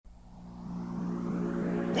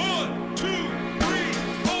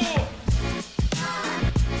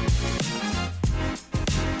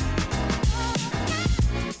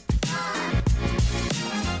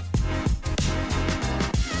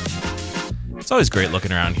It's always great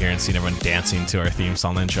looking around here and seeing everyone dancing to our theme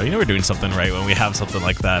song intro. You know we're doing something right when we have something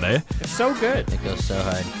like that, eh? It's so good. It goes so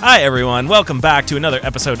hard. Hi, everyone. Welcome back to another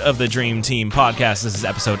episode of the Dream Team Podcast. This is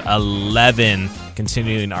episode 11,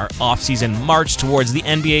 continuing our off-season march towards the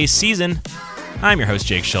NBA season. I'm your host,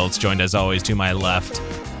 Jake Schultz, joined as always to my left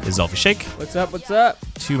is Zolfi Sheikh. What's up? What's up?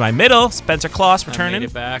 To my middle, Spencer Kloss returning. I made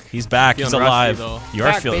it back. He's back. He's alive. Rusty, You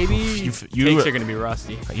are Back, feeling. baby. Takes are going to be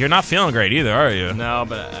rusty. You're not feeling great either, are you? No,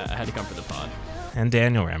 but I had to come for the pod. And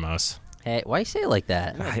Daniel Ramos. Hey, why you say it like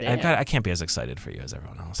that? I can't be as excited for you as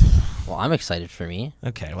everyone else. Well, I'm excited for me.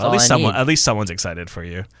 Okay, well That's at least someone's excited for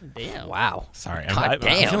you. Damn. Wow. Sorry, God I'm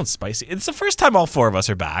damn. feeling spicy. It's the first time all four of us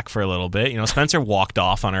are back for a little bit. You know, Spencer walked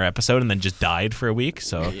off on our episode and then just died for a week,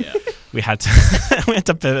 so Yeah. we had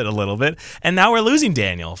to pivot a little bit. And now we're losing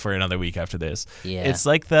Daniel for another week after this. Yeah. It's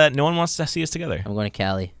like that. No one wants to see us together. I'm going to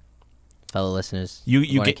Cali. Fellow listeners, You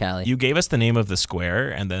I'm going to Cali. you gave us the name of the square,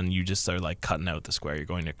 and then you just started like cutting out the square. You're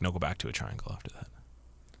going to go back to a triangle after that.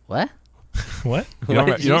 What? What? What You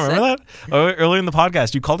did you don't say? remember that? Oh, earlier in the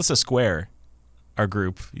podcast, you called us a square. Our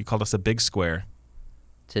group. You called us a big square.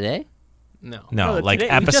 Today? No. No, No, like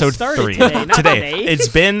today. We just episode started 3. today, not today. It's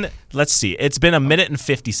been, let's see, it's been a minute and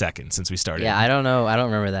 50 seconds since we started. Yeah, I don't know. I don't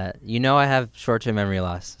remember that. You know I have short-term memory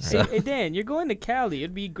loss. So. Hey, Dan, you're going to Cali.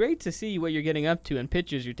 It'd be great to see what you're getting up to and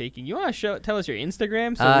pictures you're taking. You want to tell us your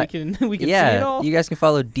Instagram so we can see it yeah, all? you guys can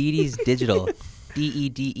follow Dedes Digital.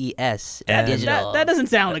 DEDES. Digital. That doesn't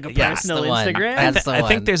sound like a Yeah, personal that's the one. Instagram. That's the I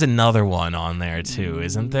think one. there's another one on there too,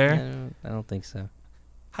 isn't there? I don't think so.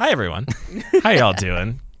 Hi, everyone. How y'all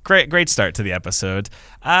doing? Great start to the episode.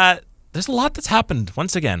 There's a lot that's happened.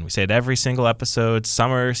 Once again, we say it every single episode.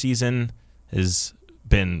 Summer season has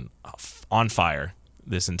been on fire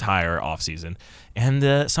this entire offseason. And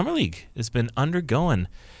the Summer League has been undergoing.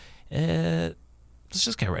 Let's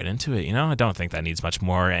just get right into it. You know, I don't think that needs much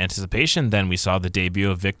more anticipation than we saw the debut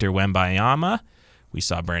of Victor Wembanyama. We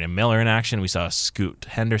saw Brandon Miller in action. We saw Scoot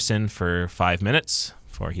Henderson for 5 minutes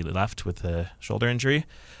before he left with a shoulder injury.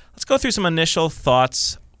 Let's go through some initial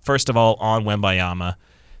thoughts. First of all, on Wembanyama.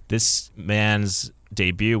 This man's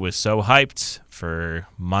debut was so hyped for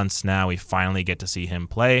months now. We finally get to see him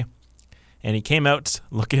play. And he came out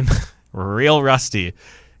looking real rusty,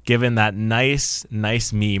 given that nice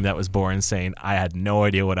meme that was born saying, I had no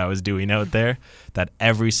idea what I was doing out there, that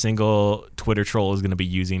every single Twitter troll is going to be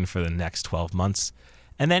using for the next 12 months.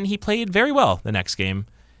 And then he played very well the next game.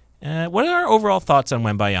 What are our overall thoughts on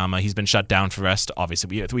Wembanyama? He's been shut down for rest.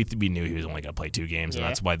 Obviously, we knew he was only going to play 2 games, and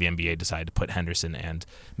that's why the NBA decided to put Henderson and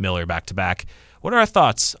Miller back-to-back. What are our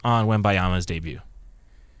thoughts on Wembanyama's debut?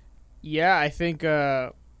 Yeah, I think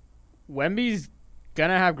Wemby's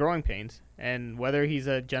going to have growing pains. And whether he's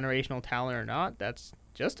a generational talent or not, that's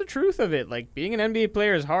just the truth of it. Like, being an NBA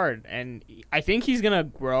player is hard. And I think he's going to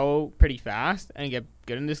grow pretty fast and get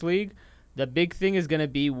good in this league. The big thing is going to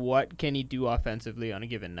be what can he do offensively on a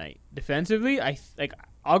given night. Defensively,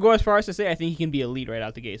 I'll go as far as to say I think he can be elite right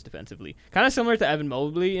out the gates defensively. Kind of similar to Evan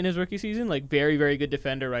Mobley in his rookie season, like very, very good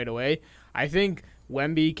defender right away. I think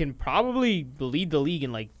Wemby can probably lead the league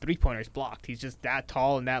in like 3-pointers blocked. He's just that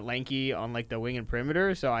tall and that lanky on like the wing and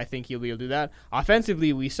perimeter, so I think he'll be able to do that.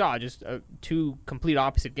 Offensively, we saw just 2 complete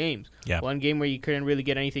opposite games. Yeah. One game where you couldn't really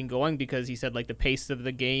get anything going because he said like the pace of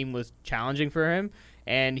the game was challenging for him.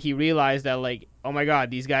 And he realized that, like, oh, my God,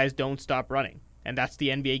 these guys don't stop running. And that's the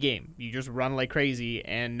NBA game. You just run like crazy.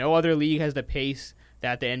 And no other league has the pace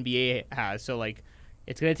that the NBA has. So, like,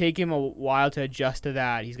 it's going to take him a while to adjust to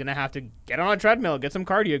that. He's going to have to get on a treadmill, get some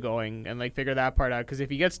cardio going, and, like, figure that part out. Because if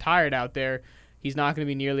he gets tired out there, he's not going to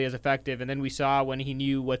be nearly as effective. And then we saw when he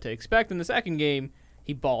knew what to expect in the second game,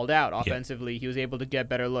 he balled out offensively. He was able to get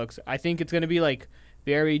better looks. I think it's going to be, like,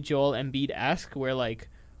 very Joel Embiid-esque where, like,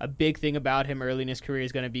 a big thing about him early in his career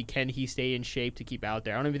is going to be, can he stay in shape to keep out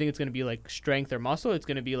there? I don't even think it's going to be like strength or muscle. It's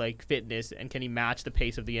going to be like fitness, and can he match the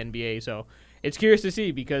pace of the NBA? So it's curious to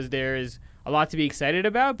see because there is a lot to be excited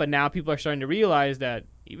about, but now people are starting to realize that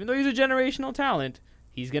even though he's a generational talent,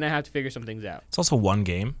 he's going to have to figure some things out. It's also 1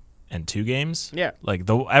 game and 2 games. Yeah. Like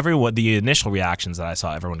the initial reactions that I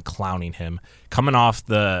saw, everyone clowning him, coming off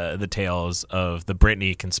the tails of the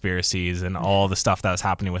Britney conspiracies and all the stuff that was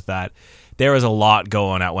happening with that. There was a lot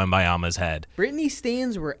going at Wembanyama's head. Britney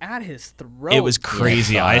stands were at his throat. It was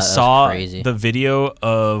crazy. Yeah, I that was saw crazy. the video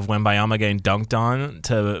of Wembanyama getting dunked on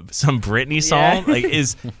to some Britney song. Yeah. Like,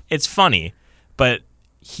 it's funny, but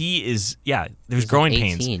he is, there's He's growing like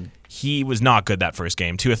pains. 18. he was not good that first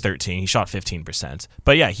game. 2 of 13. He shot 15%.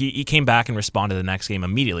 But yeah, he came back and responded the next game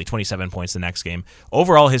immediately. 27 points the next game.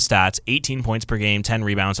 Overall, his stats, 18 points per game, 10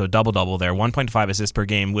 rebounds, so double-double there. 1.5 assists per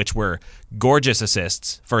game, which were gorgeous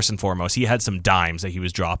assists, first and foremost. He had some dimes that he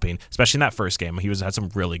was dropping, especially in that first game. He had some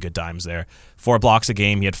really good dimes there. 4 blocks a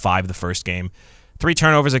game. He had 5 the first game. 3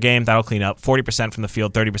 turnovers a game. That'll clean up. 40% from the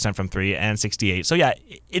field, 30% from 3, and 68. So yeah,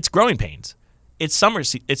 it's growing pains. It's summer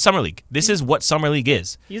league. This is what summer league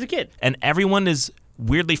is. He's a kid. And everyone is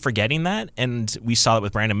weirdly forgetting that. And we saw it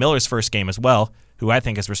with Brandon Miller's first game as well, who I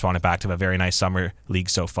think has responded back to a very nice summer league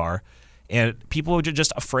so far. And people are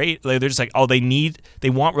just afraid. They're just like, they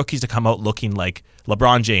want rookies to come out looking like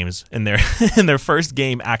LeBron James in their in their first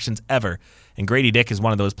game actions ever. And Grady Dick is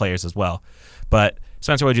one of those players as well. But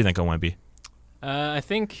Spencer, what do you think of Wemby? I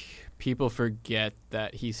think people forget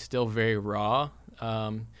that he's still very raw.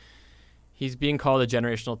 He's being called a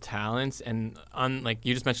generational talent, and unlike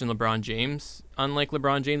you just mentioned LeBron James, unlike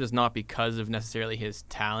LeBron James, it's not because of necessarily his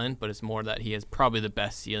talent, but it's more that he has probably the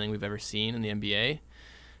best ceiling we've ever seen in the NBA.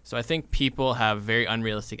 So I think people have very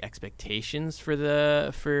unrealistic expectations for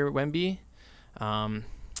Wemby.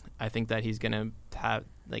 I think that he's gonna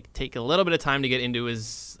take a little bit of time to get into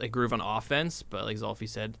his groove on offense, but like Zolfi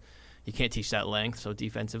said, you can't teach that length. So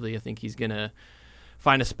defensively, I think he's gonna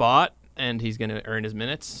find a spot and he's gonna earn his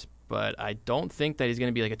minutes. But I don't think that he's going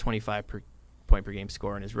to be like a 25 point per game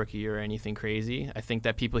scorer in his rookie year or anything crazy. I think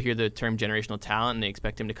that people hear the term generational talent and they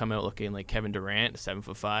expect him to come out looking like Kevin Durant,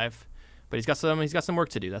 7'5". But he's got some work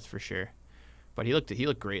to do, that's for sure. But he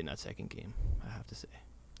looked great in that second game, I have to say.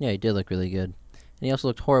 Yeah, he did look really good. And he also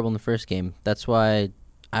looked horrible in the first game. That's why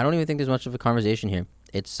I don't even think there's much of a conversation here.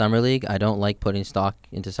 It's Summer League. I don't like putting stock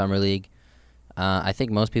into Summer League. I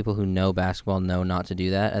think most people who know basketball know not to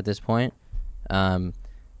do that at this point.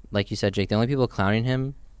 Like you said, Jake, the only people clowning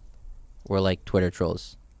him were like Twitter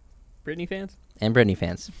trolls. Britney fans? And Britney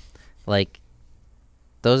fans. Like,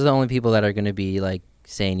 those are the only people that are going to be like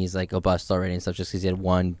saying he's like a bust already and stuff just because he had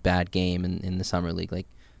one bad game in the Summer League. Like,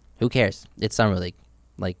 who cares? It's Summer League.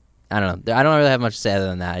 Like, I don't know. I don't really have much to say other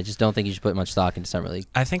than that. I just don't think you should put much stock into Summer League.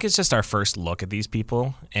 I think it's just our first look at these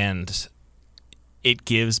people, and it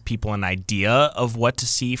gives people an idea of what to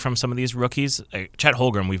see from some of these rookies. Chet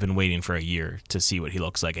Holmgren, we've been waiting for a year to see what he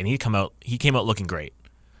looks like, and he came out looking great.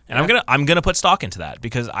 And yeah. I'm gonna put stock into that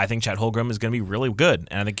because I think Chet Holmgren is gonna be really good,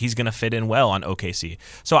 and I think he's gonna fit in well on OKC.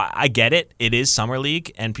 So I get it. It is Summer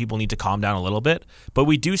League, and people need to calm down a little bit. But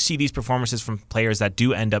we do see these performances from players that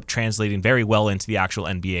do end up translating very well into the actual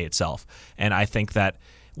NBA itself. And I think that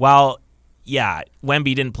while, yeah,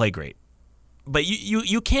 Wemby didn't play great, but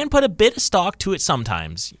you can put a bit of stock to it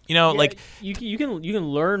sometimes. You know, like you can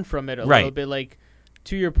learn from it a right. little bit. Like,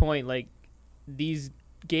 to your point, like these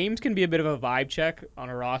games can be a bit of a vibe check on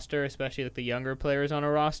a roster, especially like the younger players on a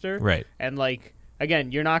roster. Right. And like,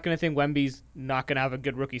 again, you're not going to think Wemby's not going to have a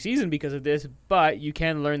good rookie season because of this, but you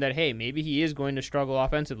can learn that, hey, maybe he is going to struggle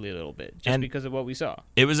offensively a little bit just because of what we saw.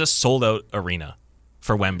 It was a sold-out arena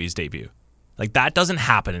for Wemby's debut. Like, that doesn't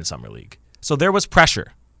happen in Summer League. So there was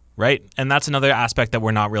pressure, right? And that's another aspect that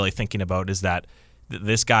we're not really thinking about is that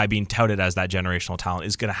this guy being touted as that generational talent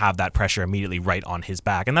is going to have that pressure immediately right on his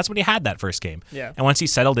back. And that's what he had that first game. Yeah. And once he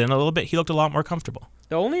settled in a little bit, he looked a lot more comfortable.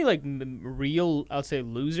 The only, like, real, I'll say,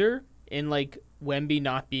 loser in, like, Wemby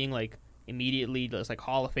not being, like, immediately just, like,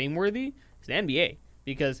 Hall of Fame worthy is the NBA.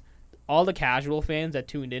 Because all the casual fans that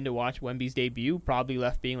tuned in to watch Wemby's debut probably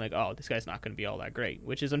left being like, oh, this guy's not going to be all that great,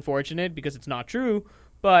 which is unfortunate because it's not true.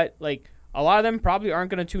 But, like, a lot of them probably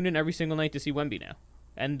aren't going to tune in every single night to see Wemby now.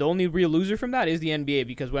 And the only real loser from that is the NBA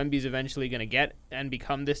because Wemby's eventually going to get and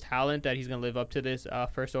become this talent that he's going to live up to this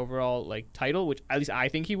first overall like title, which at least I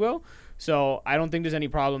think he will. So I don't think there's any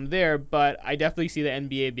problem there, but I definitely see the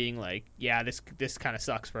NBA being like, yeah, this kind of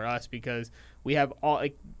sucks for us because we have all,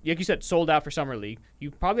 like you said, sold out for Summer League.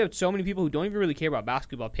 You probably have so many people who don't even really care about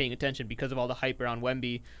basketball paying attention because of all the hype around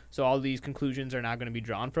Wemby. So all these conclusions are now going to be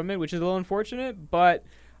drawn from it, which is a little unfortunate, but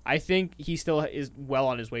I think he still is well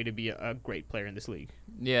on his way to be a great player in this league.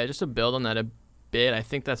 Yeah, just to build on that a bit, I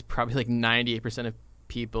think that's probably like 98% of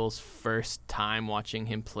people's first time watching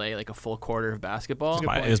him play like a full quarter of basketball.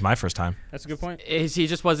 It was my first time. That's a good point. He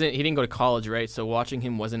didn't go to college, right? So watching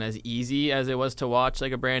him wasn't as easy as it was to watch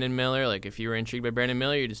like a Brandon Miller. Like if you were intrigued by Brandon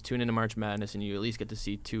Miller, you just tune into March Madness and you at least get to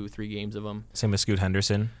see 2-3 games of him. Same with Scoot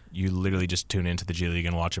Henderson. You literally just tune into the G League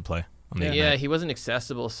and watch it play. Yeah, he wasn't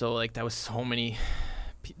accessible, so like that was so many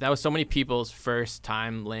people's first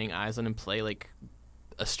time laying eyes on him play like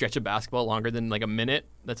a stretch of basketball longer than like a minute.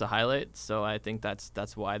 That's a highlight. So I think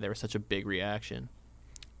that's why there was such a big reaction.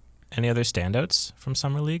 Any other standouts from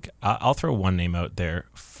Summer League? I'll throw one name out there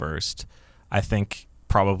first. I think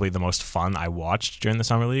probably the most fun I watched during the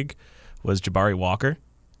Summer League was Jabari Walker.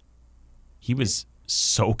 He was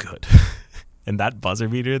so good. And that buzzer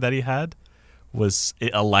beater that he had was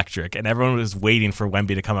electric. And everyone was waiting for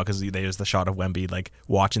Wemby to come out because there's the shot of Wemby like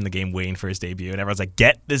watching the game, waiting for his debut. And everyone's like,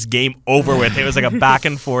 get this game over with. It was like a back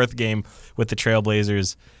and forth game with the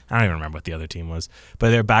Trailblazers. I don't even remember what the other team was.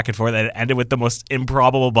 But they're back and forth. And it ended with the most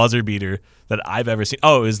improbable buzzer beater that I've ever seen.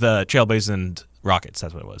 Oh, it was the Trailblazers and Rockets.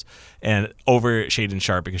 That's what it was. And over Shaedon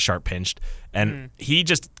Sharpe because Sharpe pinched. And he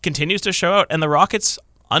just continues to show out. And the Rockets,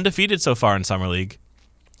 undefeated so far in Summer League,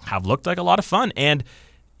 have looked like a lot of fun. And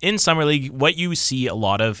in Summer League, what you see a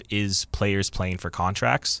lot of is players playing for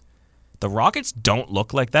contracts. The Rockets don't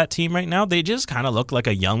look like that team right now. They just kind of look like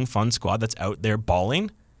a young, fun squad that's out there balling.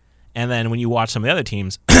 And then when you watch some of the other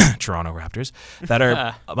teams, Toronto Raptors, that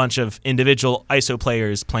are a bunch of individual ISO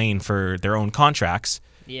players playing for their own contracts.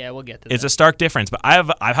 Yeah, we'll get to It's that. a stark difference. But I've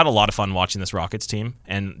had a lot of fun watching this Rockets team.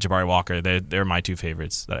 And Jabari Walker, they're my two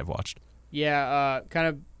favorites that I've watched. Yeah, kind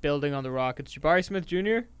of building on the Rockets. Jabari Smith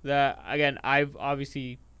Jr., that, again, I've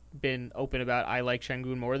obviously been open about I like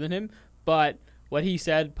Şengün more than him, but what he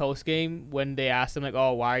said post-game when they asked him, like,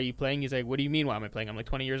 oh, why are you playing? He's like, what do you mean why am I playing? I'm like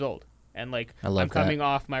 20 years old. And, like, I'm coming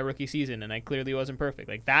off my rookie season, and I clearly wasn't perfect.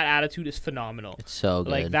 Like, that attitude is phenomenal. It's so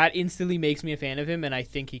good. Like, that instantly makes me a fan of him, and I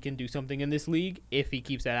think he can do something in this league if he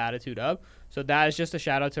keeps that attitude up. So that is just a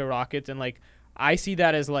shout-out to Rockets, and, like, I see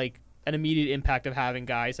that as, like, an immediate impact of having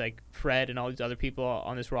guys like Fred and all these other people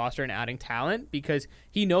on this roster and adding talent, because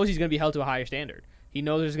he knows he's going to be held to a higher standard. He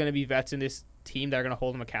knows there's going to be vets in this team that are going to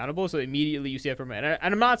hold him accountable. So immediately you see it from him. And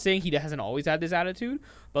I'm not saying he hasn't always had this attitude,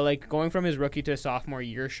 but like going from his rookie to sophomore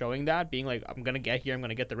year, showing that, being like, I'm going to get here, I'm going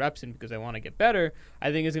to get the reps in because I want to get better,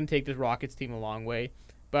 I think is going to take this Rockets team a long way.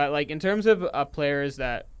 But like in terms of players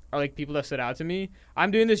that are like people that stood out to me, I'm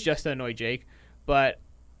doing this just to annoy Jake, but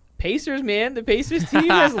Pacers, man, the Pacers team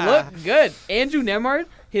has looked good. Andrew Nembhard,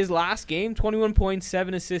 his last game, 21 points,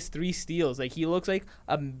 7 assists, 3 steals. Like, he looks like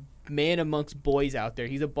a man amongst boys out there.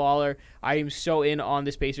 He's a baller. I am so in on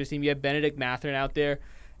this Pacers team. You have Benedict Mathurin out there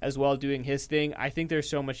as well doing his thing. I think there's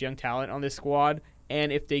so much young talent on this squad,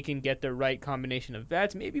 and if they can get the right combination of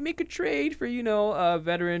vets, maybe make a trade for, you know, a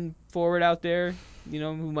veteran forward out there, you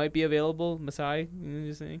know, who might be available. Masai,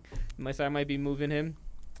 just saying. Masai might be moving him.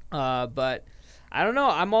 But I don't know.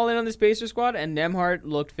 I'm all in on this Pacers squad, and Nembhard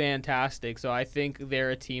looked fantastic. So I think they're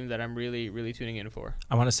a team that I'm really, really tuning in for.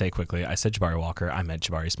 I want to say quickly, I said Jabari Walker. I meant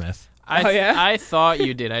Jabari Smith. I thought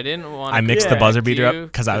you did. I didn't want to. I mixed the buzzer beater up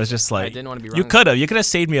because I was just like, I didn't want to be wrong. You could have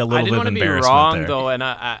saved me a little bit of embarrassment there. I didn't want to be wrong, though,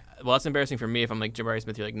 and well, that's embarrassing for me if I'm like Jabari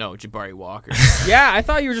Smith. You're like, no, Jabari Walker. Yeah, I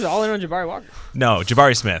thought you were just all in on Jabari Walker. No,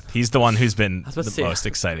 Jabari Smith. He's the one who's been the most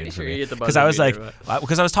exciting for me. Because I was like,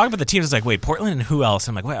 because I was talking about the teams. I was like, wait, Portland and who else?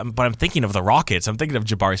 I'm like, wait, but I'm thinking of the Rockets. I'm thinking of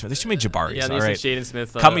Jabari Smith. There's too many Jabaris. Yeah, all right, Shaedon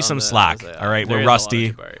Smith. Cut me some slack. All right, we're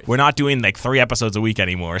rusty. We're not doing like 3 episodes a week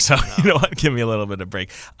anymore. So you know what? Give me a little bit of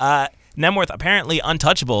break. Nemworth apparently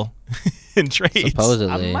untouchable in trades.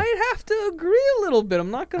 Supposedly. I might have to agree a little bit.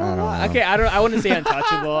 I'm not gonna lie. Okay, I wouldn't say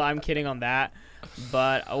untouchable. I'm kidding on that.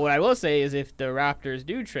 But what I will say is, if the Raptors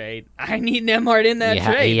do trade, I need Nembhard in that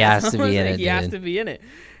trade. He has to be in it. He has to be in it.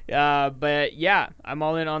 But yeah, I'm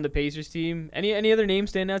all in on the Pacers team. Any other names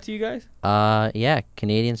stand out to you guys? Yeah,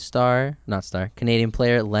 Canadian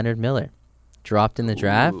player Leonard Miller dropped in the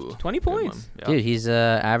draft. 20 points. Yeah. Dude, he's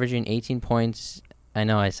averaging 18 points. I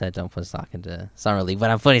know I said don't put stock into Summer League, but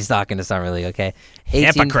I'm putting stock into Summer League, okay?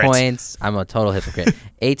 18 points. I'm a total hypocrite.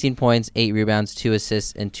 18 points, 8 rebounds, 2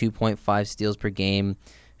 assists, and 2.5 steals per game.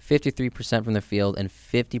 53% from the field and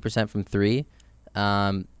 50% from 3.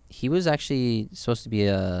 He was actually supposed to be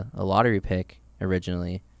a lottery pick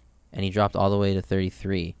originally, and he dropped all the way to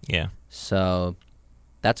 33. Yeah. So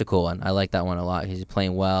that's a cool one. I like that one a lot. He's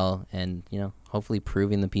playing well and, you know, hopefully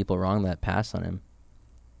proving the people wrong that passed on him.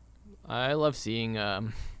 I love seeing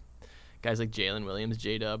guys like Jalen Williams,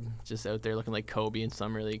 J-Dub, just out there looking like Kobe in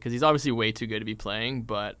Summer League, because he's obviously way too good to be playing,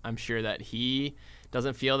 but I'm sure that he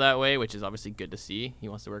doesn't feel that way, which is obviously good to see. He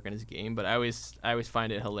wants to work on his game, but I always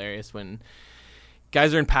find it hilarious when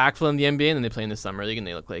guys are impactful in the NBA and then they play in the Summer League and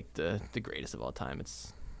they look like the greatest of all time.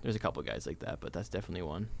 There's a couple guys like that, but that's definitely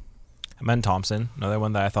one. Ben Thompson, another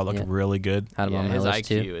one that I thought looked really good. Had him on my his list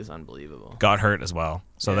IQ too. is unbelievable. Got hurt as well.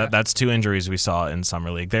 So that's 2 injuries we saw in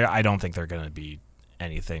Summer League. I don't think they're going to be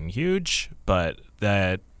anything huge, but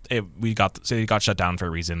he got shut down for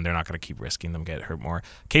a reason. They're not going to keep risking them get hurt more.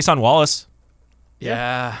 Kason Wallace.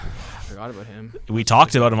 Yeah. I forgot about him. We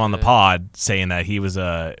talked about him on the pod, saying that he was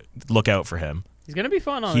a look out for him. He's going to be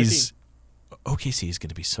fun on the team. OKC is going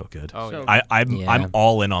to be so good. Oh, So yeah. I'm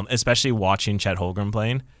all in on, especially watching Chet Holmgren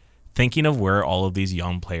playing. thinking of where all of these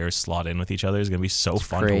young players slot in with each other is going to be so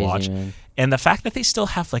fun crazy, to watch. man. And the fact that they still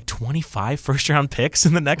have like 25 first-round picks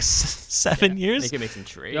in the next 7 They years. can make some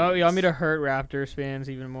trades. You want me to hurt Raptors fans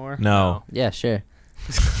even more? No. Yeah, sure.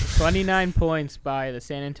 29 points by the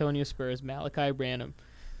San Antonio Spurs, Malachi Branham.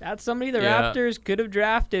 That's somebody the Yeah. Raptors could have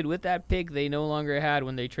drafted with that pick they no longer had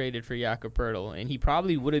when they traded for Jakob Poeltl, and he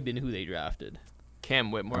probably would have been who they drafted.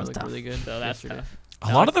 Cam Whitmore That's looked tough. really good. So that's yesterday. tough.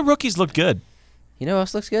 A lot of the rookies look good. You know what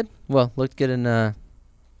else looks good? Well, looked good in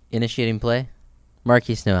initiating play.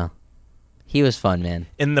 Marquise Noel. He was fun, man.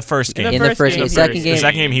 In the first game. In the first game. he Second was- game- The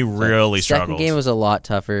second game, he really Second struggled. game was a lot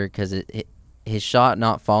tougher because his shot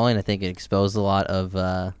not falling, I think it exposed a lot of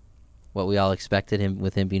what we all expected him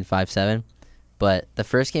with him being 5'7". But the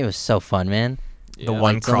first game was so fun, man. the Yeah.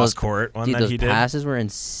 one Like some of those- cross-court one Dude, that those he did. passes were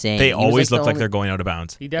insane. They He was, always the look like only- they're going out of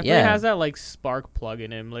bounds. He definitely Yeah. has that like spark plug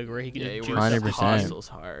in him, like where he can Yeah, just he juice works up 100%. the hustles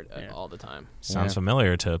hard Yeah. all the time. Sounds Yeah.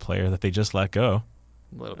 familiar to a player that they just let go.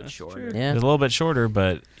 A little bit That's shorter. true. Yeah. He's a little bit shorter,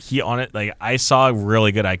 but he on it. Like I saw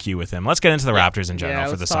really good IQ with him. Let's get into the Raptors in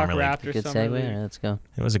general for the summer league. Raptors Good summer segue. league. All right, let's go.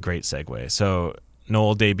 It was a great segue. So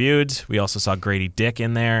Noel debuted. We also saw Grady Dick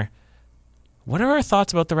in there. What are our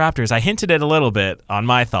thoughts about the Raptors? I hinted it a little bit on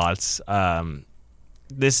my thoughts.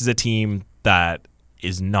 This is a team that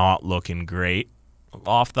is not looking great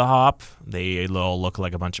off the hop. They all look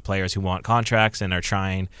like a bunch of players who want contracts and are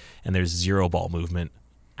trying, and there's zero ball movement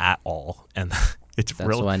at all. And it's That's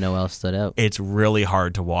really why Noel stood out. it's really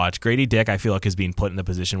hard to watch. Grady Dick, I feel like, is being put in the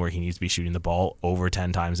position where he needs to be shooting the ball over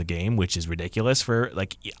 10 times a game, which is ridiculous.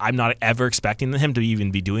 I'm not ever expecting him to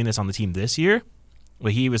even be doing this on the team this year.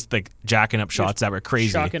 But he was like jacking up shots that were crazy,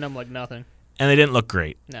 Shocking him like nothing. and they didn't look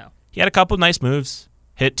great. No. He had a couple of nice moves,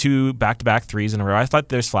 hit 2 back-to-back threes in a row. I thought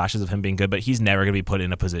there's flashes of him being good, but he's never going to be put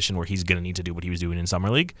in a position where he's going to need to do what he was doing in Summer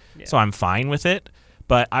League. Yeah. So I'm fine with it,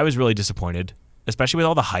 but I was really disappointed, especially with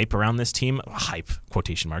all the hype around this team. Hype,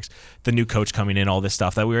 quotation marks. The new coach coming in, all this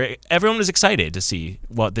stuff that everyone was excited to see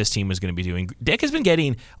what this team was going to be doing. Dick has been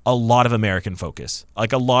getting a lot of American focus,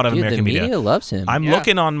 like a lot of Dude, American the media loves him. I'm Yeah.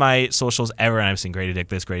 looking on my socials everywhere, and I'm seeing Grady Dick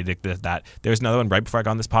this, Grady Dick this, that. There's another one right before I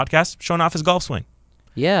got on this podcast showing off his golf swing.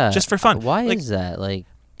 yeah. just for fun. Why Like, is that? Like,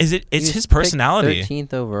 It's he was his picked personality.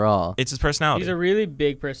 13th overall. It's his personality. He's a really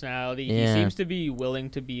big personality. Yeah. He seems to be willing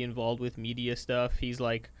to be involved with media stuff. He's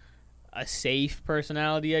like a safe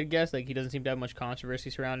personality, I guess. Like he doesn't seem to have much controversy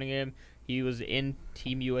surrounding him. He was in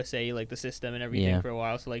Team USA, like the system and everything Yeah. for a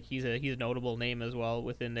while. So like he's a notable name as well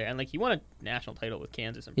within there. And like he won a national title with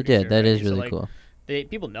Kansas. I'm He pretty did. sure, That right? is So, really like, cool.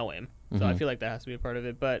 People know him, so I Mhm. feel like that has to be a part of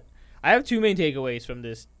it. But I have 2 main takeaways from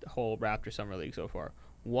this whole Raptor Summer League so far.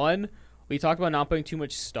 One, we talked about not putting too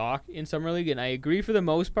much stock in Summer League, and I agree for the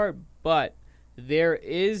most part, but there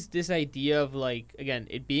is this idea of, like, again,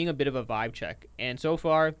 it being a bit of a vibe check. And so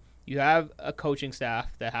far, you have a coaching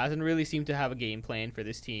staff that hasn't really seemed to have a game plan for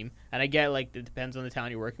this team. And I get, like, it depends on the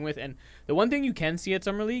talent you're working with. And the one thing you can see at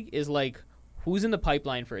Summer League is, like, who's in the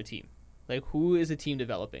pipeline for a team. Like, who is a team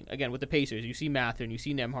developing? Again, with the Pacers, you see Mathurin, you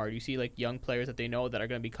see Nemhard, you see, like, young players that they know that are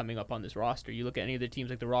going to be coming up on this roster. You look at any of the teams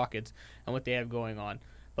like the Rockets and what they have going on.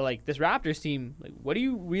 But, like, this Raptors team, like, what do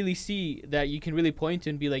you really see that you can really point to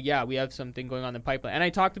and be like, yeah, we have something going on in the pipeline? And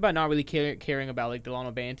I talked about not really caring about, like,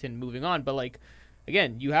 Delano Banton moving on. But, like,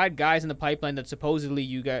 again, you had guys in the pipeline that supposedly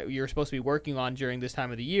you're supposed to be working on during this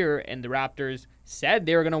time of the year. And the Raptors said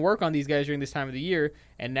they were going to work on these guys during this time of the year.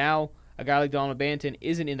 And now a guy like Delano Banton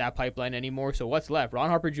isn't in that pipeline anymore, so what's left? Ron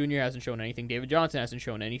Harper Jr. hasn't shown anything. David Johnson hasn't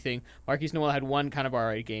shown anything. Marquise Noel had one kind of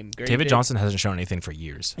alright game. David Johnson hasn't shown anything for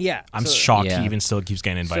years. Yeah. I'm so, shocked Yeah. he even still keeps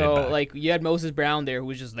getting invited So, back. like, you had Moses Brown there who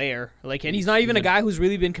was just there. Like, and he's not even a guy who's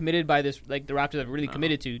really been committed by this, like, the Raptors have really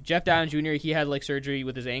committed to. Jeff Dowden Jr., he had, like, surgery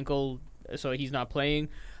with his ankle, so he's not playing.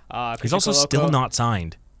 He's Christian also still Koloko- not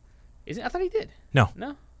signed. Isn't? I thought he did. No.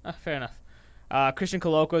 No? Fair enough. Christian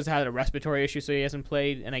Coloco's had a respiratory issue, so he hasn't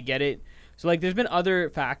played, and I get it. So, like, there's been other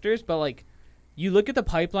factors, but, like, you look at the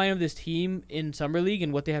pipeline of this team in Summer League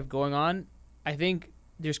and what they have going on, I think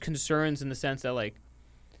there's concerns in the sense that, like,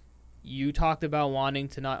 you talked about wanting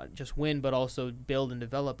to not just win, but also build and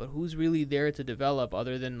develop, but who's really there to develop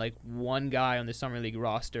other than, like, one guy on the Summer League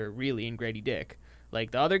roster, really, in Grady Dick?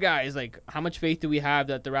 Like, the other guys, like, how much faith do we have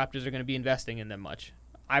that the Raptors are going to be investing in them much?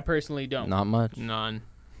 I personally don't. Not much. None.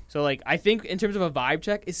 So, like, I think in terms of a vibe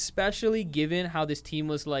check, especially given how this team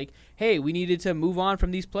was like, hey, we needed to move on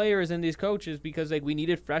from these players and these coaches because, like, we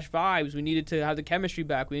needed fresh vibes. We needed to have the chemistry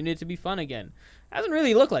back. We needed it to be fun again. It hasn't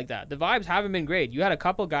really looked like that. The vibes haven't been great. You had a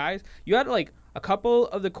couple guys. You had, like, a couple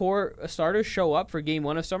of the core starters show up for Game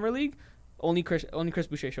 1 of Summer League. Only Chris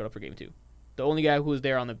Boucher showed up for Game 2. The only guy who was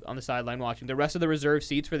there on the sideline watching. The rest of the reserve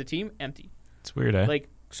seats for the team, empty. It's weird, eh? Like,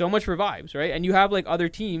 So much for vibes, right? And you have like other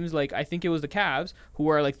teams, like I think it was the Cavs, who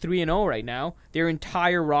are like 3-0 right now. Their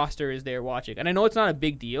entire roster is there watching. And I know it's not a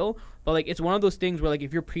big deal, but like it's one of those things where like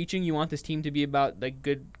if you're preaching you want this team to be about like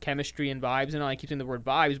good chemistry and vibes, and I keep saying the word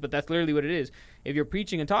vibes, but that's literally what it is. If you're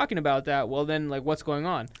preaching and talking about that, well then like what's going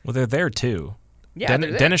on? Well, they're there too. Yeah,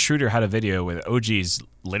 Dennis Schroeder had a video with OGs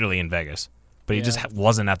literally in Vegas, but he just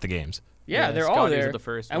wasn't at the games. Yeah, they're all Scotty's there. the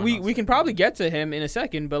first and one we can probably get to him in a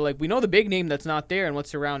second, but like we know the big name that's not there and what's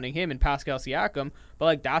surrounding him and Pascal Siakam, but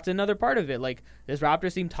like that's another part of it. Like this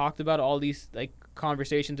Raptors team talked about all these like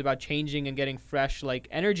conversations about changing and getting fresh like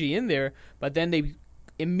energy in there, but then they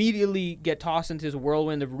immediately get tossed into this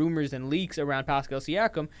whirlwind of rumors and leaks around Pascal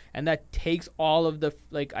Siakam, and that takes all of the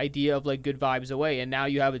like idea of like good vibes away. And now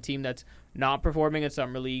you have a team that's not performing at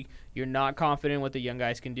Summer League. You're not confident what the young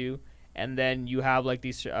guys can do. And then you have like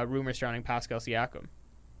these rumors surrounding Pascal Siakam.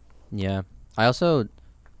 Yeah. I also,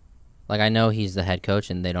 like, I know he's the head coach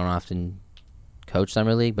and they don't often coach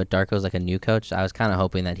Summer League, but Darko's like a new coach. I was kind of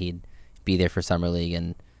hoping that he'd be there for Summer League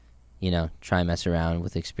and, you know, try and mess around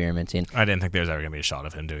with experimenting. I didn't think there was ever going to be a shot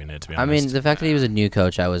of him doing it, to be honest. I mean, the fact that he was a new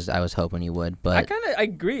coach, I was hoping he would, but I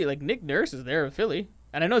agree. Like Nick Nurse is there in Philly.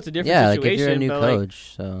 And I know it's a different yeah, situation. like if you're a new but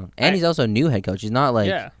coach, he's also a new head coach. He's not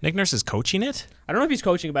like Nick Nurse is coaching it? I don't know if he's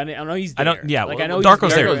coaching about it. I know he's there. Like, I know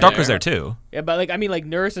Darko's he's there. Darko's there too. Yeah, but like I mean, like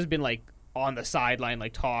Nurse has been like on the sideline,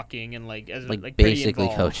 like talking and like as like basically pretty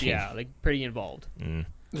involved. coaching. Yeah, like pretty involved. Mm.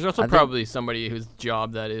 There's also probably somebody whose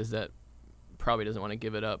job that is that probably doesn't want to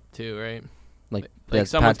give it up too, right? Like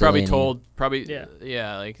someone's probably told,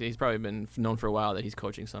 like he's probably been known for a while that he's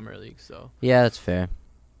coaching Summer League. So yeah, that's fair.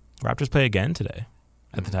 Raptors play again today.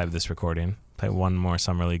 At the time of this recording, play one more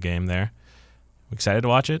Summer League game there. Excited to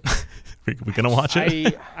watch it? we gonna watch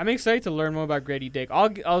it? I'm excited to learn more about Grady Dick.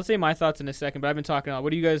 I'll say my thoughts in a second, but I've been talking on. What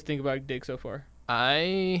do you guys think about Dick so far?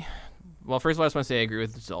 Well, first of all, I just want to say I agree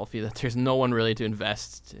with Zolfi that there's no one really to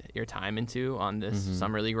invest your time into on this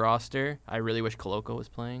Summer League roster. I really wish Koloko was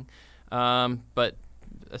playing. But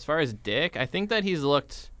as far as Dick, I think that he's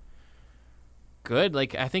looked good.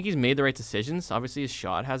 Like, I think he's made the right decisions. Obviously, his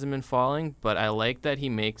shot hasn't been falling, but I like that he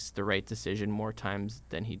makes the right decision more times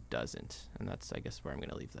than he doesn't. And that's, I guess, where I'm going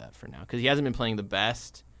to leave that for now. Because he hasn't been playing the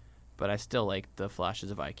best, but I still like the flashes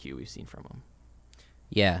of IQ we've seen from him.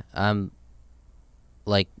 Yeah,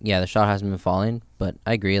 the shot hasn't been falling, but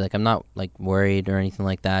I agree. Like, I'm not like worried or anything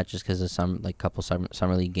like that just because of some like couple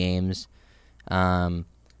summer league games.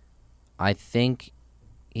 I think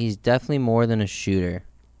he's definitely more than a shooter,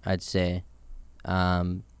 I'd say.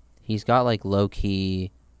 He's got like low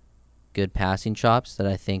key good passing chops that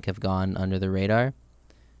I think have gone under the radar.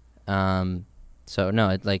 So no,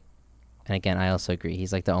 and again, I also agree.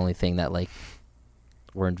 He's like the only thing that like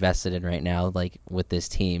we're invested in right now, like with this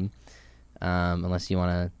team. Unless you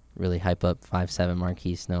want to really hype up 5'7"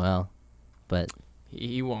 Marquise Noel, but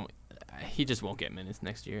he won't. He just won't get minutes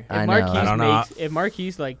next year. If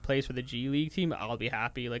Marquise like plays for the G League team, I'll be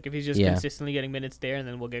happy. Like if he's just consistently getting minutes there, and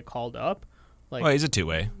then we'll get called up. Like, well, he's a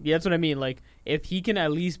two-way. Yeah, that's what I mean. Like if he can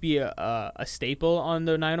at least be a staple on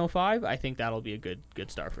the 905, I think that'll be a good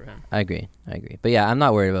start for him. I agree. But yeah, I'm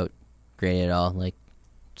not worried about Grady at all. Like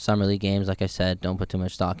summer league games, like I said, don't put too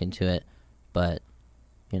much stock into it. But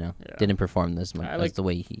didn't perform as much as the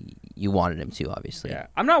way you wanted him to, obviously. Yeah,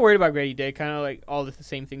 I'm not worried about Grady Dick. Kind of like all the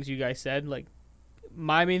same things you guys said. Like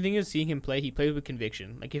my main thing is seeing him play. He plays with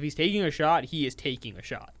conviction. Like if he's taking a shot, he is taking a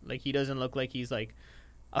shot. Like he doesn't look like he's like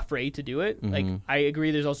afraid to do it. Like I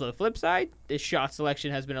agree. There's also the flip side. This shot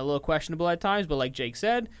selection has been a little questionable at times. But like Jake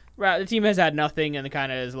said, the team has had nothing, and it kind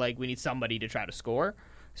of is like we need somebody to try to score.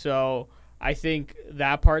 So I think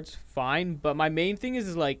that part's fine. But my main thing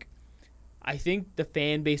is like, I think the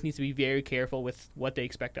fan base needs to be very careful with what they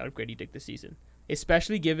expect out of Grady Dick this season,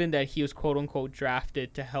 especially given that he was quote-unquote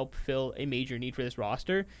drafted to help fill a major need for this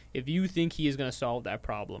roster. If you think he is going to solve that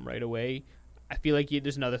problem right away, I feel like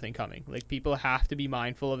there's another thing coming. Like people have to be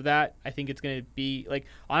mindful of that. I think it's going to be like,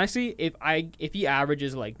 honestly, if he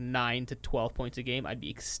averages like 9 to 12 points a game, I'd be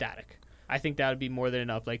ecstatic. I think that would be more than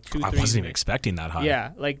enough. Like 2, 3. I wasn't even expecting that high.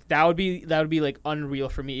 Yeah, like that would be like unreal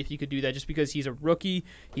for me if he could do that. Just because he's a rookie,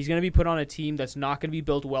 he's going to be put on a team that's not going to be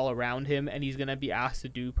built well around him, and he's going to be asked to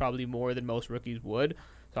do probably more than most rookies would.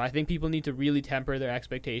 So I think people need to really temper their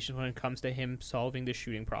expectations when it comes to him solving the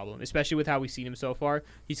shooting problem, especially with how we've seen him so far.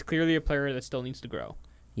 He's clearly a player that still needs to grow.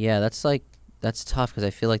 Yeah, that's tough because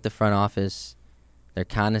I feel like the front office, they're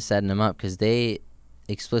kind of setting him up because they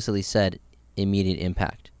explicitly said immediate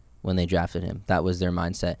impact when they drafted him. That was their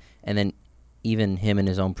mindset. And then even him in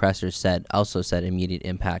his own pressers also said immediate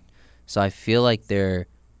impact. So I feel like they're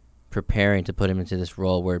preparing to put him into this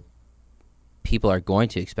role where people are going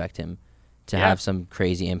to expect him to have some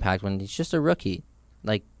crazy impact when he's just a rookie.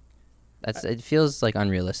 Like, it feels like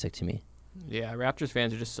unrealistic to me. Yeah, Raptors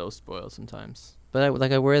fans are just so spoiled sometimes.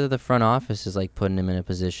 But I worry that the front office is like putting him in a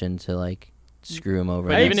position to like screw him over.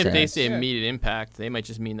 But even if they say immediate impact, they might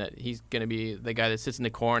just mean that he's gonna be the guy that sits in the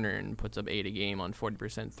corner and puts up 8 a game on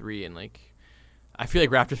 40% three, and like, I feel like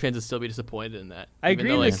Raptors fans would still be disappointed in that. I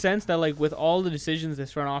agree in the sense that like with all the decisions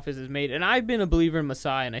this front office has made, and I've been a believer in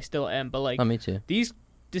Masai, and I still am, but like, me too. These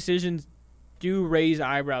decisions do raise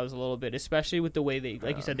eyebrows a little bit, especially with the way they,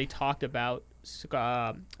 like you said, they talked about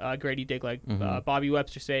Grady Dick, like Bobby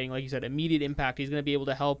Webster saying, like you said, immediate impact. He's going to be able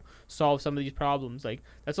to help solve some of these problems. Like,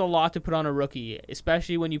 that's a lot to put on a rookie,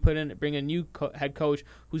 especially when you bring a new head coach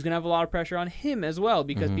who's going to have a lot of pressure on him as well,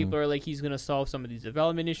 because people are like, he's going to solve some of these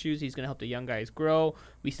development issues. He's going to help the young guys grow.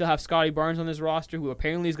 We still have Scotty Barnes on this roster, who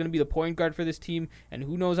apparently is going to be the point guard for this team, and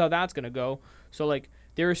who knows how that's going to go. So like,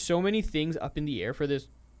 there are so many things up in the air for this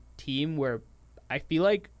team where I feel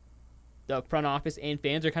like the front office and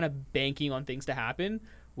fans are kind of banking on things to happen,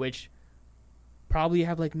 which probably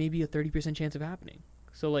have like maybe a 30% chance of happening.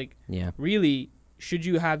 So like, really, should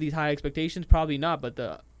you have these high expectations? Probably not. But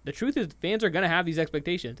the truth is, fans are gonna have these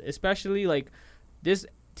expectations, especially like this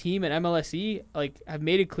team at MLSE like have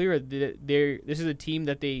made it clear that this is a team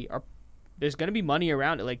that there's gonna be money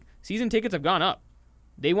around it. Like, season tickets have gone up.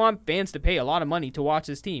 They want fans to pay a lot of money to watch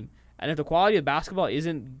this team, and if the quality of basketball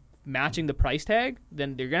isn't matching the price tag,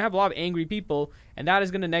 then they're gonna have a lot of angry people, and that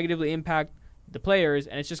is gonna negatively impact the players,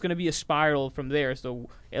 and it's just gonna be a spiral from there. So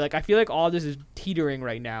like, I feel like all this is teetering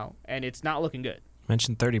right now, and it's not looking good.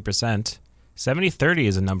 Mentioned 30%. 70-30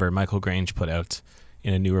 is a number Michael Grange put out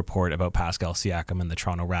in a new report about Pascal Siakam and the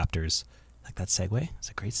Toronto Raptors. Like that segue?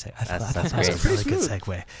 It's a great segue. That's a really good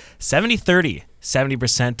segue. 70-30.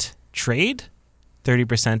 70% trade,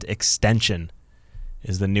 30% extension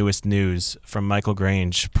is the newest news from Michael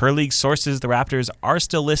Grange. Per league sources, the Raptors are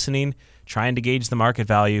still listening, trying to gauge the market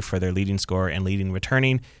value for their leading scorer and leading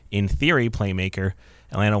returning, in theory, playmaker.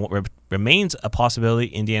 Atlanta remains a possibility.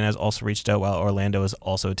 Indiana has also reached out, while Orlando is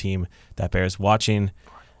also a team that bears watching.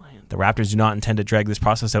 The Raptors do not intend to drag this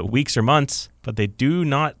process out weeks or months, but they do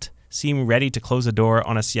not seem ready to close the door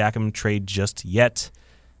on a Siakam trade just yet.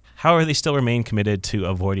 However, they still remain committed to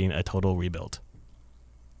avoiding a total rebuild.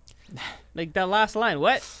 Like that last line,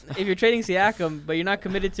 what? If you're trading Siakam, but you're not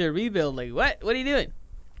committed to a rebuild, like what? What are you doing?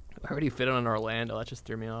 Why would he fit on Orlando? That just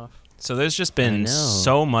threw me off. So there's just been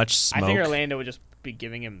so much smoke. I think Orlando would just be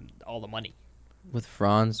giving him all the money. With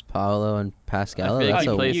Franz, Paolo, and Pascal, I feel like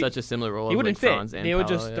he plays such a similar role. He wouldn't fit. Franz and they would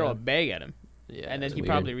Paolo, just throw a bag at him, and then he'd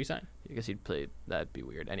probably resign. I guess he'd play. That'd be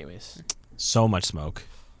weird. Anyways, so much smoke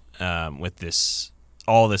with this.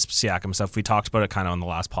 All this Siakam stuff. We talked about it kind of on the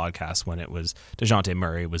last podcast when it was DeJounte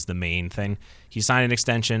Murray was the main thing. He signed an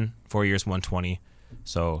extension, 4 years, 120.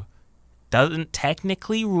 So doesn't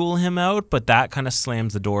technically rule him out, but that kind of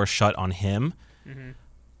slams the door shut on him. Mm-hmm.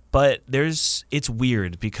 But it's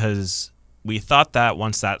weird because we thought that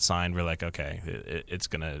once that signed, we're like, okay, it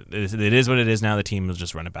is what it is now. The team will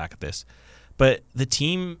just run it back at this. But the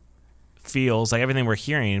team feels like everything we're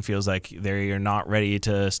hearing feels like they are not ready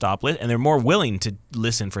to stop and they're more willing to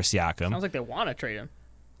listen for Siakam. Sounds like they want to trade him,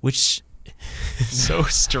 which is so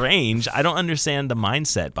strange. I don't understand the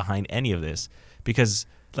mindset behind any of this because,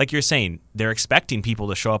 like you're saying, they're expecting people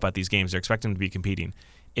to show up at these games. They're expecting them to be competing.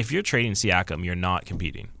 If you're trading Siakam, you're not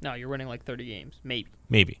competing. No, you're winning like 30 games,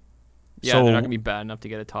 maybe. Yeah, so, they're not gonna be bad enough to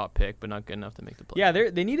get a top pick, but not good enough to make the play. Yeah,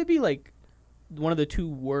 they need to be like one of the two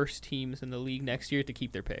worst teams in the league next year to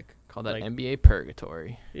keep their pick. Call that like, NBA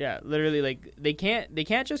purgatory. Yeah, literally, like they can't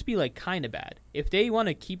just be like kind of bad. If they want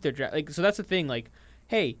to keep their draft, like, so that's the thing. Like,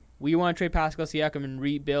 hey, we want to trade Pascal Siakam and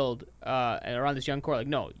rebuild around this young core. Like,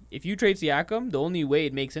 no, if you trade Siakam, the only way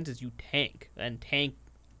it makes sense is you tank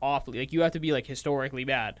awfully. Like, you have to be like historically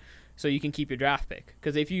bad so you can keep your draft pick.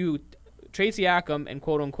 Because if you trade Siakam and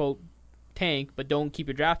quote unquote tank but don't keep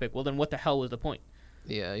your draft pick, well then what the hell was the point?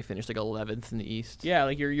 Yeah, you finished like 11th in the East. Yeah,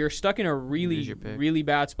 like you're stuck in a really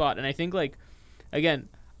bad spot. And I think, like, again,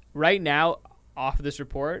 right now, off of this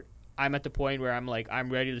report, I'm at the point where I'm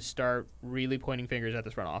ready to start really pointing fingers at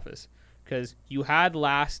this front office. Because you had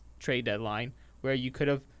last trade deadline where you could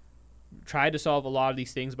have tried to solve a lot of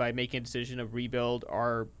these things by making a decision of rebuild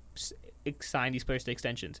or sign these players to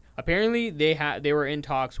extensions. Apparently, they were in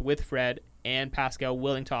talks with Fred and Pascal,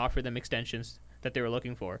 willing to offer them extensions that they were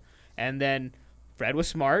looking for. And then Fred was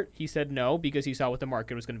smart. He said no because he saw what the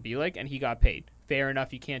market was going to be like, and he got paid. Fair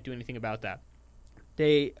enough. You can't do anything about that.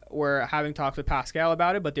 They were having talks with Pascal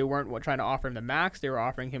about it, but they weren't trying to offer him the max. They were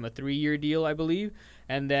offering him a 3-year deal, I believe.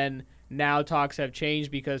 And then now talks have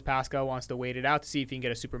changed because Pascal wants to wait it out to see if he can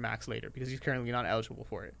get a super max later because he's currently not eligible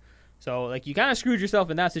for it. So, like, you kind of screwed yourself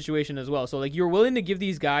in that situation as well. So, like, you were willing to give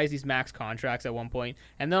these guys these max contracts at one point,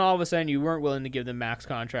 and then all of a sudden you weren't willing to give them max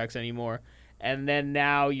contracts anymore. And then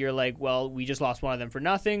now you're like, well, we just lost one of them for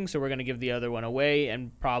nothing, so we're going to give the other one away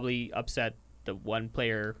and probably upset the one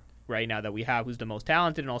player right now that we have who's the most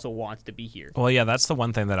talented and also wants to be here. Well, yeah, that's the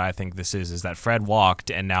one thing that I think this is that Fred walked,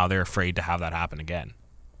 and now they're afraid to have that happen again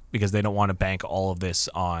because they don't want to bank all of this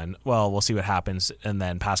on, well, we'll see what happens, and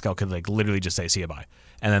then Pascal could like literally just say, see you, bye.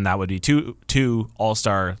 And then that would be two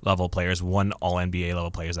all-star level players, one all-NBA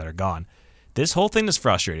level players that are gone. This whole thing has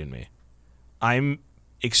frustrated me. I'm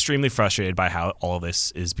extremely frustrated by how all of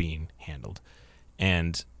this is being handled.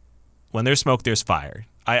 And when there's smoke, there's fire.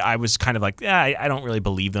 I was kind of like, yeah, I don't really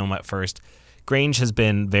believe them at first. Grange has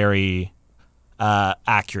been very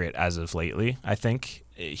accurate as of lately, I think.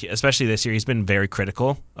 Especially this year, he's been very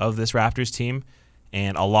critical of this Raptors team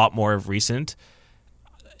and a lot more recent.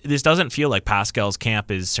 This doesn't feel like Pascal's camp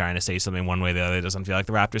is trying to say something one way or the other. It doesn't feel like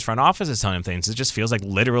the Raptors front office is telling him things. It just feels like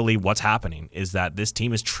literally what's happening is that this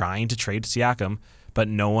team is trying to trade Siakam, but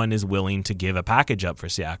no one is willing to give a package up for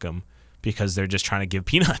Siakam because they're just trying to give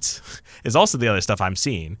peanuts. Is also the other stuff I'm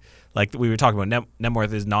seeing. Like we were talking about,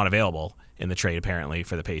 Nemworth is not available in the trade apparently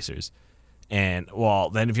for the Pacers. And, well,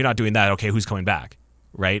 then if you're not doing that, okay, who's coming back,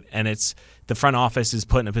 right? And it's the front office is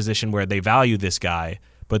put in a position where they value this guy,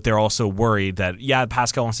 but they're also worried that, yeah,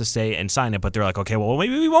 Pascal wants to stay and sign it, but they're like, okay, well,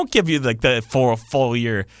 maybe we won't give you like the full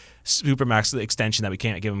year Supermax extension that we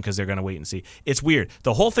can't give them because they're going to wait and see. It's weird.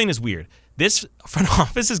 The whole thing is weird. This front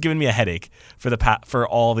office has given me a headache for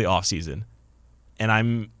all the offseason. And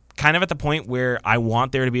I'm kind of at the point where I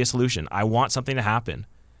want there to be a solution. I want something to happen.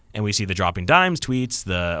 And we see the dropping dimes tweets,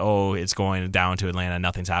 it's going down to Atlanta.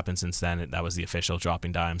 Nothing's happened since then. That was the official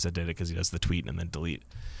dropping dimes that did it because he does the tweet and then delete.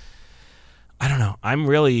 I don't know. I'm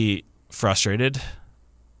really frustrated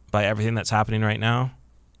by everything that's happening right now.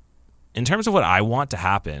 In terms of what I want to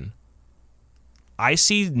happen, I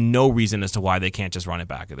see no reason as to why they can't just run it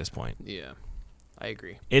back at this point. Yeah, I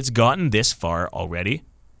agree. It's gotten this far already.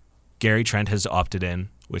 Gary Trent has opted in,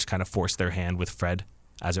 which kind of forced their hand with Fred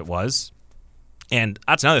as it was. And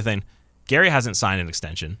that's another thing. Gary hasn't signed an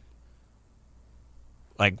extension.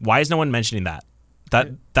 Like, why is no one mentioning that?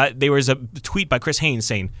 That there was a tweet by Chris Haynes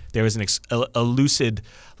saying there was a lucid,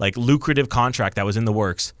 like, lucrative contract that was in the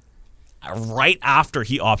works right after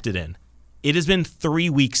he opted in. It has been 3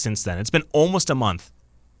 weeks since then. It's been almost a month.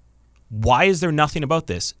 Why is there nothing about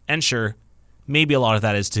this? And sure, maybe a lot of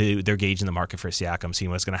that is they're gauging the market for Siakam,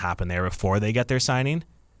 seeing what's going to happen there before they get their signing.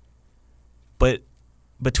 But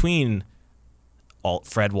between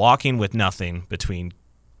Fred walking with nothing, between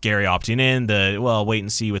Gary opting in, wait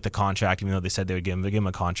and see with the contract, even though they said they would give him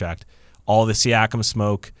a contract, all the Siakam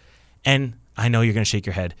smoke, and I know you're going to shake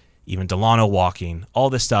your head, even Delano walking, all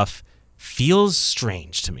this stuff feels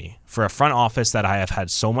strange to me for a front office that I have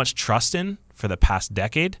had so much trust in for the past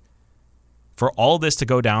decade. For all this to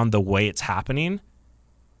go down the way it's happening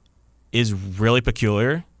is really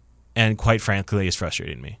peculiar and quite frankly is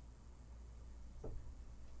frustrating me.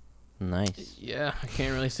 Nice. Yeah, I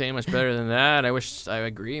can't really say much better than that. I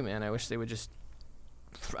agree, man. I wish they would just,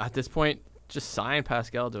 at this point, just sign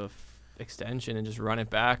Pascal to an extension and just run it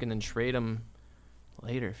back and then trade him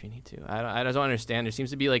later if you need to. I don't understand. There seems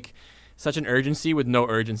to be like such an urgency with no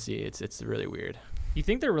urgency. It's really weird. You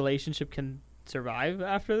think their relationship can survive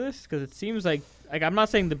after this? Because it seems like I'm not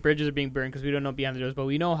saying the bridges are being burned because we don't know behind the doors, but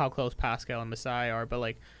we know how close Pascal and Masai are. But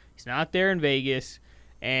like, he's not there in Vegas,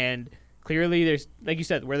 and clearly there's, like you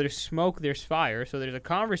said, where there's smoke, there's fire. So there's a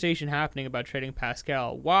conversation happening about trading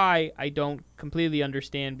Pascal. Why? I don't completely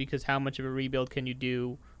understand, because how much of a rebuild can you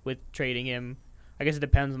do with trading him? I guess it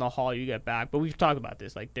depends on the haul you get back. But we've talked about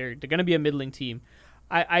this. Like, they're going to be a middling team.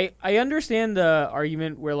 I understand the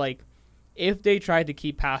argument where, like, if they tried to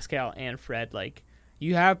keep Pascal and Fred, like,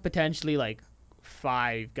 you have potentially, like,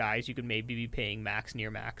 5 guys you could maybe be paying max,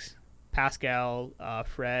 near max. Pascal,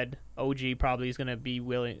 Fred, OG probably is going to be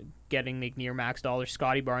getting like near max dollars.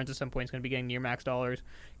 Scotty Barnes at some point is going to be getting near max dollars.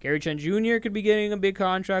 Gary Trent Jr. could be getting a big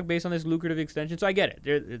contract based on this lucrative extension. So I get it.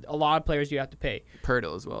 There's a lot of players you have to pay.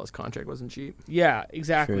 Pirtle as well. His contract wasn't cheap. Yeah,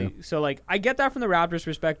 exactly. True. So like, I get that from the Raptors'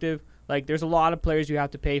 perspective. Like, there's a lot of players you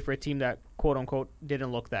have to pay for a team that, quote unquote,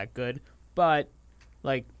 didn't look that good. But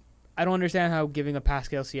like, I don't understand how giving a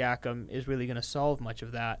Pascal Siakam is really going to solve much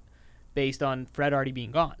of that based on Fred already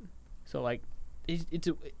being gone. So, like, it's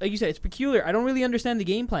like you said, it's peculiar. I don't really understand the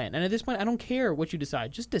game plan. And at this point, I don't care what you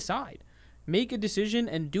decide. Just decide. Make a decision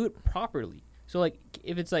and do it properly. So, like,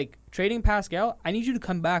 if it's, like, trading Pascal, I need you to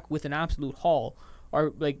come back with an absolute haul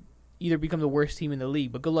or, like, either become the worst team in the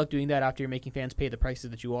league. But good luck doing that after you're making fans pay the prices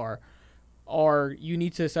that you are. Or you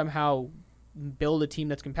need to somehow build a team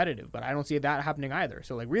that's competitive. But I don't see that happening either.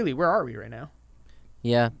 So, like, really, where are we right now?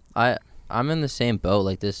 Yeah, I'm in the same boat.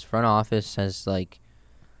 Like, this front office has, like,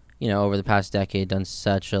 you know, over the past decade done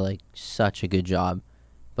such a good job.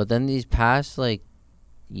 But then these past, like,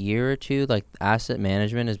 year or two, like, asset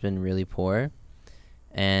management has been really poor.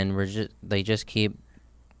 And they just keep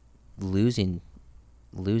losing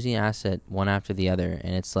asset one after the other.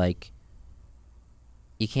 And it's like,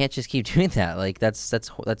 you can't just keep doing that. Like, that's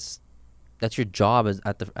your job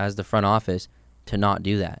as the front office to not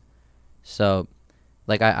do that. So,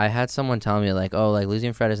 like, I had someone tell me, like, oh, like,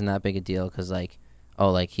 losing Fred isn't that big a deal because, like,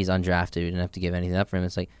 oh, like, he's undrafted. We didn't have to give anything up for him.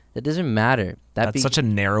 It's like, that doesn't matter. That's such a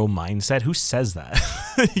narrow mindset. Who says that?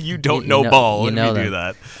 You don't know ball when you do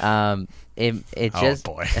that. Just,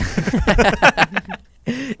 boy.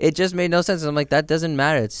 It just made no sense. I'm like, that doesn't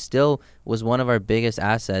matter. It still was one of our biggest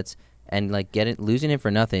assets, and, like, losing him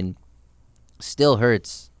for nothing still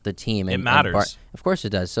hurts the team. It matters. Of course it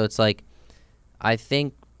does. So it's like, I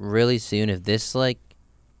think really soon, if this, like,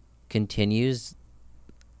 continues,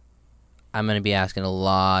 I'm going to be asking a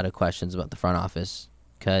lot of questions about the front office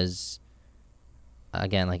because,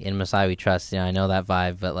 again, like, in Masai we trust. You know, I know that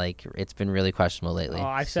vibe, but, like, it's been really questionable lately. Oh,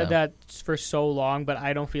 I've said that for so long, but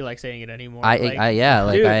I don't feel like saying it anymore.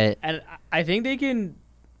 And I think they can.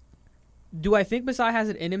 Do I think Masai has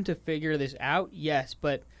it in him to figure this out? Yes,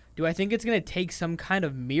 but do I think it's going to take some kind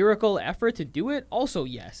of miracle effort to do it? Also,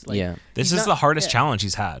 yes. Like, yeah. This is the hardest challenge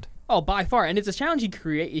he's had. Oh, by far. And it's a challenge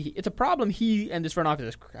it's a problem he and this front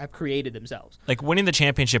office have created themselves. Like, winning the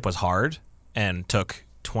championship was hard and took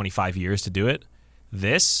 25 years to do it.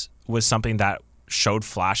 This was something that showed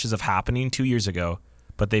flashes of happening 2 years ago,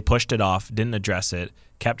 but they pushed it off, didn't address it,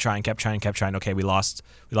 kept trying. Okay, we lost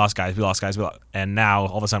guys. And now,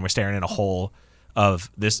 all of a sudden, we're staring in a hole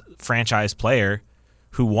of this franchise player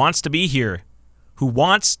who wants to be here,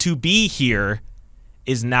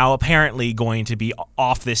 is now apparently going to be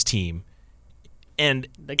off this team, and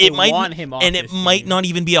like it might want him off, and it might not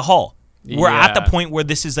even be a haul. We're at the point where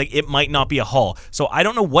this is like, it might not be a haul. So I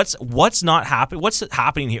don't know what's not happening. What's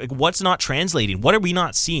happening here? Like, what's not translating? What are we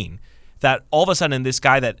not seeing? That all of a sudden this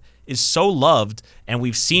guy that is so loved, and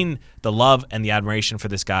we've seen the love and the admiration for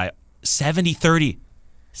this guy, 70-30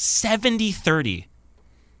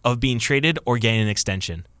 of being traded or getting an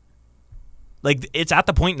extension. Like, it's at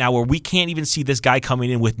the point now where we can't even see this guy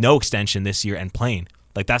coming in with no extension this year and playing.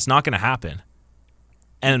 Like, that's not going to happen.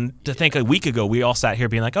 And to think a week ago, we all sat here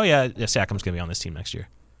being like, oh, yeah, Siakam's going to be on this team next year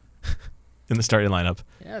in the starting lineup.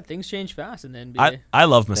 Yeah, things change fast in the NBA. I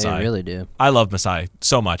love Masai. They really do. I love Masai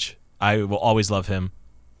so much. I will always love him.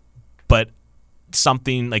 But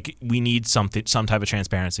something, like, we need some type of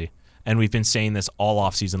transparency. And we've been saying this all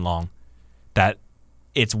offseason long, that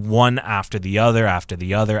it's one after the other,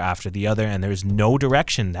 and there's no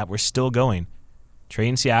direction that we're still going.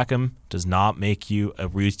 Trading Siakam does not make you a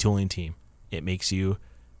retooling team. It makes you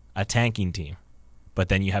a tanking team. But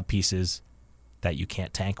then you have pieces that you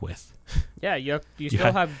can't tank with. Yeah, you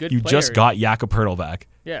still have good players. You just got Jakob Poeltl back.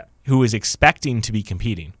 Yeah. Who is expecting to be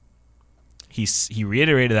competing. He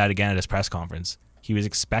reiterated that again at his press conference. He was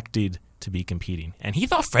expected to be competing. And he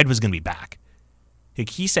thought Fred was going to be back. Like,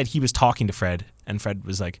 he said he was talking to Fred, and Fred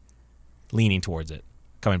was, like, leaning towards it,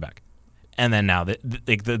 coming back. And then now,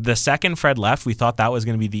 the second Fred left, we thought that was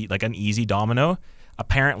going to be an easy domino.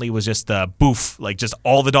 Apparently, it was just the boof, like, just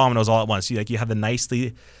all the dominoes all at once. You had the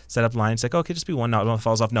nicely set up line. It's like, okay, just be one that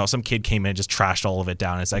falls off. No, some kid came in and just trashed all of it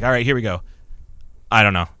down. It's like, all right, here we go. I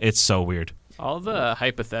don't know. It's so weird. All the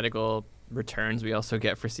hypothetical returns we also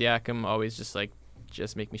get for Siakam always just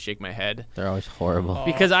make me shake my head. They're always horrible.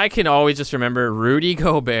 Because I can always just remember Rudy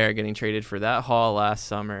Gobert getting traded for that haul last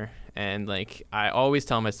summer. And, like, I always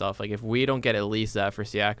tell myself, like, if we don't get at least that for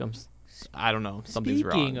Siakam, I don't know, something's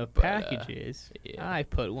wrong. Speaking of packages, I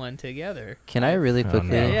put one together. Can I really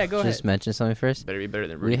quickly go just ahead. mention something first? Better be better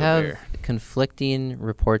than Rudy We have Gobert. conflicting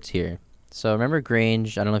reports here. So remember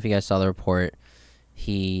Grange, I don't know if you guys saw the report.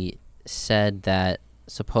 He said that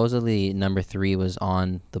supposedly number 3 was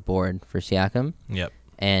on the board for Siakam. Yep.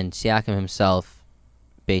 And Siakam himself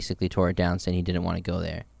basically tore it down, saying he didn't want to go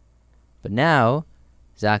there. But now,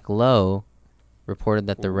 Zach Lowe reported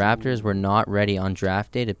that the Raptors were not ready on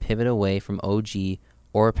draft day to pivot away from OG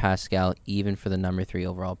or Pascal, even for the number 3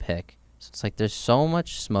 overall pick. So it's like there's so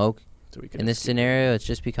much smoke in this scenario. It's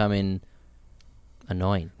just becoming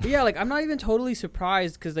annoying. But yeah, like, I'm not even totally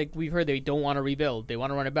surprised because, like, we've heard they don't want to rebuild. They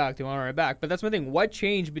want to run it back. But that's my thing. What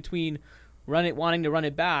changed between wanting to run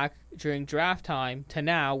it back during draft time to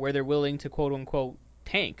now where they're willing to quote-unquote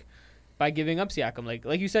tank by giving up Siakam?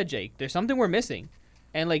 Like you said, Jake, there's something we're missing.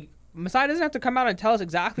 And, like, Masai doesn't have to come out and tell us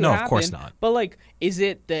exactly No, what of happened. course not. But, like, is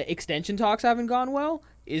it the extension talks haven't gone well?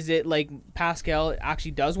 Is it, like, Pascal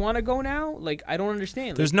actually does want to go now? Like, I don't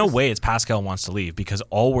understand. There's like, no way it's Pascal wants to leave because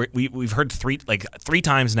we've heard three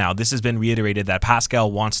times now. This has been reiterated that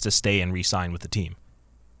Pascal wants to stay and re-sign with the team.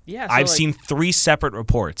 Yeah, so I've like, seen 3 separate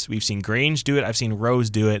reports. We've seen Grange do it, I've seen Rose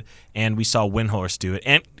do it, and we saw Windhorst do it,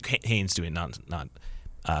 and Haynes do it, not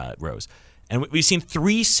Rose. And we've seen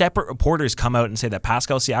 3 separate reporters come out and say that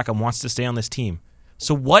Pascal Siakam wants to stay on this team.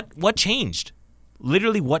 So what changed?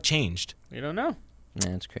 Literally, what changed? We don't know.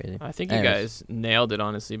 Yeah, it's crazy. I think you guys nailed it,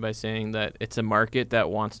 honestly, by saying that it's a market that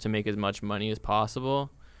wants to make as much money as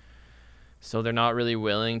possible. So they're not really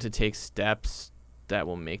willing to take steps that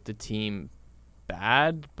will make the team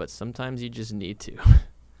bad, but sometimes you just need to.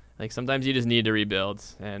 Like, sometimes you just need to rebuild,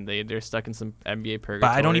 and they're stuck in some NBA purgatory.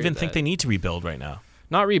 But I don't even think they need to rebuild right now.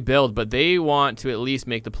 Not rebuild, but they want to at least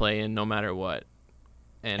make the play-in no matter what.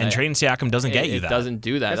 And trading Siakam doesn't get you that. It doesn't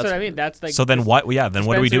do that. That's what I mean. That's like. So then what? Yeah, then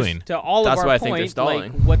what are we Spencer's- doing? To all That's of why our I think they're point,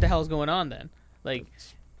 stalling. like, what the hell's going on then? Like,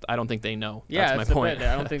 I don't think they know. yeah, That's my point.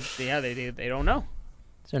 I don't think. Yeah, they don't know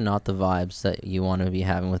These are not the vibes that you want to be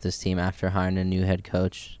having with this team after hiring a new head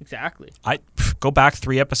coach. exactly. I go back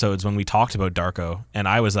 3 episodes when we talked about Darko, and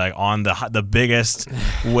I was like on the biggest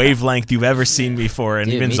wavelength you've ever seen before, and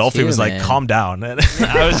Dude, even me Zolfi too, was like, man. "Calm down." And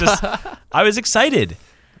I was excited,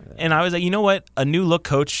 and I was like, you know what? A new look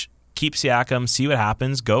coach, keep Siakam, see what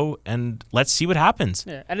happens, go and let's see what happens.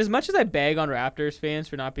 Yeah, and as much as I bag on Raptors fans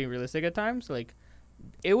for not being realistic at times, like,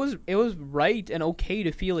 it was right and okay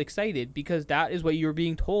to feel excited because that is what you were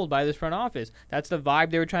being told by this front office. That's the vibe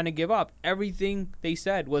they were trying to give up. Everything they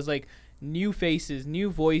said was like new faces,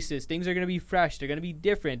 new voices. Things are going to be fresh. They're going to be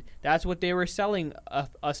different. That's what they were selling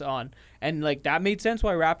us on. And like that made sense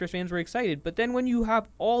why Raptors fans were excited. But then when you have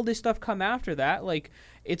all this stuff come after that, like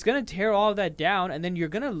it's going to tear all of that down and then you're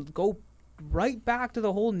going to go right back to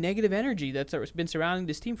the whole negative energy that's been surrounding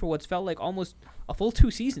this team for what's felt like almost a full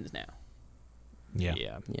 2 seasons now. Yeah.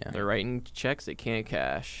 Yeah. They're writing checks they can't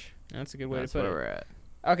cash. That's a good way That's to put where it.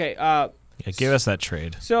 we're at. Okay, Yeah, give us that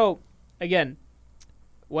trade. so again,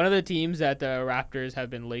 one of the teams that the Raptors have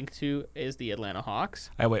been linked to is the Atlanta Hawks.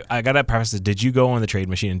 I gotta preface this. Did you go on the trade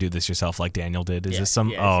machine and do this yourself like Daniel did? Is Yeah, this some?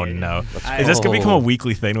 yes, oh yeah, no! I- Is this gonna become a Oh.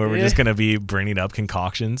 weekly thing where we're just gonna be bringing up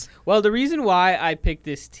concoctions? Well, the reason why I picked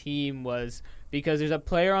this team was because there's a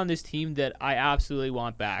player on this team that I absolutely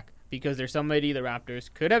want back because there's somebody the Raptors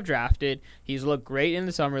could have drafted. He's looked great in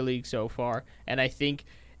the Summer League so far, and I think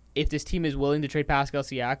if this team is willing to trade Pascal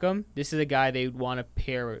Siakam, this is a guy they would want to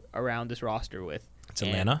pair around this roster with. It's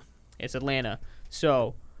Atlanta. It's Atlanta.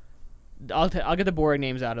 So I'll get the boring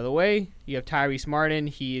names out of the way. You have Tyrese Martin.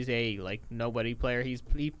 He is a nobody player.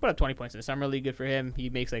 He put up 20 points in the Summer League. Good for him. He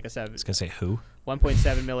makes like I was gonna say who?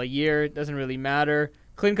 1.7 mil a year. Doesn't really matter.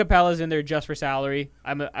 Clint Capella's in there just for salary.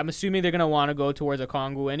 I'm assuming they're gonna want to go towards a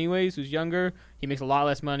Kongu anyways, who's younger. He makes a lot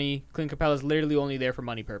less money. Clint Capella's literally only there for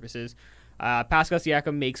money purposes. Pascal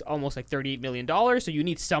Siakam makes almost like $38 million, so you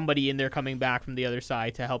need somebody in there coming back from the other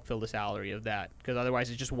side to help fill the salary of that, because otherwise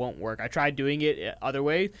it just won't work. I tried doing it other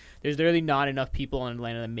way. There's literally not enough people in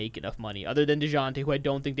Atlanta that make enough money, other than DeJounte, who I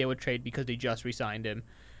don't think they would trade because they just re-signed him.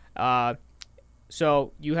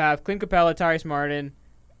 So you have Clint Capella, Tyrese Martin,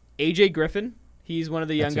 AJ Griffin. He's one of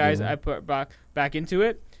the young guys I put back into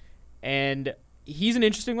it, and he's an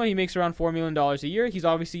interesting one. He makes around $4 million a year. He's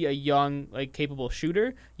obviously a young, capable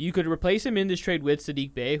shooter. You could replace him in this trade with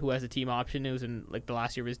Sadiq Bey, who has a team option. It was in the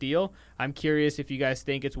last year of his deal. I'm curious if you guys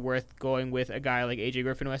think it's worth going with a guy like AJ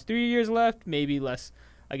Griffin, who has 3 years left, maybe less,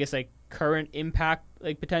 I guess, current impact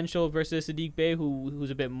potential versus Sadiq Bey, who's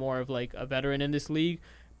a bit more of a veteran in this league.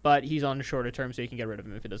 But he's on a shorter term, so you can get rid of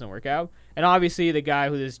him if it doesn't work out. And obviously, the guy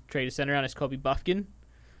who this trade is centered around is Kobe Buffkin.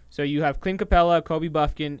 So you have Clint Capella, Kobe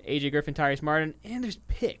Buffkin, AJ Griffin, Tyrese Martin, and there's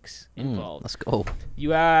picks involved. Let's go. You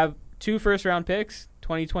have 2 first-round picks,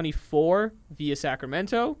 2024 via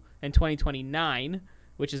Sacramento, and 2029,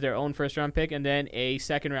 which is their own first-round pick, and then a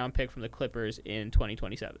second-round pick from the Clippers in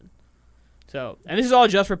 2027. So, and this is all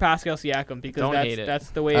just for Pascal Siakam because that's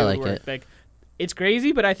the way it would work. It's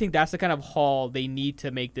crazy, but I think that's the kind of haul they need to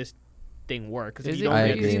make this thing work. Is it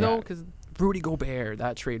crazy though? Because Rudy Gobert,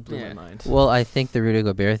 that trade blew my mind. Well, I think the Rudy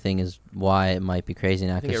Gobert thing is why it might be crazy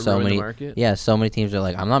now because so many teams are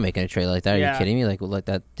like, I'm not making a trade like that. Are you kidding me? Like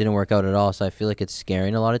that didn't work out at all. So I feel like it's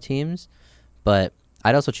scaring a lot of teams. But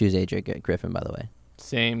I'd also choose AJ Griffin, by the way.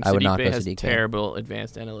 Same. I would not Sadiq go has Sadiq terrible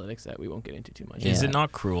advanced analytics that we won't get into too much. Is it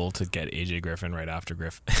not cruel to get AJ Griffin right after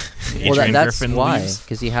Griffin? Well, that's Griffin why, leaves?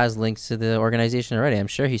 because he has links to the organization already. I'm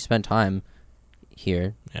sure he spent time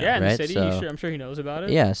here. Yeah, in right? the city. So, I'm sure he knows about it.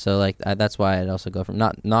 yeah, so that's why I'd also go from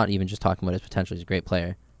not even just talking about his potential. He's a great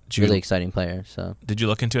player. really exciting player. So Did you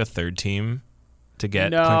look into a third team to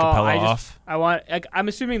get No, Clint Capella off? I'm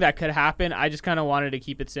assuming that could happen. I just kind of wanted to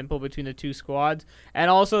keep it simple between the two squads. And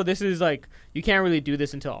also, this is like, you can't really do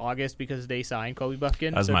this until August because they signed Kobe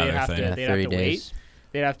Buffkin. That's so my they'd other have thing. to, Yeah, they'd 30 have to days. wait.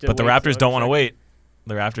 They'd have to But the wait Raptors till don't want to second. wait.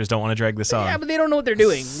 The Raptors don't want to drag this on. Yeah, but they don't know what they're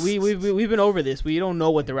doing. We've been over this. We don't know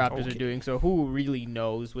what the Raptors are doing. So who really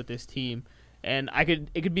knows with this team? And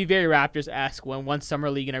it could be very Raptors-esque when once summer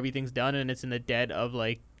league and everything's done and it's in the dead of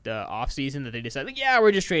like the off season that they decide like, yeah,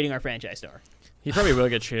 we're just trading our franchise star. He probably will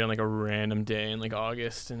get traded on like a random day in like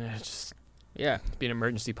August, and it's just Yeah. be an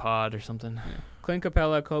emergency pod or something. Clint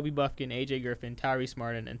Capella, Kobe Buffkin, AJ Griffin, Tyrese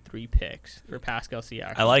Martin, and 3 picks for Pascal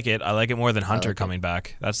Siakam. I like it. I like it more than Hunter like it. coming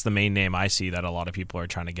back. That's the main name I see that a lot of people are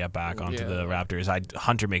trying to get back onto the Raptors.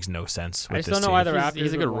 Hunter makes no sense with I just this don't know team. why the Raptors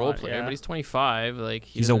He's a good would role want- player, yeah. but he's 25. Like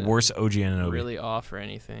He's a doesn't worse OG Anunoby. really offer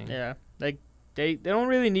anything. Yeah, like they don't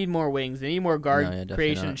really need more wings. They need more guard No, yeah, definitely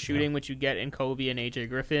creation not. and shooting, which you get in Kobe and AJ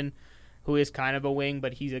Griffin, who is kind of a wing,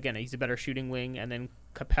 but he's a better shooting wing. And then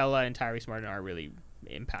Capella and Tyrese Martin are really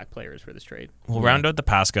impact players for this trade. We'll round out the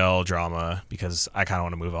Pascal drama because I kind of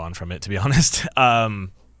want to move on from it, to be honest.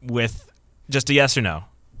 With just a yes or no,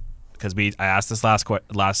 because I asked this last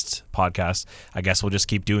podcast. I guess we'll just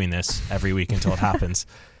keep doing this every week until it happens.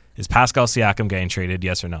 Is Pascal Siakam getting traded?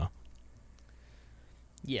 Yes or no?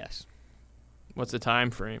 Yes. What's the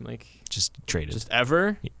time frame? Like Just traded. just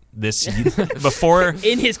ever This before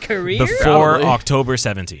In his career? before Probably. October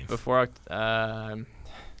 17th. before.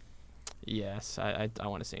 Yes, I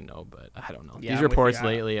want to say no, but I don't know. Yeah, These I'm with reports you.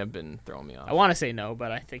 lately have been throwing me off. I want to say no,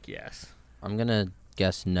 but I think yes. I'm gonna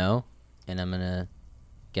guess no, and I'm gonna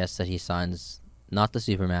guess that he signs not the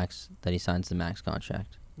Supermax, that he signs the max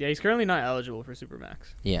contract. Yeah, he's currently not eligible for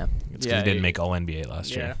Supermax. Yeah. It's 'cause Yeah, he didn't he- make All NBA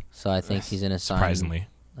last Yeah. year. So I think he's gonna sign Surprisingly.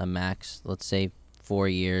 a max. Let's say 4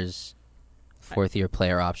 years, 4th year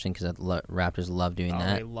player option because Raptors love doing Oh,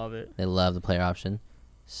 that. they love it. They love the player option.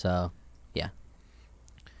 So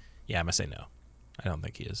Yeah, I'm gonna say no. I don't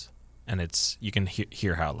think he is, and you can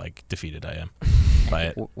hear how like defeated I am by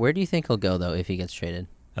it. Where do you think he'll go though if he gets traded?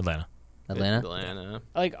 Atlanta. Atlanta.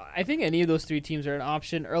 Like, I think any of those 3 teams are an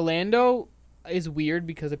option. Orlando is weird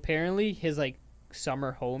because apparently his like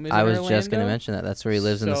summer home is I in was Orlando. just gonna mention that. That's where he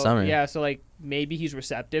lives in the summer. Yeah, so like maybe he's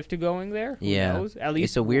receptive to going there. Who Yeah. knows? At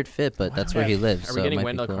least It's a weird fit, but that's where he lives. Are so we it getting might be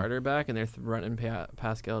Wendell cool. Carter back and they're running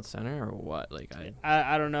Pascal at center or what? Like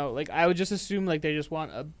I don't know. Like I would just assume like they just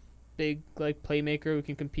want a big like playmaker who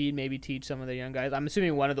can compete, maybe teach some of the young guys. I'm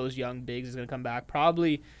assuming one of those young bigs is gonna come back.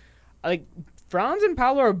 Probably like Franz and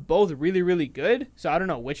Paolo are both really, really good. So I don't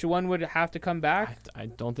know which one would have to come back. I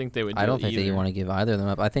don't think they would. I don't do think either. they want to give either of them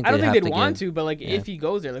up. I think I don't they'd think have they'd to want give to, but like yeah. if he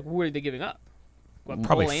goes there, like who are they giving up? What,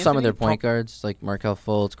 Probably Cole some of their Anthony? point guards like Markel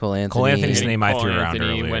Fultz, Cole Anthony. Cole Anthony's Getting name I Cole threw around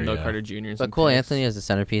Anthony, earlier, Wendell yeah. Carter Jr. and But some Cole picks. Anthony is the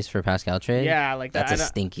centerpiece for Pascal trade. Yeah, like that. That's a I don't-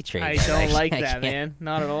 stinky trade. I don't like I that, can't- man.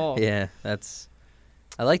 Not at all. Yeah,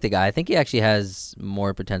 I like the guy. I think he actually has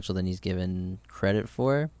more potential than he's given credit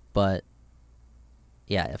for. But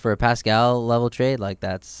yeah, for a Pascal level trade, like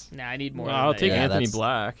that's Nah, I need more. Well, than I'll that, take yeah. Anthony that's-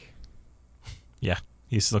 Black.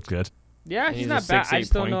 He's looked good. Yeah, And he's a not bad. 6'8" I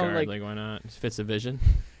just don't point know. guard. Like, Why not? Just fits the vision.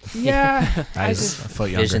 yeah, I He's just, a foot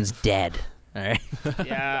younger. Vision's dead. All right.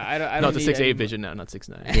 yeah, I don't. I No, don't it's a need 6'8" any- vision now, not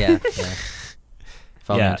 6'9". Yeah.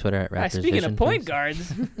 Follow me Yeah. on Twitter at Ah, Raptors speaking Vision, of point please.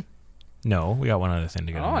 guards. No, we got one other thing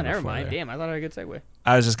to get. Oh, into never before mind. there. Damn, I thought I had a good segue.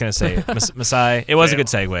 I was just gonna say, Masai. It was a good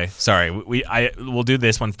segue. Sorry, we'll do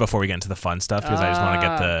this one before we get into the fun stuff because I just want to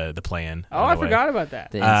get the play in. Oh, I forgot about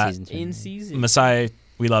that. The in-season In tournament. season. Masai,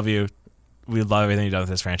 we love you. We love everything you've done with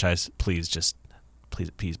this franchise. Please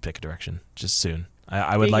pick a direction just soon.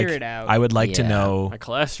 I would Figure like. it out. I would like to Yeah. know. My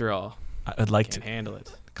cholesterol. I would like Can't to handle it.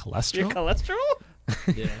 Your cholesterol.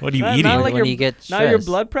 cholesterol? Yeah. What are you Not- eating? not like when your- you get Not your stressed.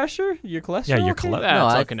 blood pressure? Your cholesterol? Yeah, your okay? chole- That's No, all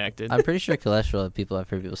I- connected. I'm pretty sure cholesterol. I've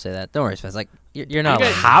heard people say that. Don't worry, Spence. Like you're not. You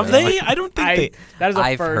guys- alone, Have bro. they? I don't think they. That is a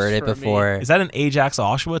I've first heard it for me. before. Is that an Ajax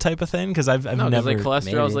Oshawa type of thing? Because I've no, 'cause, never. like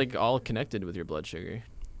cholesterol is maybe. like all connected with your blood sugar.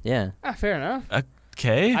 Yeah. Ah, fair enough.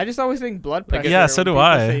 Okay. I just always think blood Like, pressure. yeah, so when do people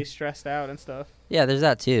I. Say stressed out and stuff. Yeah, there's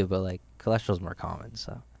that too, but like cholesterol's more common.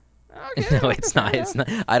 So Okay, no, it's not. fair It's enough.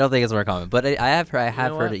 not. I don't think it's more common, but I have heard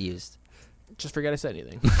know what? it used. Just forget I said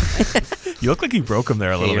anything. You look like you broke him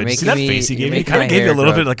there a Okay, little you're bit. Did you see that making face he me- gave you're me? He making kind my of gave you a hair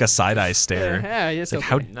little grow. bit like a side eye stare. Yeah, it's It's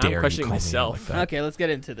like, okay. how Now I'm dare you questioning call me out myself. like that? Okay, let's get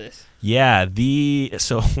into this. Yeah,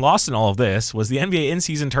 so lost in all of this was the NBA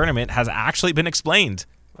in-season tournament has actually been explained.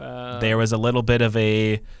 There was a little bit of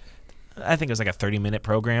I think it was like a 30-minute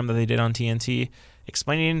program that they did on TNT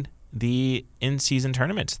explaining the in-season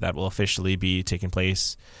tournament that will officially be taking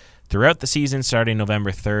place throughout the season starting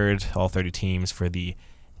November 3rd, all 30 teams for the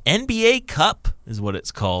NBA Cup is what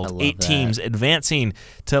it's I called. love 8 that. teams advancing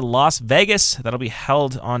to Las Vegas. That'll be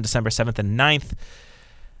held on December 7th and 9th.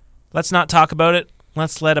 Let's not talk about it.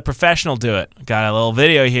 Let's let a professional do it. Got a little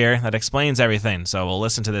video here that explains everything. So we'll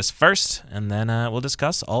listen to this first, and then we'll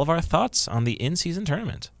discuss all of our thoughts on the in-season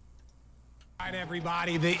tournament. All right,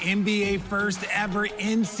 everybody, the NBA first ever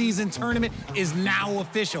in-season tournament is now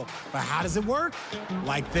official. But how does it work?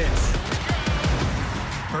 Like this.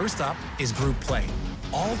 First up is group play.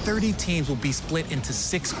 All 30 teams will be split into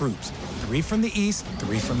 6 groups, 3 from the East,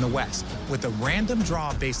 3 from the West, with a random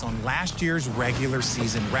draw based on last year's regular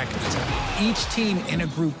season records. Each team in a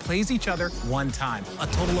group plays each other 1 time, a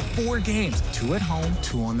total of 4 games, 2 at home,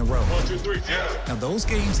 2 on the road. 1, 2, 3, yeah. Now, those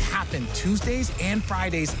games happen Tuesdays and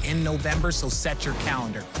Fridays in November, so set your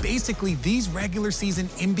calendar. Basically, these regular season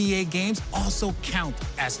NBA games also count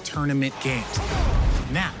as tournament games.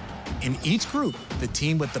 Now, in each group, the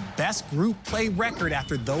team with the best group play record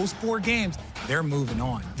after those 4 games, they're moving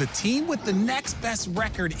on. The team with the next best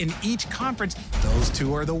record in each conference, those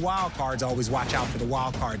 2 are the wild cards. Always watch out for the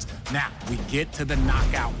wild cards. Now, we get to the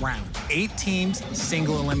knockout round. 8 teams,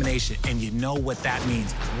 single elimination, and you know what that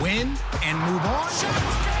means. Win and move on,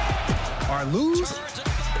 or lose,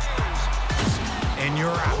 and you're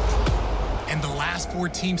out. And the last 4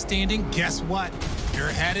 teams standing, guess what? You're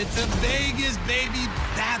headed to Vegas, baby.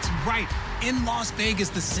 That's right. In Las Vegas,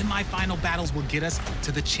 the semifinal battles will get us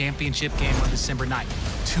to the championship game on December 9th.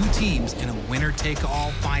 2 teams in a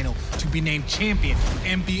winner-take-all final to be named champion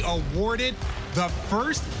and be awarded the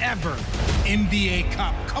first ever NBA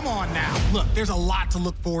Cup. Come on now. Look, there's a lot to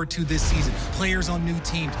look forward to this season. Players on new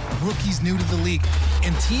teams, rookies new to the league,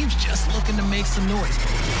 and teams just looking to make some noise.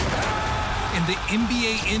 And the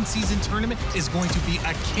NBA in-season tournament is going to be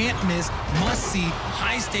a can't-miss, must-see,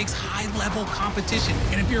 high-stakes, high-level competition.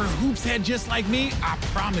 And if you're a hoops head just like me, I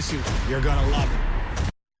promise you, you're going to love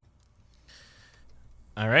it.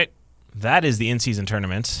 All right. That is the in-season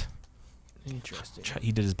tournament. Interesting.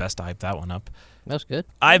 He did his best to hype that one up. That was good.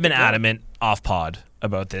 I've been adamant off pod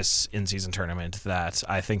about this in-season tournament that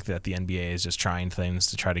I think that the NBA is just trying things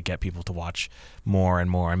to try to get people to watch more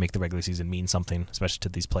and more and make the regular season mean something, especially to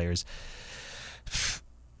these players.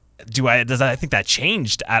 I think that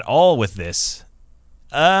changed at all with this?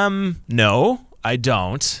 No, I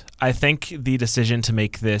don't. I think the decision to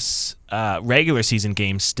make this regular season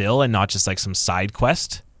game still and not just like some side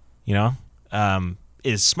quest,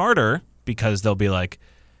 is smarter because they'll be like,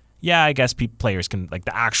 yeah, I guess players can, like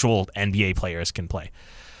the actual NBA players can play.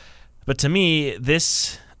 But to me,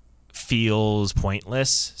 this feels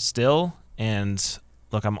pointless still, and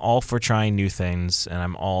look, I'm all for trying new things, and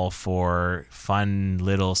I'm all for fun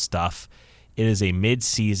little stuff. It is a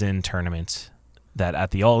mid-season tournament that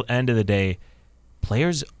at the end of the day,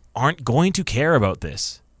 players aren't going to care about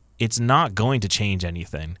this. It's not going to change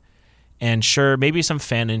anything. And sure, maybe some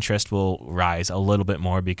fan interest will rise a little bit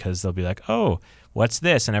more because they'll be like, oh, what's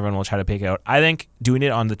this? And everyone will try to pick it out. I think doing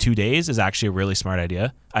it on the 2 days is actually a really smart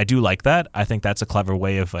idea. I do like that. I think that's a clever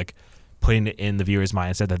way of like putting it in the viewer's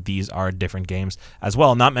mindset that these are different games as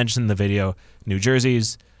well. Not mentioned in the video, new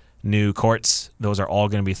jerseys, new courts. Those are all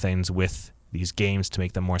going to be things with these games to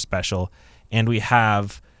make them more special. And we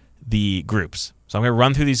have the groups. So I'm going to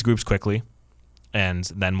run through these groups quickly, and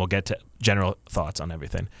then we'll get to general thoughts on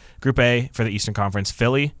everything. Group A for the Eastern Conference,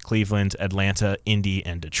 Philly, Cleveland, Atlanta, Indy,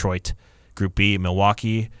 and Detroit. Group B,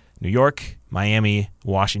 Milwaukee, New York, Miami,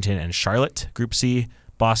 Washington, and Charlotte. Group C,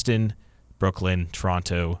 Boston, Brooklyn,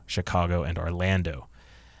 Toronto, Chicago, and Orlando.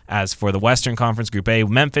 As for the Western Conference, Group A,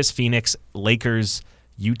 Memphis, Phoenix, Lakers,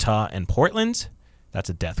 Utah, and Portland. That's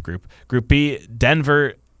a death group. Group B,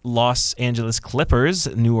 Denver, Los Angeles Clippers,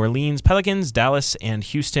 New Orleans Pelicans, Dallas, and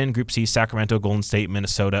Houston. Group C, Sacramento, Golden State,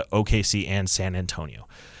 Minnesota, OKC, and San Antonio.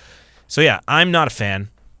 So yeah, I'm not a fan.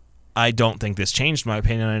 I don't think this changed my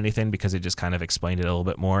opinion on anything because it just kind of explained it a little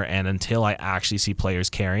bit more. And until I actually see players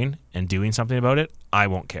caring and doing something about it, I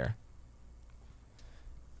won't care.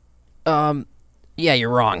 Yeah, you're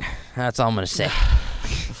wrong. That's all I'm going to say.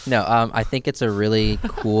 No, I think it's a really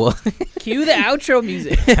cool... Cue the outro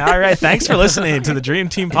music. All right, thanks for listening to the Dream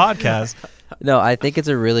Team podcast. No, I think it's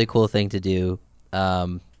a really cool thing to do.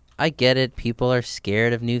 I get it. People are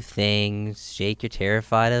scared of new things. Jake, you're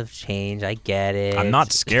terrified of change. I get it. I'm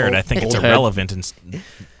not scared. I think it's irrelevant and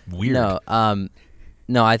weird.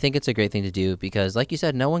 No, I think it's a great thing to do because, like you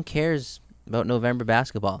said, no one cares about November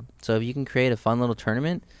basketball. So if you can create a fun little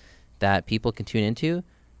tournament that people can tune into,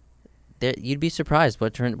 you'd be surprised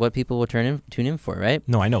what people will tune in for, right?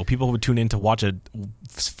 No, I know. People would tune in to watch a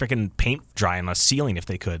freaking paint dry on a ceiling if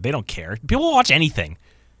they could. They don't care. People will watch anything.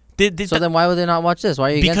 So then why would they not watch this?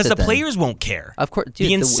 Why are you against because it the then? players won't care. Of course, dude,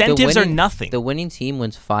 the incentives are winning, nothing. The winning team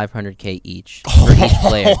wins $500K each for each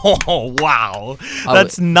player. Oh wow,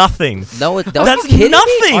 that's nothing. No, that's nothing.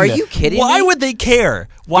 nothing. Are you kidding me? Why would they care?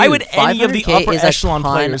 Why would any of the 500K upper is a echelon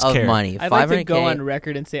ton players of care? money. I'd like to 500K go on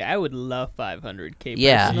record and say I would love $500K.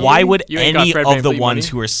 Yeah. personally. Why would You ain't got any Fred of the VanVleet ones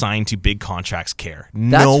money? who are signed to big contracts care?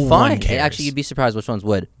 That's no fine. one cares. Actually, you'd be surprised which ones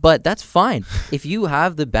would. But that's fine. If you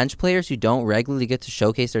have the bench players who don't regularly get to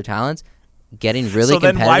showcase their talents, getting really so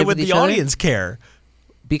then competitive why would with the each other, audience care?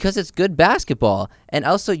 because it's good basketball. And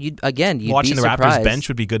also, you'd Watching be the surprised. Raptors bench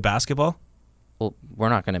would be good basketball. Well, we're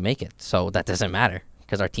not going to make it, so that doesn't matter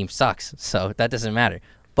because our team sucks. So that doesn't matter.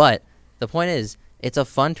 But the point is, it's a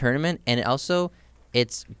fun tournament, and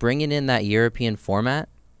it's bringing in that European format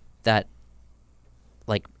that,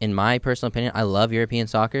 like, in my personal opinion, I love European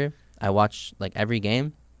soccer. I watch, like, every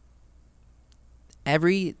game.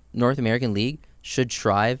 Every North American league should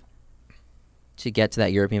strive to get to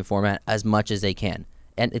that European format as much as they can.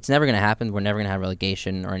 And it's never going to happen. We're never going to have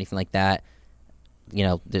relegation or anything like that. You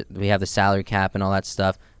know, we have the salary cap and all that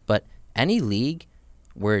stuff. But any league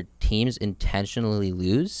where teams intentionally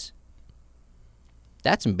lose,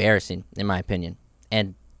 that's embarrassing, in my opinion.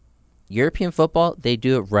 And European football, they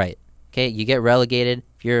do it right. Okay, you get relegated.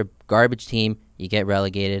 If you're a garbage team, you get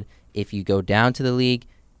relegated. If you go down to the league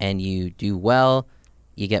and you do well,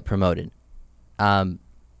 you get promoted. And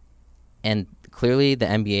clearly the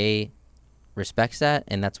NBA respects that,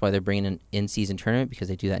 and that's why they're bringing an in-season tournament, because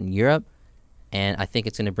they do that in Europe. And I think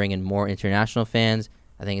it's going to bring in more international fans.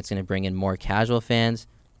 I think it's going to bring in more casual fans.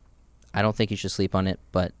 I don't think you should sleep on it,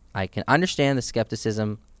 but I can understand the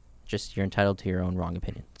skepticism. Just you're entitled to your own wrong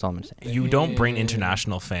opinion. That's all I'm going to say. You don't bring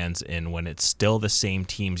international fans in when it's still the same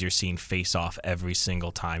teams you're seeing face off every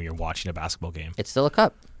single time you're watching a basketball game. It's still a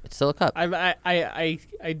cup. It's still a cup.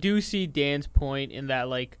 I do see Dan's point in that,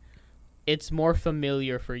 like, it's more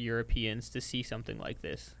familiar for Europeans to see something like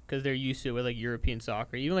this because they're used to it with, like, European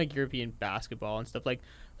soccer, even like European basketball and stuff like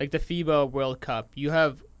the FIBA World Cup. You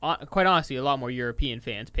have quite honestly a lot more European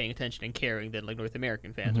fans paying attention and caring than, like, North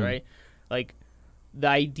American fans, right? Like, the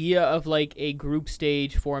idea of, like, a group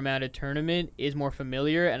stage formatted tournament is more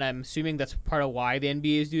familiar, and I'm assuming that's part of why the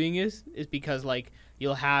NBA is doing this, is because, like,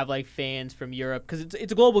 you'll have, like, fans from Europe, because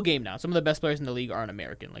it's a global game now. Some of the best players in the league aren't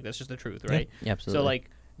American. Like, that's just the truth, right? Yeah, absolutely. So, like,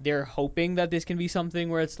 they're hoping that this can be something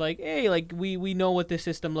where it's like, hey, like, we know what this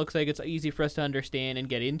system looks like. It's easy for us to understand and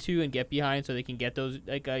get into and get behind, so they can get those,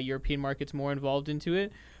 like, European markets more involved into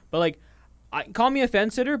it. But, like, call me a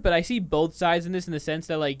fence sitter, but I see both sides in this, in the sense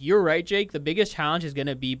that, like, you're right, Jake. The biggest challenge is going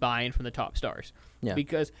to be buy-in from the top stars. Yeah.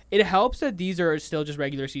 Because it helps that these are still just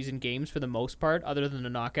regular season games for the most part, other than the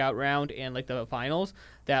knockout round and, like, the finals,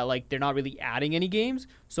 that, like, they're not really adding any games.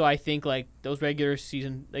 So I think, like, those regular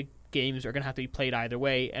season, like, games are going to have to be played either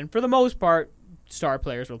way. And for the most part, star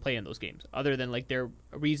players will play in those games, other than, like, their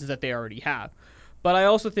reasons that they already have. But I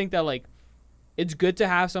also think that, like, it's good to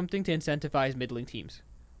have something to incentivize middling teams.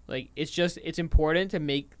 Like, it's important to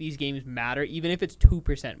make these games matter, even if it's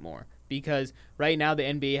 2% more. Because right now the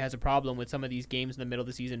NBA has a problem with some of these games in the middle of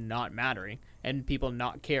the season not mattering and people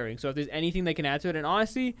not caring. So if there's anything they can add to it, and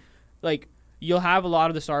honestly, like, you'll have a lot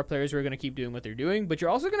of the star players who are going to keep doing what they're doing, but you're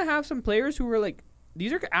also going to have some players who are, like,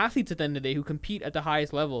 these are athletes at the end of the day who compete at the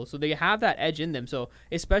highest level. So they have that edge in them. So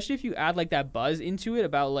especially if you add, like, that buzz into it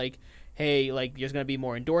about, like, hey, like, there's going to be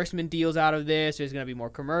more endorsement deals out of this. There's going to be more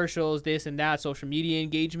commercials, this and that, social media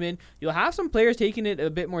engagement. You'll have some players taking it a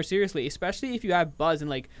bit more seriously, especially if you have buzz. And,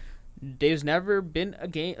 like, there's never been a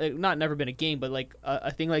game, like, not never been a game, but, like,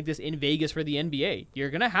 a thing like this in Vegas for the NBA. You're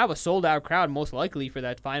going to have a sold-out crowd most likely for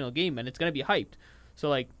that final game, and it's going to be hyped. So,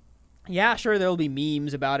 like, yeah, sure, there'll be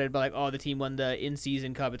memes about it, but, like, oh, the team won the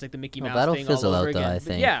in-season cup. It's like the Mickey Mouse that'll thing fizzle all over out, though, again. I But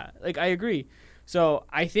think. yeah, like, I agree. So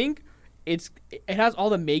I think it has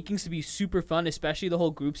all the makings to be super fun, especially the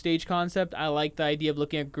whole group stage concept. I like the idea of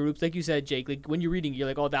looking at groups. Like you said, Jake, like, when you're reading, you're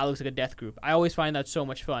like, oh, that looks like a death group. I always find that so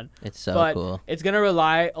much fun. It's so but cool. It's going to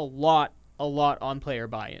rely a lot on player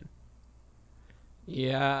buy-in.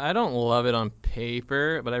 Yeah, I don't love it on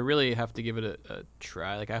paper, but I really have to give it a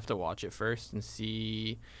try. Like, I have to watch it first and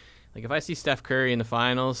see. Like, if I see Steph Curry in the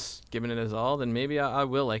finals giving it his all, then maybe I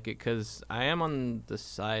will like it, because I am on the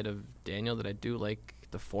side of Daniel that I do like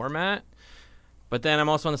the format. But then I'm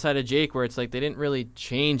also on the side of Jake where it's like they didn't really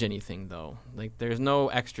change anything, though. Like, there's no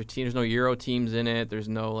extra team. There's no Euro teams in it. There's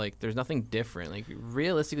nothing different. Like,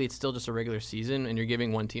 realistically, it's still just a regular season, and you're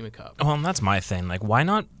giving one team a cup. Well, and that's my thing. Like, why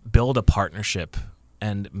not build a partnership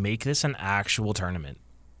and make this an actual tournament?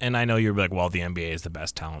 And I know you're like, well, the NBA is the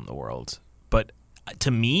best talent in the world. But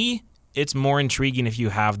to me, it's more intriguing if you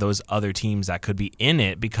have those other teams that could be in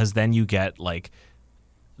it, because then you get, like,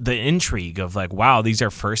 the intrigue of like, wow, these are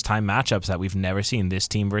first time matchups that we've never seen, this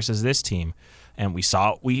team versus this team. And we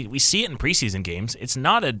see it in preseason games. It's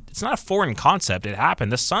not a foreign concept. It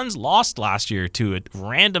happened. The Suns lost last year to a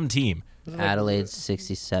random team. Adelaide's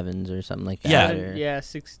 67s or something like that. Yeah.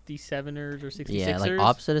 67ers or 66ers. Yeah, like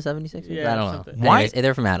opposite of 76ers? Yeah, I don't something. know. Why? Anyways,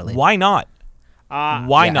 they're from Adelaide. Why not?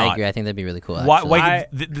 Why Yeah, not? I agree. I think that'd be really cool. Why?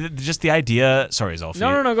 actually. Just the idea. Sorry, Zolfi.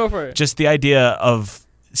 No, go for it. Just the idea of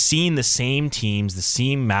seeing the same teams, the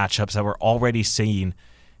same matchups that we're already seeing,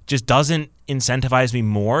 just doesn't incentivize me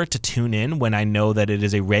more to tune in when I know that it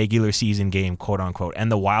is a regular season game, quote unquote.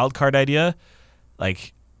 And the wild card idea,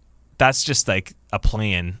 like, that's just like a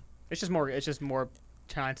play-in. It's just more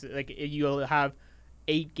chances. Like you'll have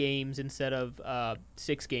 8 games instead of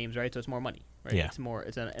 6 games, right? So it's more money, right? Yeah.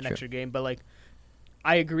 It's an extra game. But like,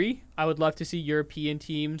 I agree. I would love to see European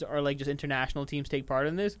teams or like just international teams take part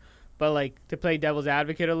in this. But like, to play devil's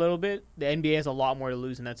advocate a little bit, the NBA has a lot more to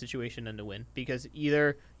lose in that situation than to win, because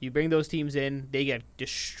either you bring those teams in, they get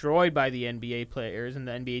destroyed by the NBA players and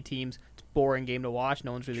the NBA teams. It's a boring game to watch.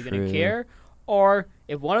 No one's really going to care. Or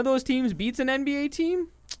if one of those teams beats an NBA team,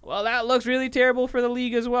 well, that looks really terrible for the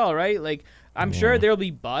league as well, right? Like, I'm sure there'll be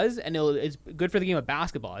buzz, and it's good for the game of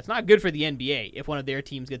basketball. It's not good for the NBA if one of their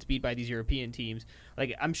teams gets beat by these European teams.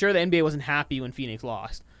 Like, I'm sure the NBA wasn't happy when Phoenix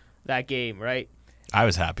lost that game, right? I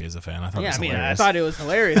was happy as a fan. I thought it was hilarious. I thought it was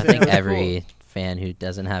hilarious. I think It was every cool. fan who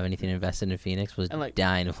doesn't have anything invested in Phoenix was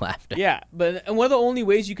dying of laughter. Yeah, and one of the only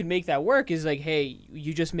ways you can make that work is like, hey,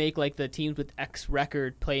 you just make like the teams with X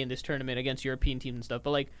record play in this tournament against European teams and stuff.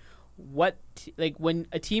 But like, when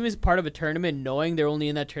a team is part of a tournament, knowing they're only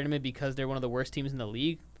in that tournament because they're one of the worst teams in the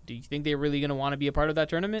league, do you think they're really going to want to be a part of that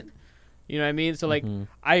tournament? You know what I mean? So like,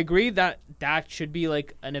 I agree that should be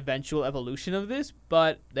like an eventual evolution of this,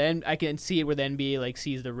 but then I can see it where the NBA like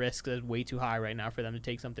sees the risk as way too high right now for them to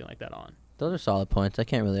take something like that on. Those are solid points. I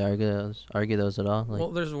can't really argue those at all. Like,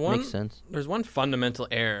 Well, makes sense. There's one fundamental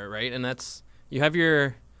error, right? And that's, you have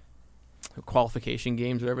your qualification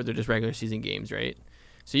games, whatever. They're just regular season games, right?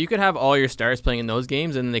 So you could have all your stars playing in those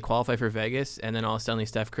games, and then they qualify for Vegas, and then all of a sudden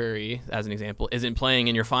Steph Curry, as an example, isn't playing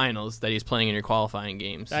in your finals that he's playing in your qualifying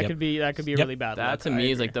games. That could be really bad. That luck. to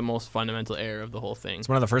me is like the most fundamental error of the whole thing. It's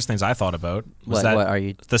one of the first things I thought about. Was What are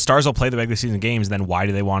you? the Stars will play the regular season games, then why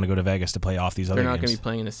do they want to go to Vegas to play off these other They're games? not going to be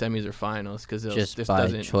playing in the semis or finals because Just this by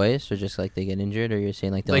doesn't choice, or just like they get injured, or you're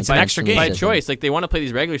saying like It's an extra game. by choice. Like they want to play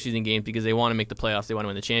these regular season games because they want to make the playoffs. They want to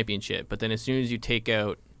win the championship. But then as soon as you take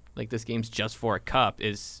out like this game's just for a cup,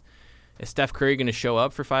 is Steph Curry going to show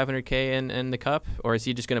up for $500K in the cup, or is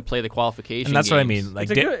he just going to play the qualification? And that's games? what I mean. Like,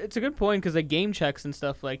 it's a good point, because like game checks and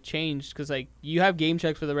stuff like changed, because like you have game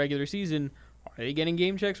checks for the regular season. Are they getting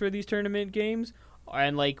game checks for these tournament games?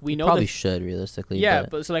 And like we know probably should realistically. Yeah,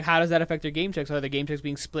 but so like how does that affect their game checks? Are their game checks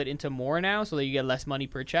being split into more now so that you get less money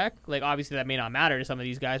per check? Like obviously that may not matter to some of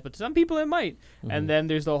these guys, but to some people it might. And then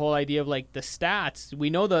there's the whole idea of like the stats. We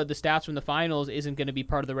know the stats from the finals isn't going to be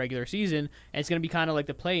part of the regular season, and it's going to be kind of like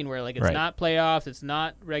the play-in where like it's not playoffs, it's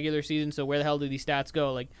not regular season, so where the hell do these stats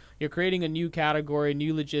go? Like you're creating a new category,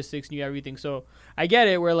 new logistics, new everything. So I get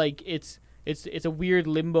it where like it's a weird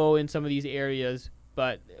limbo in some of these areas.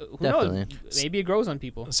 But who knows? Maybe it grows on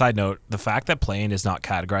people. Side note, the fact that play-in is not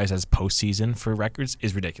categorized as postseason for records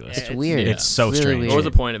is ridiculous. It's weird. It's so really strange. weird. What was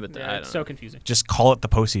the point of it? Yeah, it's so confusing. Just call it the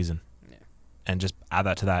postseason. And just add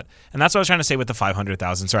that to that. And that's what I was trying to say with the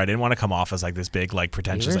 500,000. Sorry, I didn't want to come off as like this big, like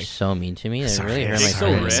pretentious. You were like, so mean to me. It really hurt my so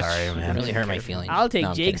feelings. rich. Sorry, man. It really hurt my feelings. I'll take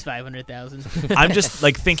No, I'm Jake's kidding. 500,000. I'm just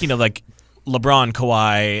like thinking of like LeBron,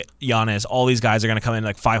 Kawhi, Giannis. All these guys are going to come in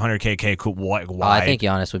like 500K. Cool. Why? I think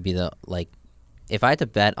Giannis would be the like. If I had to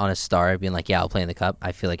bet on a star being like, yeah, I'll play in the cup,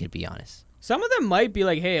 I feel like it'd be Giannis. Some of them might be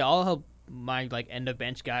like, hey, I'll help my like end of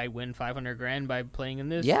bench guy win $500,000 by playing in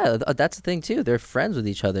this. Yeah, that's the thing too. They're friends with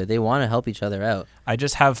each other. They want to help each other out. I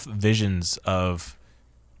just have visions of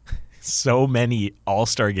so many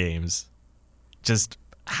All-Star games just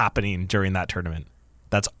happening during that tournament.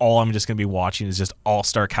 That's all I'm just going to be watching is just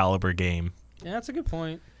All-Star caliber game. Yeah, that's a good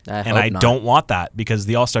point. I don't want that because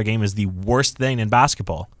the All-Star game is the worst thing in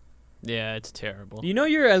basketball. Yeah, it's terrible. You know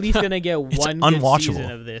you're at least going to get one good unwatchable. season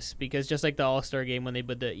of this, because just like the All-Star game when they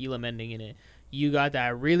put the Elam ending in it, you got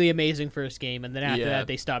that really amazing first game, and then after that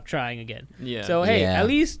they stopped trying again. Yeah. So, hey, Yeah. at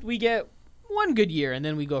least we get one good year, and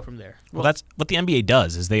then we go from there. Well, that's what the NBA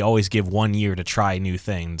does is they always give 1 year to try new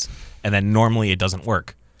things, and then normally it doesn't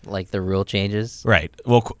work. Like the rule changes. Right.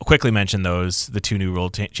 We'll quickly mention those, the 2 new rule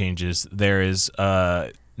changes. There is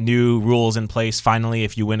new rules in place. Finally,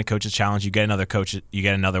 if you win a coach's challenge, you get another coach. You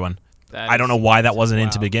get another one. I don't know why that wasn't in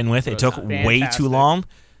to begin with. It took way too Fantastic. long.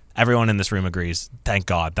 Everyone in this room agrees. Thank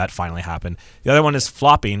God that finally happened. The other one is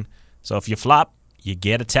flopping. So if you flop, you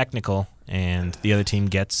get a technical, and the other team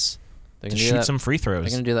gets to shoot some free throws.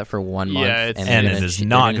 They're going to do that for 1 month. Yeah, and it is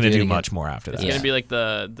not going to do much more after that. It's going to be like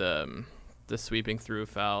the sweeping through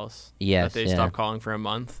fouls. Yes, that they stop calling for a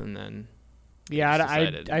month, and then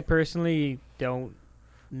I personally don't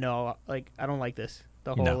know. Like, I don't like this.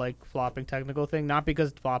 The whole like flopping technical thing. Not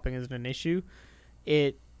because flopping isn't an issue.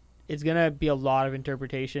 It's going to be a lot of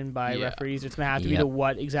interpretation by referees. It's going to have to be to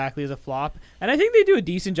what exactly is a flop. And I think they do a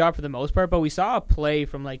decent job for the most part, but we saw a play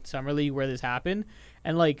from like Summer League where this happened,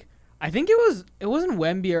 and like I think it wasn't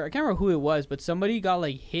Wemby, or I can't remember who it was, but somebody got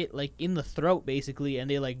like hit like in the throat basically, and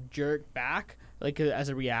they like jerked back like as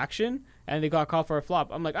a reaction, and they got called for a flop.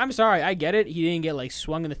 I'm like, I'm sorry, I get it. He didn't get like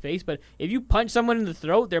swung in the face, but if you punch someone in the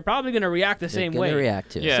throat, they're probably gonna react the same way. React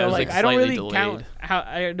to it. Yeah, so like I don't really delayed. count how.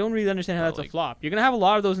 I don't really understand how that's a flop. You're gonna have a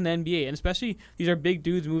lot of those in the NBA, and especially these are big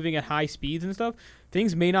dudes moving at high speeds and stuff.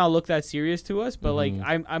 Things may not look that serious to us, but like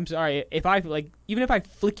I'm sorry, if I like, even if I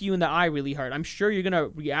flick you in the eye really hard, I'm sure you're gonna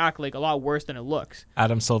react like a lot worse than it looks.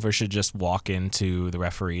 Adam Silver should just walk into the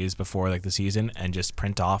referees before like the season and just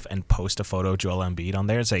print off and post a photo of Joel Embiid on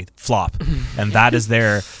there and say flop, and that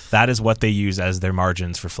is what they use as their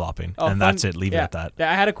margins for flopping, that's it. Leave it at that.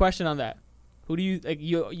 I had a question on that. Who do you like?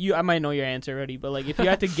 You I might know your answer already, but like if you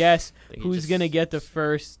had to guess who's gonna get the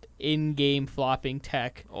first in-game flopping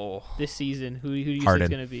tech this season, who do you think it's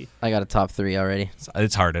gonna be? I got a top 3 already.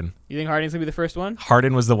 It's Harden. You think Harden's gonna be the first one?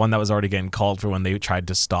 Harden was the one that was already getting called for when they tried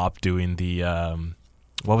to stop doing the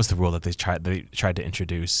what was the rule that they tried to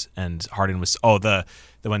introduce, and Harden was the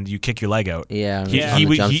when you kick your leg out. Yeah,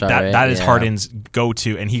 that is Harden's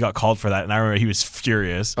go-to, and he got called for that, and I remember he was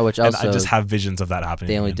furious. Which also, and I just have visions of that happening.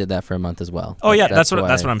 They only did that for a month as well. Oh yeah, that's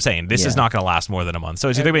what I'm saying. This is not going to last more than a month. So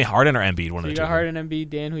it's either going to be Harden or Embiid. One of the two. You got Harden,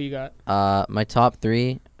 Embiid. Dan, who you got? My top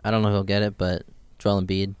 3. I don't know who'll get it, but Joel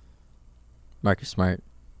Embiid, Marcus Smart,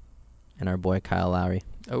 and our boy Kyle Lowry.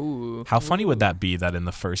 Oh, how funny would that be that in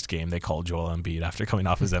the first game they called Joel Embiid after coming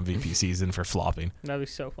off his MVP season for flopping? That'd be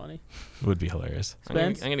so funny. It would be hilarious. I'm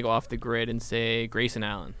going to go off the grid and say Grayson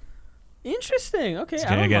Allen. Interesting. Okay, He's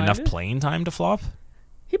going to get enough playing time to flop?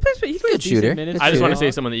 He plays good shooter. Minutes. I just want to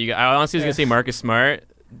say someone that you got. I honestly was going to say Marcus Smart.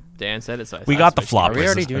 Dan said it, so we got the flop. Are we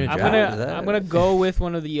already doing a draft? I'm gonna go with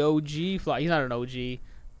one of the OG flop. He's not an OG,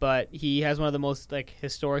 but he has one of the most like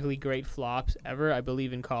historically great flops ever, I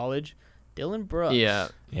believe, in college. Dylan Brooks. Yeah,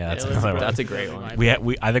 that's another one. That's a great one.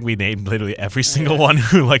 I think we named literally every single one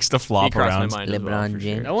who likes to flop around. LeBron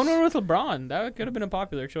James. No one went with LeBron. That could have been a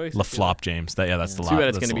popular choice. LaFlop James. That's the last. Too bad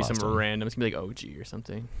it's going to be some random. It's going to be like OG or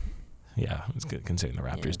something. Yeah, it's good considering the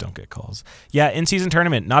Raptors don't get calls. Yeah, in-season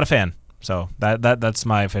tournament, not a fan. So that's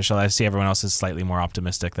my official. I see everyone else is slightly more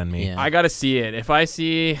optimistic than me. Yeah. I got to see it. If I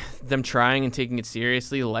see them trying and taking it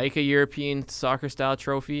seriously, like a European soccer style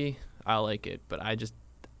trophy, I like it. But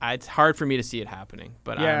it's hard for me to see it happening.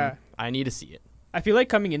 But I need to see it. I feel like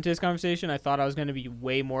coming into this conversation, I thought I was going to be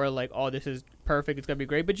way more like, oh, this is perfect, it's going to be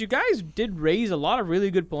great. But you guys did raise a lot of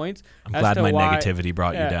really good points. I'm glad my negativity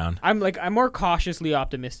brought you down. I'm more cautiously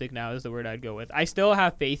optimistic now is the word I'd go with. I still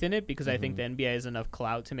have faith in it because I think the NBA has enough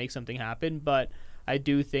clout to make something happen. But I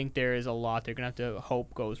do think there is a lot they're going to have to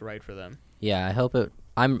hope goes right for them. Yeah, I hope it.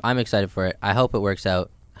 I'm excited for it. I hope it works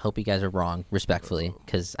out. Hope you guys are wrong, respectfully,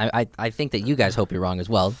 because I think that you guys hope you're wrong as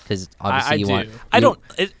well, because obviously you want. I don't.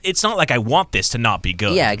 It's not like I want this to not be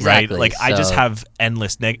good. Yeah, exactly. Right? Like I just have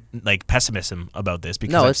endless pessimism about this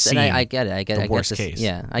because I've seen I get it. I get the it. worst case.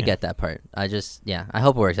 Yeah, I get that part. I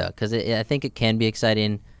hope it works out because I think it can be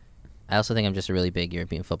exciting. I also think I'm just a really big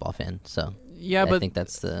European football fan, so yeah. But I think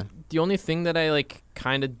that's the only thing that I like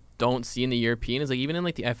kind of don't see in the European is like even in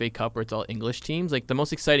like the FA Cup where it's all English teams, like the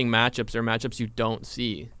most exciting matchups are matchups you don't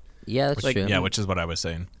see. Yeah, that's true. Yeah, which is what I was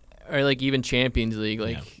saying. Or like even Champions League,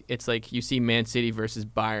 like it's like you see Man City versus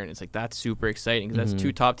Bayern. It's like that's super exciting because that's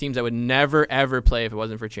two top teams that would never ever play if it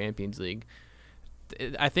wasn't for Champions League.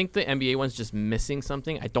 I think the NBA one's just missing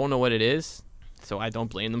something. I don't know what it is, so I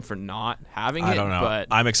don't blame them for not having it. I don't know. But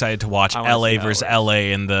I'm excited to watch LA versus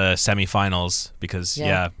LA in the semifinals because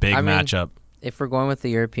big matchup. If we're going with the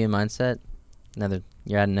European mindset,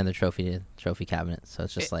 you're adding another trophy to the trophy cabinet, so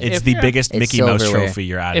it's just like it's the biggest Mickey Mouse trophy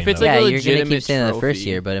you're adding. If it's like a you're gonna keep saying that the first trophy.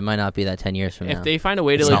 year, but it might not be that 10 years from now. If they find a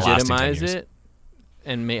way to legitimize it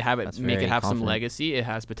and make it have some confident. legacy, it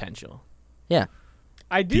has potential. Yeah,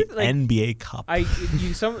 I do the NBA Cup.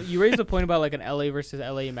 You raised a point about like an LA versus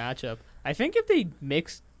LA matchup. I think if they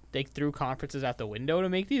mix. They threw conferences out the window to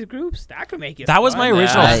make these groups. That could make it. That was fun. my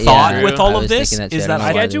original thought with all of this. Is that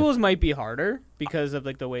schedules might be harder because of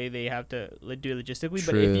like the way they have to do it logistically.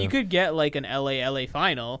 True. But if you could get like an LA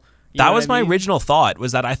final, That know was what I my mean? original thought,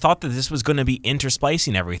 was that I thought that this was going to be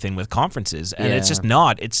intersplicing everything with conferences, and it's Yeah. just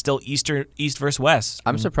not. It's still East versus West.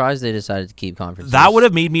 I'm surprised they decided to keep conferences. That would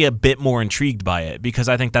have made me a bit more intrigued by it, because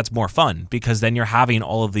I think that's more fun, because then you're having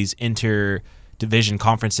all of these inter-division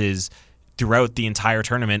conferences throughout the entire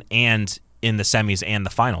tournament and in the semis and the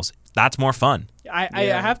finals. That's more fun. I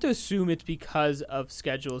have to assume it's because of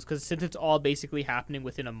schedules, because since it's all basically happening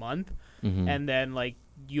within a month, and then like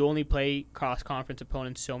you only play cross-conference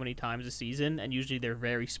opponents so many times a season, and usually they're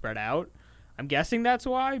very spread out. I'm guessing that's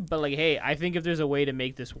why. But like, hey, I think if there's a way to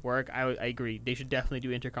make this work, I agree. They should definitely do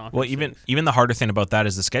interconference. Well, things. even the harder thing about that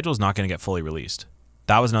is the schedule is not going to get fully released.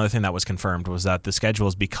 That was another thing that was confirmed, was that the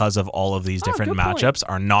schedules, because of all of these different good point. matchups,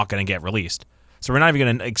 are not going to get released. So we're not even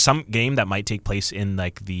going to, like, some game that might take place in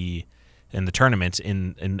like the tournaments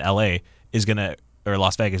in LA is going to, or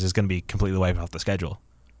Las Vegas, is going to be completely wiped off the schedule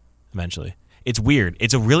eventually. It's weird.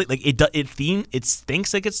 It's a really, like, it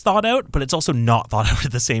thinks like it's thought out, but it's also not thought out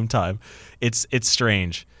at the same time. It's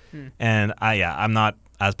strange. And I'm not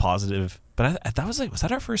as positive. But that was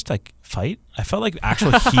that our first like fight? I felt like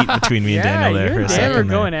actual heat between me and Daniel there you for a and Dan second. were there.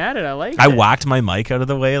 going at it. I like. I whacked my mic out of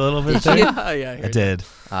the way a little bit there. Yeah, I did.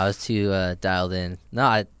 I was too dialed in.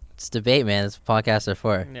 No, it's debate, man. That's what podcasts are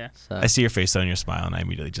for. Yeah. So. I see your face on your smile, and I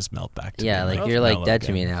immediately just melt back to Yeah, me. like Oh, you're like Mellow dead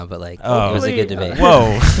to again. me now, but like Oh. it was a good Hopefully, debate.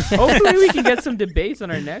 Whoa. Hopefully, we can get some debates on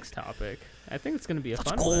our next topic. I think it's gonna be a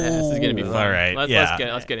fun one. Yeah, this is gonna be fun. All right,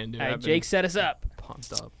 Let's get into it. All right, I've been Jake, set us up.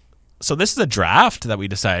 pumped up. So this is a draft that we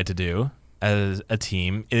decided to do as a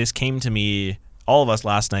team. This came to me, all of us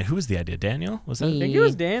last night. Who was the idea? Daniel? Was I that? think it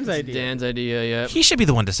was Dan's idea. Dan's idea, yeah. He should be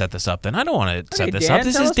the one to set this up then. I don't want to set this Dan, up.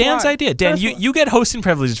 This tell is us Dan's why. idea. Tell Dan, us why. you get hosting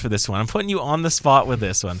privileges for this one. I'm putting you on the spot with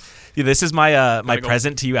this one. Yeah, this is my my go.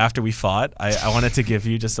 present to you after we fought. I wanted to give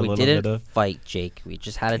you just a We little didn't bit of fight, Jake. We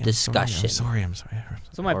just had a I'm discussion. sorry. That's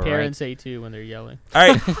what my All parents say too when they're yelling. All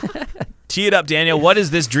right. Tee it up, Daniel. What is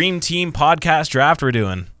this Dream Team podcast draft we're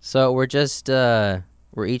doing? So we're just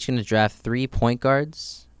we're each gonna draft 3 point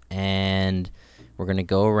guards, and we're gonna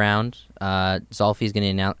go around. Zolfi's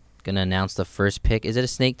gonna announce the first pick. Is it a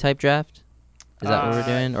snake type draft? Is that what we're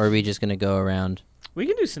doing, or are we just gonna go around? We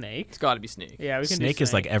can do snake. It's got to be Snake. Yeah, we can Snake do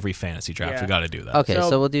is like every fantasy draft. Yeah. We got to do that. Okay, So-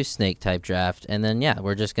 so we'll do snake type draft, and then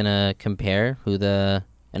we're just gonna compare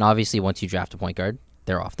and obviously once you draft a point guard,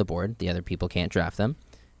 they're off the board. The other people can't draft them,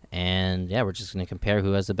 and we're just gonna compare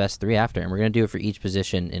who has the best 3 after, and we're gonna do it for each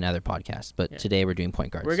position in other podcasts. But Yeah. today we're doing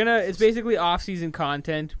point guards. It's basically off-season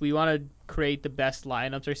content. We want to create the best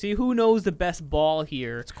lineups or see who knows the best ball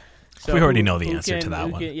here. So We already who- know the who answer to can- that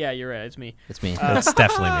who one. can- yeah, you're right. It's me. It's me. That's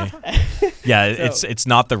definitely me. Yeah, So- it's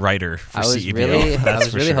not the writer for I was CEBO. really, I that's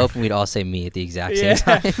was for really sure. hoping we'd all say me at the exact Yeah,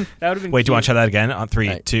 same time. that would have been. Wait, do you want to cute. try that again? On 3,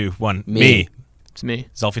 Right. 2, 1. Me. Me. It's me.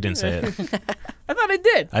 Zelfie didn't say it. I thought I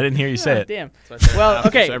did. I didn't hear you say Oh, it. Damn. That's what I said Well, after,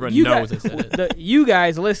 okay. So everyone you knows guys, I said it. you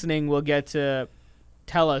guys listening will get to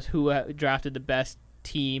tell us who drafted the best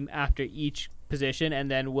team after each position, and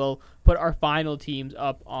then we'll put our final teams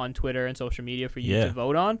up on Twitter and social media for you Yeah. to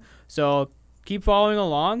vote on. So keep following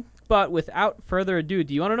along. But without further ado,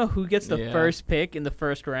 do you want to know who gets the Yeah. first pick in the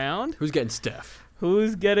first round? Who's getting Steph?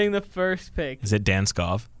 Who's getting the first pick? Is it Dan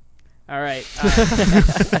Skov? All right.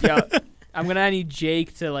 Yo, I'm gonna need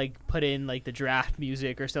Jake to like put in like the draft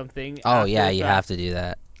music or something. Oh after yeah, the you draft. have to do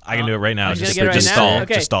that. I can do it right now. I'm Just, gonna get it just right stall. now?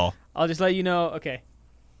 Okay. Just stall. I'll just let you know. Okay.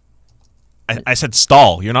 I said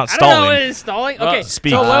stall. You're not I don't know what stalling. it is stalling. Well, Okay,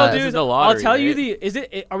 speak. so what I'll do This is is the I'll lottery, tell you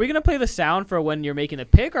right? Are we gonna play the sound for when you're making the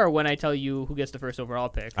pick, or when I tell you who gets the first overall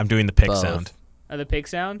pick? I'm doing the pick Both. sound. The pick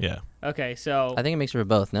sound. Yeah. Okay, so I think it makes for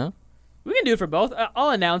both. No. we can do it for both. I'll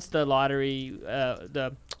announce the lottery,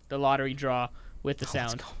 the lottery draw with the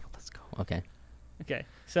sound. Let's go. Okay. Okay,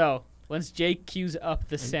 so once Jake cues up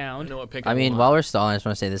the I sound. know what pick I mean, want. while we're stalling, I just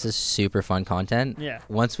want to say this is super fun content. Yeah.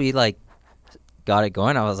 Once we got it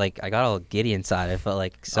going, I was like, I got all giddy inside. I felt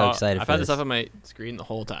like so excited I've for had this. this up on my screen the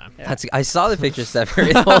whole time. Yeah. I saw the picture of Steph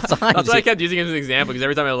Curry the whole time. That's why I kept using him as an example, because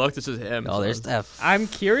every time I looked, it's just him. Oh, so there's it's- Steph. I'm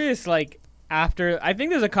curious, like after I think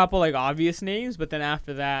there's a couple like obvious names, but then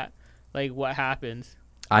after that, like what happens?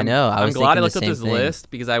 I know. I I'm was glad I thinking looked the up same this thing. list,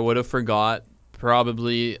 because I would have forgot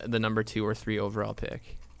probably the number 2 or 3 overall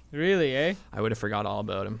pick. Really, eh? I would have forgot all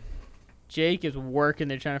about him. Jake is working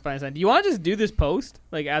there trying to find something. Do you want to just do this post?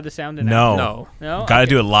 Like add the sound in? No. No. No. Gotta Okay.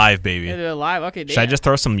 do it live, baby. Yeah, do it live. Okay. Should I just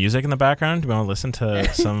throw some music in the background? Do you want to listen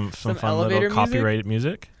to some Some fun elevator little music? copyrighted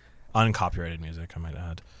music? Uncopyrighted music, I might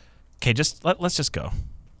add. Okay, let's just go.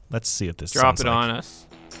 Let's see what this Drop sounds it like. on us.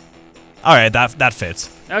 All right, that fits.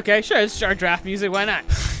 Okay, sure. It's our draft music. Why not?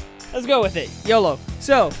 Let's go with it. YOLO.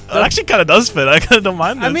 So, It actually kind of does fit. I kind of don't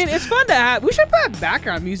mind this. I mean, it's fun to have. We should put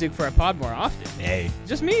background music for a pod more often. hey,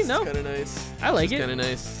 Just me? No. Kind of nice. I like it. Kind of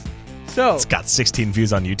nice. So It's got 16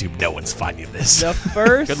 views on YouTube. No one's finding this. the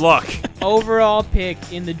first Good luck. overall pick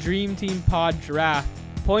in the Dream Team Pod draft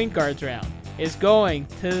point guards round is going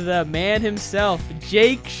to the man himself,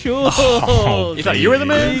 Jake Schultz. Oh, You thought you were the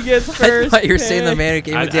man? He gets I first thought you were saying the pick. man who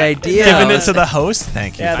came with the idea. Giving it to the host.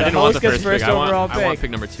 Thank you. Yeah, I the didn't want host the gets first pick. first overall I want pick.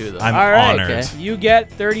 pick number 2 though. I'm All right, honored. okay. You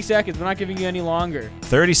get 30 seconds. We're not giving you any longer.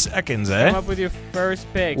 30 seconds, Come eh? up with your first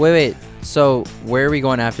pick. Wait. So where are we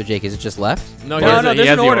going after Jake? Is it just left? No, No, he has no, he there's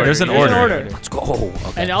has an the order. There's an He has order. Let's go.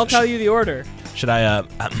 Okay. And I'll tell you the order. Should I?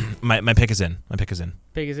 My pick is in. My pick is in.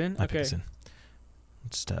 Pick is in? My pick Okay. is in.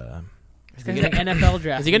 Just It's gonna be an NFL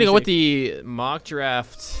draft. Is he gonna go with the mock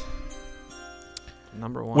draft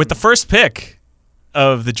number 1? with the first pick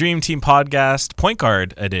of the Dream Team Podcast Point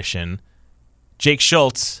Guard Edition, Jake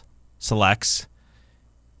Schultz selects.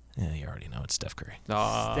 Yeah, you already know it's Steph Curry.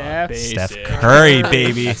 Steph Curry,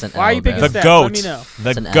 baby. That's an Why are you L, picking bro. The Steph? goat. Let me know.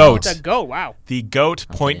 That's an The L. goat. The GOAT. Wow. The GOAT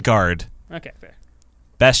point Okay. guard. Okay, fair.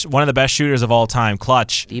 One of the best shooters of all time.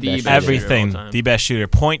 Clutch. The The best best shooter. Everything. of all time. The best shooter.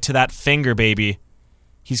 Point to that finger, baby.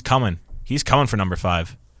 He's coming. He's coming for number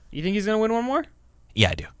 5. You think he's gonna win one more?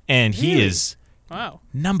 Yeah, I do. And he Really? is Wow.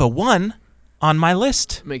 number 1 on my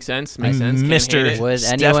list. Makes sense. Makes sense. Can't Mr. hate it. Would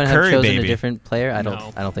Steph anyone have Curry, chosen baby. a different player? I don't.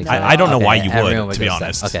 No. I don't think so. I don't know Okay, why you everyone would, to be go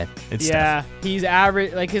honest. Steph. Okay. It's Yeah, he's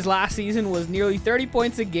average. Like his last season was nearly 30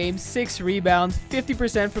 points a game, 6 rebounds,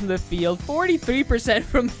 50% from the field, 43%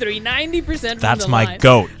 from 3, 90% from That's the my line.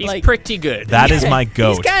 GOAT. He's Like- pretty good. That is my He's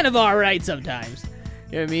GOAT. kind of all right sometimes.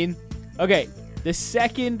 You know what I mean? Okay, the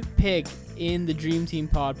second pick in the Dream Team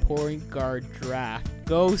Pod point guard draft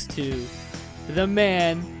goes to the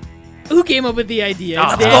man who came up with the idea.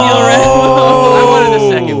 It's Oh. Daniel Redmond. I wanted a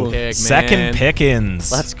second pick, man. Second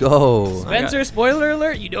pickins. Let's go. Spencer, spoiler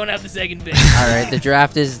alert, you don't have the second pick. All right. The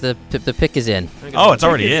draft is the pick is in. Oh, it's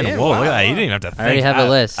already Pick in. is in. Whoa, look at Wow. that. You didn't even have to think. I already have a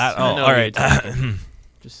list. Oh, I know all what right. you're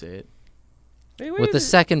Just say it. Wait, With the is it?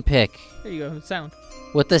 second pick. There you go, sound.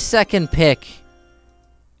 With the second pick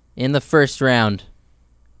in the first round,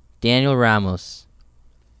 Daniel Ramos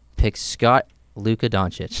picks Scott Luka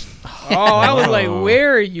Doncic. Oh, I was like,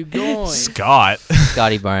 where are you going? Scott.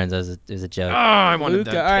 Scotty Barnes is a joke. Oh, I wanted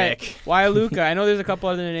Luka, that all right. pick. Why Luka? I know there's a couple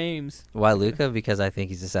other names. Why Luka? Because I think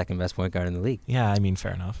he's the second best point guard in the league. Yeah, I mean,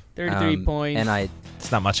 fair enough. 33 points. And I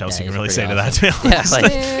There's not much else Yeah, you can he's really say pretty to that, to be honest. yeah,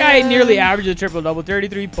 like This guy nearly averaged a triple-double,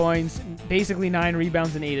 33 points, basically 9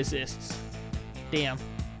 rebounds and 8 assists. Damn.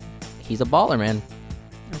 he's a baller, man.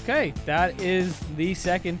 Okay, that is the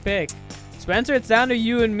second pick. Spencer, it's down to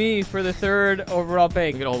you and me for the third overall We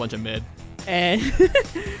pick. get a whole bunch of mid. And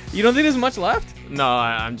you don't think there's much left? No,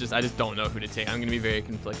 I just don't know who to take. I'm gonna be very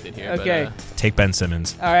conflicted here. Okay. Take Ben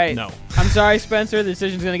Simmons. All right. No. I'm sorry, Spencer. The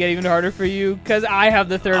decision's going to get even harder for you because I have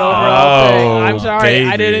the third Oh, overall pick. I'm sorry.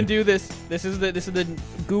 I baby. didn't do this. This is the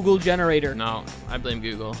Google generator. No, I blame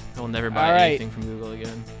Google. I will never buy All right. anything from Google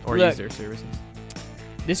again or Look. use their services.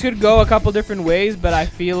 This could go a couple different ways, but I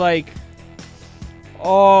feel like,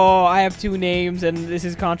 I have 2 names, and this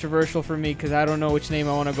is controversial for me because I don't know which name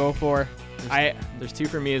I want to go for. There's 2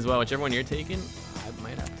 for me as well. Whichever one you're taking, I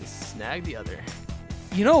might have to snag the other.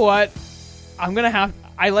 You know what?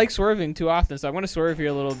 I like swerving too often, so I'm going to swerve here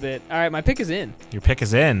a little bit. All right, my pick is in. Your pick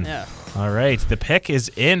is in. Yeah. All right. The pick is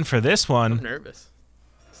in for this I'm one. nervous.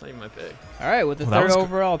 It's not even my pick. All right, with the Well, third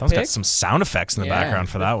overall That one's pick. got some sound effects in the Yeah. background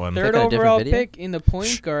for that one. Third Pick on a different overall video? pick in the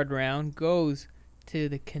point guard round goes to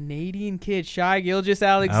the Canadian kid, Shai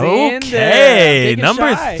Gilgeous-Alexander. Okay, Taking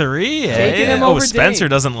number Shai. 3. Taking him Oh, over Spencer Dame.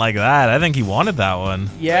 doesn't like that. I think he wanted that one.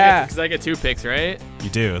 Yeah. Because I get 2 picks, right? You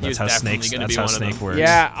do. That's was how definitely snakes. gonna That's be how one of snake them. works.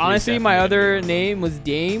 Yeah, honestly, my definitely other gonna be name was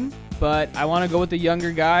Dame, but I want to go with the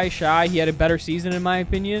younger guy, Shai. He had a better season, in my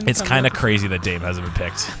opinion. It's kind of crazy that Dame hasn't been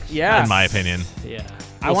picked. Yeah. In my opinion. Yeah.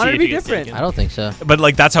 I We'll wanted see to if be he gets different. taken. I don't think so. But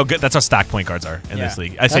like that's how stacked point guards are in Yeah. this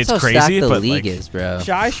league. I say That's it's how stacked crazy, the but league like, is, bro.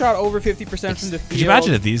 Shai shot over 50% from the field. could you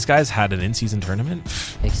imagine if these guys had an in-season tournament?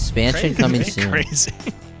 Expansion coming soon. Crazy.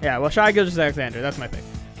 Yeah, well, Shai Gilgeous-Alexander, that's my pick.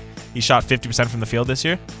 He shot 50% from the field this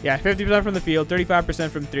year. Yeah, 50% from the field,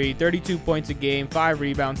 35% from 3, 32 points a game, 5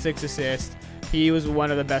 rebounds, 6 assists. He was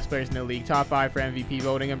one of the best players in the league. Top 5 for MVP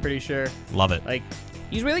voting, I'm pretty sure. Love it. Like,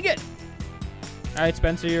 he's really good. All right,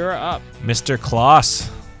 Spencer, you're up. Mr. Kloss.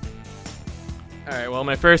 All right. Well,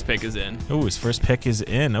 my first pick is in. Oh, his first pick is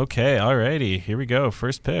in. Okay, alrighty. Here we go.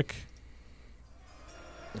 First pick.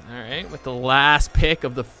 All right. With the last pick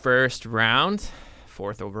of the first round,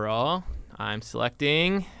 4th overall, I'm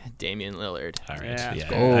selecting Damian Lillard. All right. Yeah. Yeah.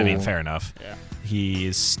 go. I mean, fair enough. Yeah. He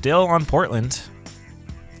is still on Portland.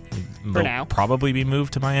 He'll now. probably be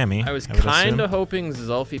moved to Miami. I was would kind assume. of hoping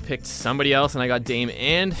Zolfi picked somebody else, and I got Dame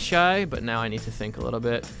and Shai, but now I need to think a little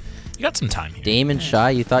bit. You got some time here. Dame and Shy.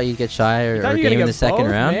 You thought you'd get Shy or Dame in the second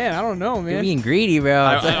round? Man, I don't know, man. You're being greedy, bro.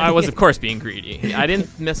 I was, of course, being greedy. I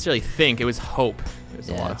didn't necessarily think. It was hope. It was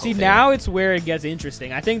a lot of See, hope. now it's where it gets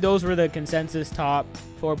interesting. I think those were the consensus top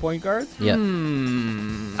 4 point guards. Yeah.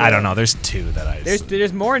 I don't know. There's two that I.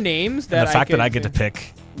 There's more names that and the fact that I could get to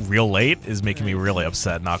pick real late is making me really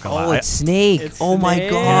upset. Not gonna Oh, lie. it's Snake. It's Oh my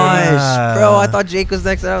Snake. gosh, Yeah. bro! I thought Jake was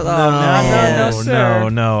next out. Oh, man. no, sir.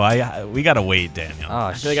 no. We gotta wait, Daniel. Oh,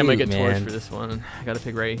 I feel like I might get torched man. for this one. I got to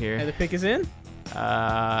pick right And here. the pick is in.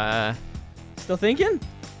 Uh, Still thinking?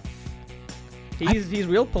 He's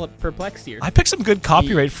real perplexed here. I picked some good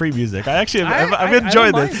copyright-free music. I actually, I've I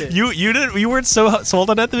enjoyed don't this. mind it. You weren't so sold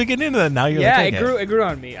on it at the beginning, and then now you're Yeah, like, it grew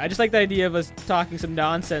on me. I just like the idea of us talking some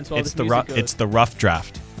nonsense while It's this the music rough. goes. It's the rough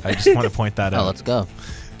draft. I just want to point that Oh, out. let's go.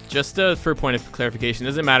 just for a point of clarification, it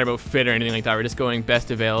doesn't matter about fit or anything like that. We're just going best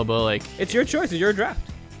available. Like, It's your choice. It's your draft.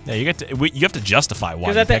 Yeah, you have to justify why.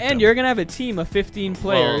 Because you at the picked end, him. you're gonna have a team of 15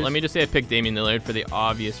 players. well, let me just say I picked Damian Lillard for the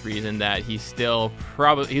obvious reason that he's still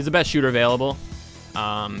he's the best shooter available.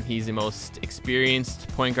 He's the most experienced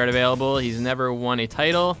point guard available. He's never won a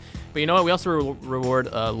title, but you know what? We also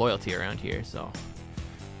reward loyalty around here, so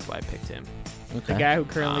that's why I picked him. The Okay. guy who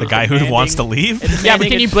currently the guy who wants to leave. Yeah, but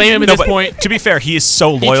can you blame him at No, this but point? to be fair, he is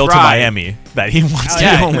so loyal to tried. Miami that he wants to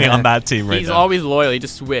yeah. be only on that team right He's now. always loyal. He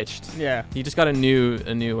just switched. Yeah, He just got a new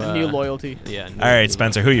new loyalty. Yeah. All right,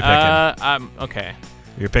 Spencer, who are you picking? Okay.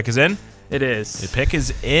 Your pick is in. It is. Your pick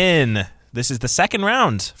is in. This is the second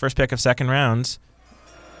round. First pick of second round.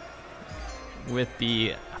 With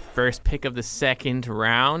the first pick of the second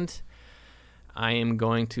round, I am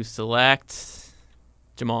going to select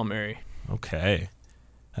Jamal Murray. Okay.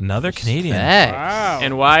 Another Canadian. Hey. Wow.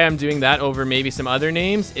 And why I'm doing that over maybe some other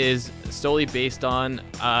names is solely based on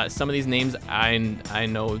some of these names I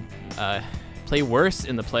know play worse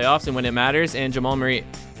in the playoffs and when it matters. And Jamal Murray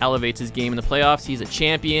elevates his game in the playoffs. He's a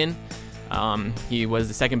champion. He was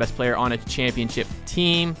the second best player on a championship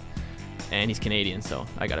team. And he's Canadian, so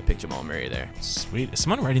I got to pick Jamal Murray there. Sweet. Is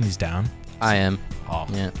someone writing these down? I am. Oh,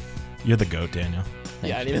 Yeah. You're the GOAT, Daniel.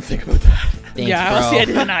 Yeah, I didn't even think about that. Thanks, yeah, bro. honestly, I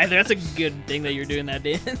didn't either. That's a good thing that you're doing that,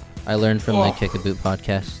 Dan. I learned from the Kickaboo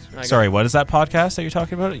podcast. Sorry, what is that podcast that you're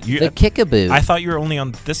talking about? The Kickaboo. I thought you were only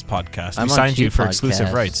on this podcast. I'm We on signed two you for exclusive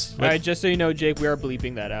podcasts. rights. All right, just so you know, Jake, we are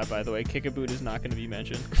bleeping that out, by the way. Kickaboo is not going to be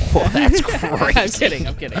mentioned. Whoa, that's crazy.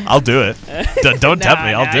 I'm kidding. I'll do it. Don't tempt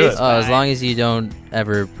me. I'll do it. it's Oh, as fine. long as you don't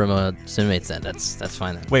ever promote Cinemates, then that's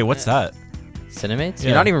fine then. Wait, what's that? Cinemates? Yeah.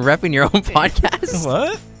 You're not even repping your own podcast?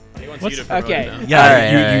 What? He wants What's- you to promote Okay. it now. Yeah, all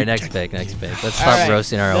right, you- all right. you- Next pick. Let's All stop right.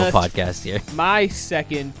 roasting our own The- podcast here. My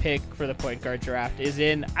second pick for the point guard draft is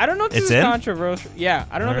in. I don't know if this It's is in? controversial. Yeah,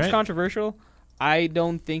 I don't know if Alright. it's controversial. I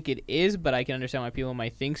don't think it is, but I can understand why people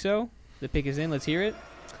might think so. The pick is in. Let's hear it.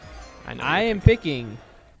 I know. I am picking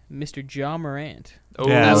Mr. Ja Morant. Oh,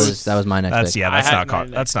 Yeah, That was my next That's pick. that's I not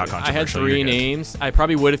had- that's not I controversial. had 3 You're good. names. I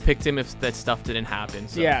probably would have picked him if that stuff didn't happen.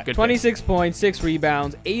 So Yeah, good pick. 26 points, 6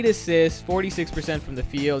 rebounds, 8 assists, 46% from the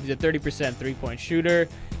field. He's a 30% three-point shooter.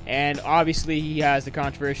 And obviously he has the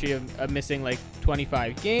controversy of missing like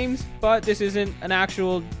 25 games. But this isn't an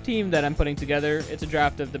actual team that I'm putting together. It's a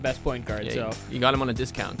draft of the best point guard. Yeah, So you got him on a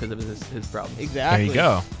discount because of his problems. exactly. There you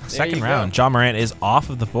go. There Second you round. go. John Morant is off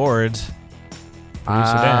of the board.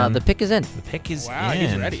 Producer Dan. The pick is in. The pick is Wow, in.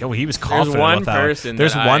 he's ready. Oh, he was confident one about that one. person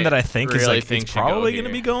There's that one I that I think is really like think it's should go probably going to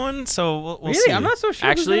here. be going. So we'll Really? see. I'm not so sure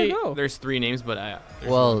Actually, who's gonna go. there's 3 names, but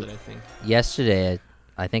there's Well, one that I think. Yesterday,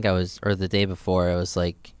 I think I was, or the day before, I was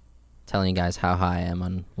like telling you guys how high I am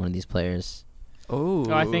on one of these players. Oh,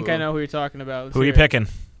 I think I know who you're talking about. Let's Who are you hear it. picking?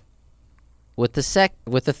 With the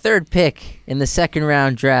third pick in the second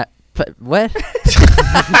round draft. What?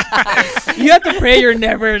 You have to pray you're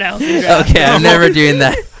never announcing that. Okay, I'm never doing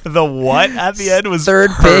that. The what at the end was Third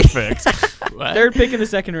pick. perfect. What? Third pick in the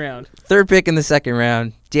second round. Third pick in the second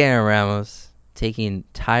round, Daniel Ramos taking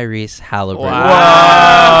Tyrese Halliburton.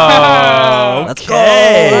 Wow. Let's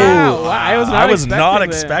Okay. go. Wow. I was not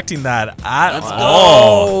expecting that at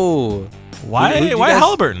all. Oh. Why? Who'd you Why guys-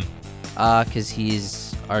 Halliburton? Because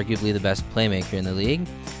he's arguably the best playmaker in the league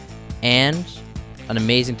and an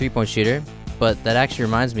amazing three-point shooter. But that actually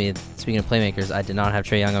reminds me, speaking of playmakers, I did not have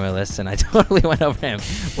Trae Young on my list, and I totally went over him.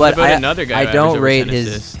 But about another guy I who don't averaged over rate 10 his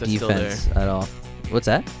assists that's still there? defense at all. What's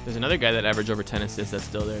that? There's another guy that averaged over 10 assists that's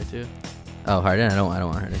still there too. Oh, Harden. I don't want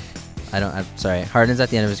Harden. I'm sorry. Harden's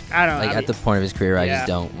at the end of his, I don't know. at the point of his career. I Yeah. just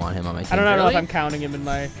don't want him on my team. I don't know Really? if I'm counting him in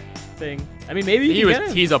my thing. I mean, maybe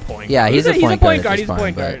He's a point. Yeah, guard. he's a point guard. He's a fine,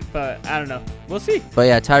 point but- guard, but I don't know. We'll see. But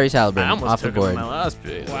yeah, Tyrese I Halliburton almost off the took him in board. my last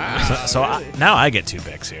pick. Wow. So now I get 2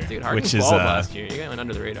 picks here, Dude, Harden which is balled last year. You went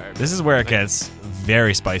under the radar. this is where it gets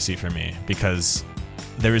very spicy for me because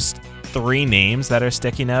there's three names that are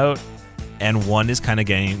sticking out, and one is kind of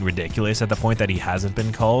getting ridiculous at the point that he hasn't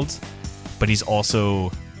been called, but he's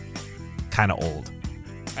also kind of old.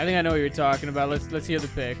 I think I know what you're talking about. Let's hear the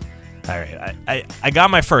pick. All right, I got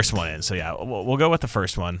my first one in, so yeah, we'll go with the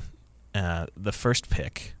first one. The first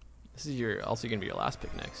pick. This is also going to be your last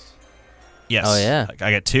pick next. Yes. Oh, yeah.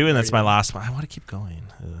 I got two, and that's my last one. I want to keep going.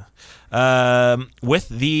 With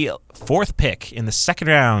the fourth pick in the second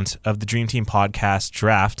round of the Dream Team podcast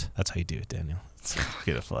draft. That's how you do it, Daniel. It's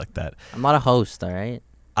beautiful like that. I'm not a host, all right?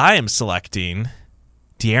 I am selecting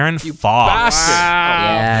De'Aaron Fox. bastard.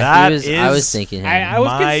 Yeah, that I was is thinking him. I was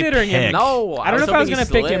my considering him. pick. No, I don't know if I was going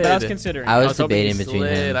to pick him, but I was slid. considering I him. was hoping he debating between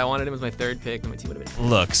slid. him. I wanted him as my third pick, and my team would have been.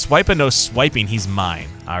 Look, swipe and no swiping, he's mine.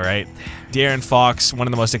 All right. De'Aaron Fox, one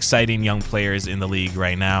of the most exciting young players in the league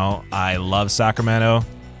right now. I love Sacramento.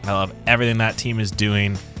 I love everything that team is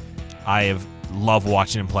doing. I love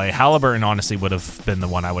watching him play. Halliburton honestly would have been the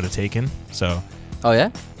one I would have taken. So Oh, yeah?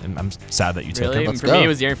 I'm sad that you took Really? him. Let's For go. me, it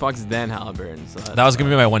was De'Aaron Fox, then Halliburton. So That was going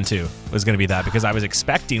to be my one, too. It was going to be that because I was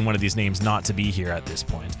expecting one of these names not to be here at this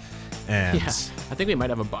point. And Yeah, I think we might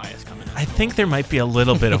have a bias coming up. I think there might be a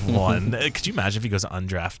little bit of one. Could you imagine if he goes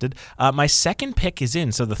undrafted? My second pick is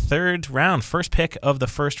in. So the third round, first pick of the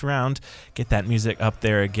first round. Get that music up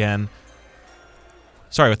there again.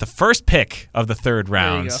 Sorry, with the first pick of the third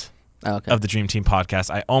round Oh, okay. of the Dream Team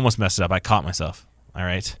podcast. I almost messed it up. I caught myself. All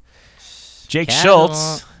right. Jake Casual.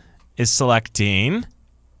 Schultz is selecting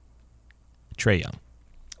Trae Young.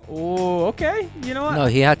 Oh, okay. You know what? No,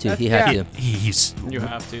 he had to. He had Yeah. to. He's You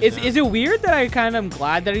have to. Is it weird that I kind of am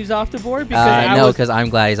glad that he's off the board because No, because I'm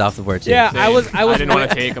glad he's off the board, too. yeah, Same. I was I didn't want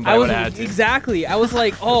to take him, but I would have had to. exactly. I was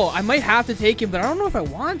like, oh, I might have to take him, but I don't know if I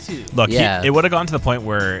want to. look. Yeah. It would have gone to the point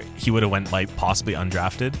where he would have went like possibly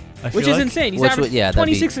undrafted. I Which feel is like. insane. He's Which averaged would- yeah, that'd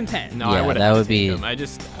be 26 and 10. No, Yeah, I would that have would be him. I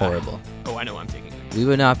just horrible. Oh, I know I'm taking him. We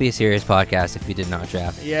would not be a serious podcast if we did not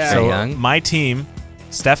draft Yeah. Trae So Young. my team,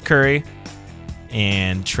 Steph Curry,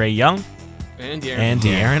 and Trae Young, And De'Aaron. and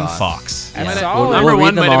De'Aaron Fox. Fox. And Yeah. solid. We'll Number read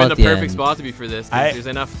one them might all have been at the the perfect end. spot to be for this. 'Cause I- there's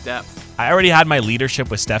enough depth. I already had my leadership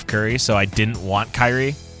with Steph Curry, so I didn't want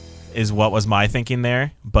Kyrie, is what was my thinking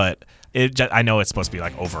there. But I know it's supposed to be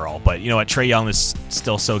like overall, but you know what? Trae Young is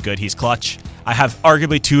still so good. He's clutch. I have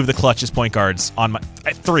arguably two of the clutchest point guards on my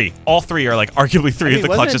three. All three are like arguably three of the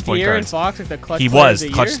clutchest point De'Aaron guards. Fox like the clutch He player was of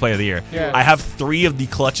the the clutchest year? player of the year. Yeah. I have three of the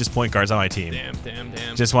clutchest point guards on my team. Damn.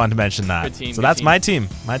 Just wanted to mention that. Good team, so good that's team. my team.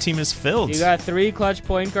 My team is filled. You got 3 clutch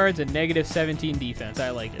point guards and negative 17 defense. I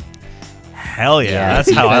like it. Hell yeah, Yeah,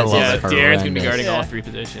 that's how I defense love Yeah, it. De'Aaron's gonna be horrendous. guarding Yeah. all three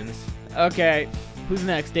positions. Okay, who's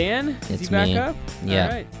next? Dan? Is It's he back me. up? Yeah.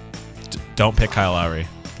 All right. Don't pick Kyle Lowry.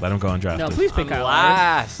 Let him go undrafted. No, please pick I'm Kyle.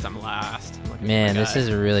 last. I'm last. I'm looking Man, for my this guy. is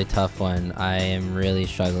a really tough one. I am really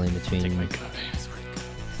struggling Take my between guy.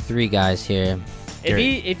 3 guys here.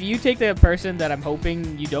 If you take the person that I'm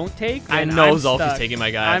hoping you don't take, I then know I'm Zolfi's stuck. taking my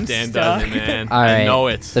guy. I'm Dan stuck. doesn't, man. All I right. know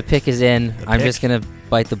it. The pick is in. I'm pick? just going to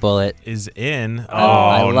bite the bullet. Is in. Oh,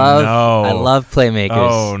 I love playmakers.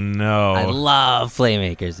 Oh no. I love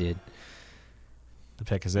playmakers, dude. The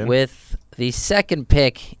pick is in. With the second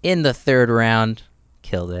pick in the third round,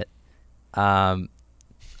 killed it.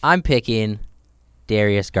 I'm picking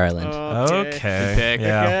Darius Garland. Okay. Good pick.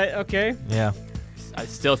 Yeah. Okay. Yeah. I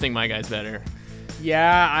still think my guy's better.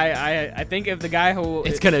 Yeah, I think if the guy who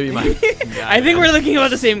It's gonna be my. I think we're looking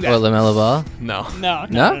about the same guy. What, LaMelo Ball? No.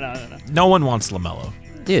 No. No one wants LaMelo.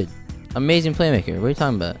 Dude, amazing playmaker. What are you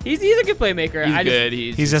talking about? He's a good playmaker. He's I just- good.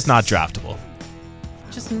 He's just not draftable.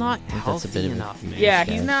 just not think that's a healthy bit of a- enough, man. Yeah,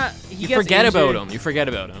 guys. he's not. He You gets forget injured, about him. You forget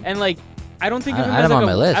about him. And like, I don't think of I him had as him like on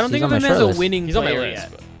my list. I don't think He's of on him my as a short list. winning He's on my player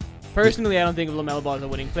list. yet. Personally, I don't think of LaMelo Ball as a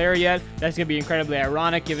winning player yet. That's gonna be incredibly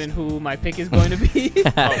ironic given who my pick is going to be.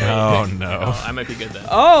 Oh no. Oh, I might be good then.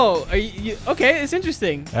 Oh, are you okay? It's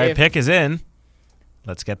interesting. All right, If- pick is in.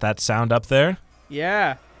 Let's get that sound up there.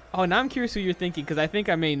 Yeah. Oh, now I'm curious who you're thinking because I think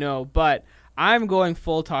I may know, but I'm going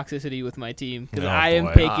full toxicity with my team because Oh, I am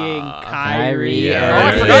boy. picking Kyrie. Kyrie. Yeah. Oh, I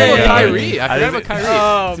Yeah. forgot Yeah. about Kyrie. I I forgot think about Kyrie.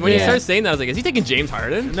 Oh, So when you man. started saying that, I was like, is he taking James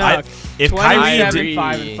Harden? No, If Kyrie 27, did,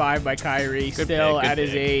 5-5 by Kyrie, Good still pick, good at his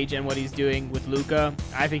pick. age and what he's doing with Luka.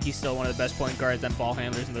 I think he's still one of the best point guards and ball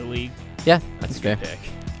handlers in the league. Yeah, That's that's a fair. good pick.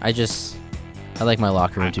 I like my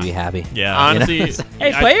locker room to be happy. yeah, Honestly,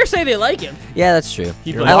 Hey, players say they like him. Yeah, that's true.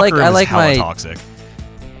 your I locker like room is hella my toxic.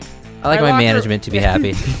 my locker- management to be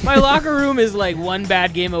happy. My locker room is like one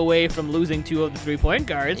bad game away from losing 2 of the 3-point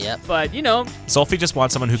guards. Yep. But, you know, Sophie just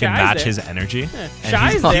wants someone who can Shy's match there. his energy. And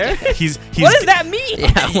Shy's he's- there. He's What does that mean?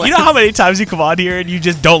 Yeah, You know how many times you come on here and you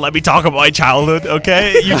just don't let me talk about my childhood,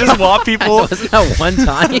 okay? You just want people. wasn't that one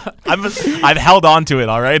time? I've held on to it,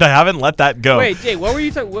 all right? I haven't let that go. Wait, Jay, what were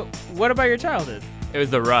you talking? What about your childhood? It was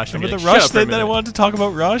the rush. Remember the Shut Rush up for a thing that I minute. wanted to talk about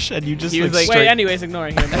Rush, and you just He was like, Wait, anyways,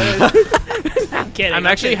 ignoring him. I'm kidding. I'm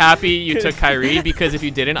actually happy you took Kyrie because if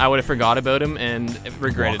you didn't, I would have forgot about him and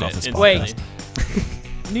regretted Walk it. off this instantly. Wait.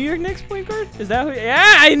 New York Knicks point guard? Is that who? Yeah,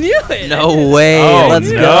 I knew it. No way. Oh, Let's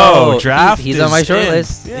no. go. Draft He's on my is short in.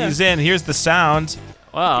 list. Yeah. He's in. Here's the sound.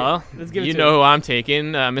 Well, Let's give it you to know him. who I'm taking,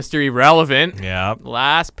 Mr. Irrelevant. Yeah.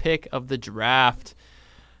 Last pick of the draft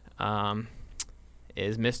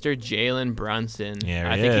is Mr. Jalen Brunson. There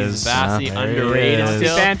I he think is. he's vastly There he underrated is.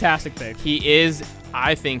 still. Fantastic pick.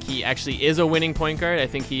 I think he actually is a winning point guard. I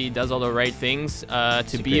think he does all the right things to a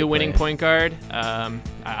be great a winning player. point guard.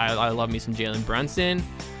 I love me some Jalen Brunson.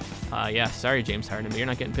 Sorry, James Harden, but you're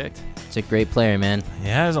not getting picked. It's a great player, man.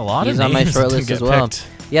 Yeah, there's a lot He's of on my names short that list didn't as get well. picked.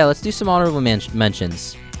 Yeah, let's do some honorable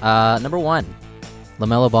mentions. Number 1,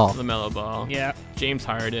 LaMelo Ball, LaMelo Ball. Yeah. James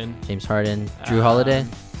Harden. James Harden, Drew Holiday.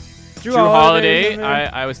 Drew Holiday. in there.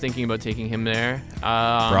 I was thinking about taking him there.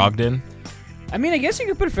 Brogdon. I mean, I guess you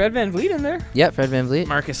could put Fred VanVleet in there. Yep, Fred VanVleet.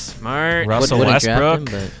 Marcus Smart. Russell Wouldn't draft Westbrook.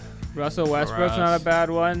 him, Russell Westbrook's Russ. not a bad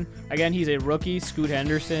one. Again, he's a rookie. Scoot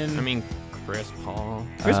Henderson. I mean, Chris Paul.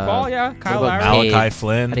 Chris Paul, yeah. Kyle about Lowry. Cade? Malachi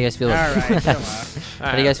Flynn. how do you guys feel? All About, right, chill out.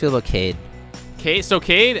 how do you guys feel about Cade? Cade, so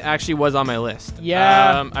Cade actually was on my list.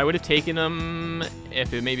 Yeah. I would have taken him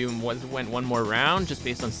if it maybe went one more round just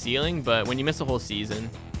based on ceiling, but when you miss a whole season,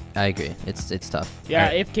 I agree. It's tough. Yeah,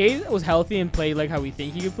 Alright. if Cade was healthy and played like how we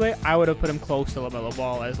think he could play, I would have put him close to LaMelo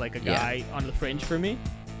Ball as like a Yeah. guy on the fringe for me.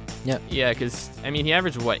 yeah, because I mean he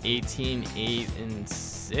averaged what 18, 8, and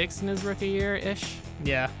 6 in his rookie year ish.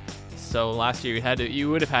 Yeah. So last year you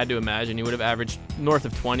would have had to imagine he would have averaged north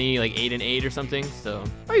of 20, like 8 and 8 or something. So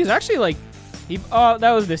Oh, he's actually like,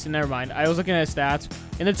 that was this. Never mind. I was looking at his stats.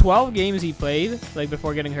 In the 12 games he played, like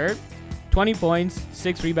before getting hurt, 20 points,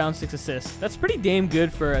 6 rebounds, 6 assists. That's pretty damn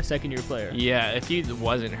good for a second-year player. yeah, if he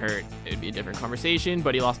wasn't hurt, it'd be a different conversation.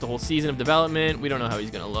 But he lost a whole season of development. We don't know how he's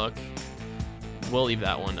gonna look. We'll leave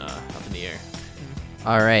that one up in the air.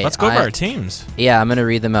 All right. Let's go over our teams. Yeah, I'm going to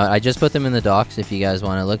read them out. I just put them in the docs if you guys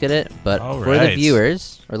want to look at it. But All for the right.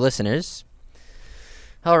 viewers or listeners,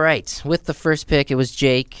 all right. With the first pick, it was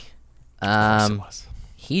Jake. Of course it was.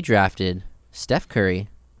 He drafted Steph Curry,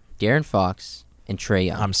 De'Aaron Fox, and Trae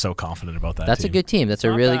Young. I'm so confident about that. That's a team. good team. That's a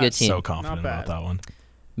Not really bad. good team. So confident Not about bad. that one.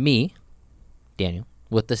 Me, Daniel,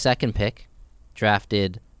 with the second pick,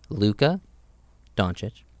 drafted Luka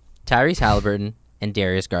Doncic, Tyrese Halliburton, and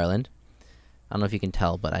Darius Garland. I don't know if you can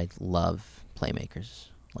tell, but I love playmakers.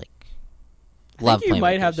 I think you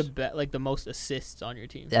might have the most assists on your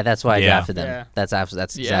team. Yeah, that's why I Yeah. drafted them. Yeah. That's Yeah.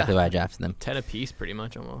 exactly why I drafted them. 10 apiece, pretty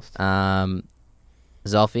much almost.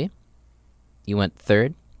 Zelfie, you went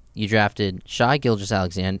third. You drafted Shai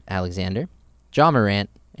Gilgeous-Alexander, John Morant,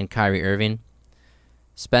 and Kyrie Irving.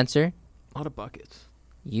 Spencer, A lot of buckets.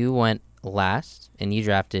 you went last, and you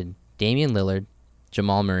drafted Damian Lillard,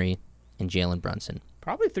 Jamal Murray, and Jalen Brunson.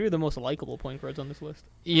 Probably 3 of the most likable point guards on this list.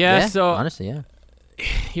 Yeah, so honestly, yeah.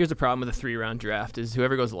 here's the problem with a 3-round draft is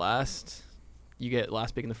whoever goes last, you get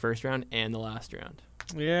last pick in the first round and the last round.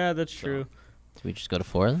 Yeah, that's true. Did we just go to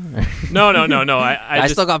 4 then? No. I I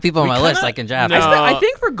just, still got people on we my list kinda- I can draft. No. I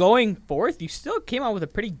think for going 4th, you still came out with a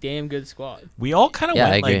pretty damn good squad. We all kind of Yeah,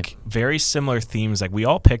 I went agree. like very similar themes. Like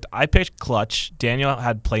I picked clutch. Daniel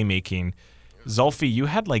had playmaking. Zolfi, you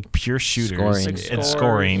had like pure shooters Scoring. and Scorers.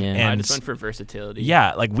 scoring. Yeah. I And just went for versatility.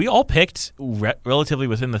 yeah, like we all picked relatively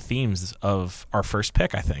within the themes of our first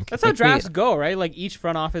pick, I think. That's how Like, drafts go, right? Like each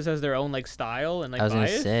front office has their own like style and like I was going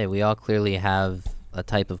to bias. say, we all clearly have a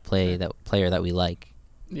type of player that we like.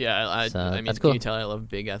 Yeah, So, I mean, that's can cool. you tell I love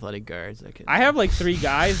big athletic guards that can I have like 3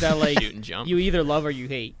 guys that like shoot and jump? you either love or you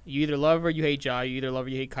hate. You either love or you hate Ja. You either love or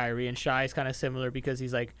you hate Kyrie. And Shai is kind of similar because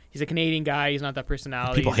he's a Canadian guy. He's not that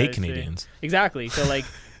personality. People hate that's the- Canadians. Exactly. So like,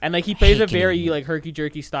 and like he plays hate a very Canadians. like herky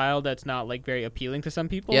jerky style that's not like very appealing to some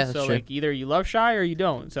people. Yeah, that's so true. like either you love Shai or you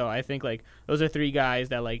don't. So I think like those are 3 guys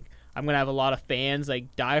that like I'm gonna have a lot of fans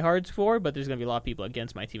like diehards for, but there's gonna be a lot of people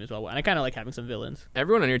against my team as well. And I kind of like having some villains.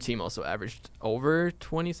 Everyone on your team also averaged over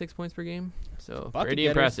 26 points per game, so Bucket pretty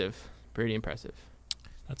getters. impressive. Pretty impressive.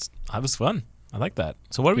 That was fun. I like that.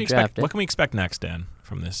 So what do we Good expect? draft, eh? What can we expect next, Dan,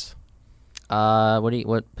 from this?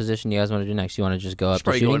 What position do you guys want to do next? You want to just go up to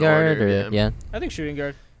probably go shooting in guard, order, or yeah. I think shooting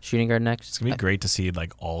guard. shooting guard next? It's gonna be great to see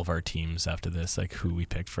like all of our teams after this, like who we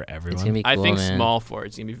picked for everyone. It's gonna be cool, I think man. small forward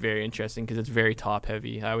is going to be very interesting because it's very top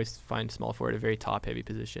heavy. I always find small forward a very top heavy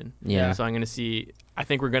position. Yeah. So I'm going to see. I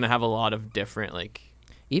think we're going to have a lot of different like.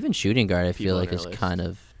 Even shooting guard, I feel People on like our is list. kind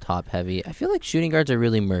of top heavy. I feel like shooting guards are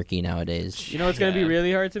really murky nowadays. You know what's gonna be Yeah.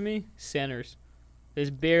 really hard to me? Centers. There's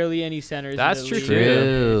barely any centers. That's in the true, league. too.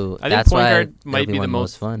 True. I think That's point why guard it'll might be one the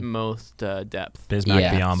most fun. most depth. Bismack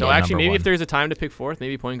Yeah. Biyombo, So actually, number maybe one. if there's a time to pick fourth,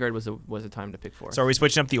 maybe point guard was a time to pick fourth. So are we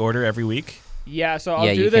switching up the order every week? Yeah, so I'll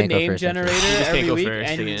Yeah, do you the can't go name first, unfortunately. generator You just every can't go week,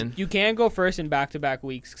 first and again. you can go first in back-to-back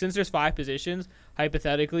weeks. Since there's 5 positions,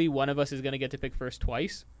 hypothetically, one of us is going to get to pick first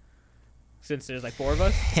twice. Since there's like 4 of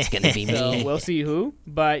us, It's gonna be so me. we'll see who.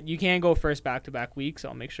 But you can go first back-to-back weeks. So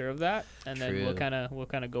I'll make sure of that, and then we'll True.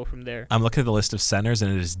 kind of go from there. I'm looking at the list of centers,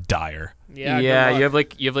 and it is dire. Yeah, good you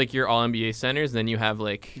luck. have like your all NBA centers, and then you have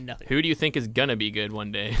like Nothing. who do you think is gonna be good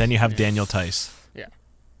one day? Then you have Daniel Tice.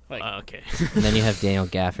 Like, Okay. And then you have Daniel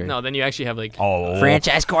Gafford. No, then you actually have like Oh,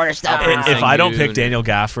 Franchise cornerstone. If I don't pick Sengun Daniel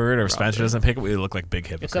Gafford or Spencer Robert. doesn't pick it, we look like big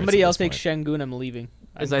hypocrites. if somebody at else this takes point. Şengün, I'm leaving.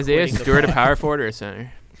 is I'm Isaiah quitting the Stewart a pod. power forward or a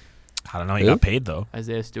center? I don't know. He Who? got paid though.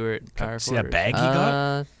 Isaiah Stewart power See forward. that bag he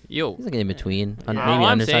got? Yo, He's like in between. Yeah. Maybe all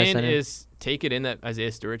I'm undersized saying center. is take it in that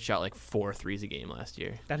Isaiah Stewart shot like 4 threes a game last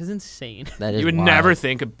year. That is insane. That is You would wild. never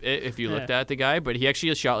think of it if you Yeah. looked at the guy, but he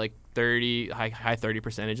actually shot like 30 high 30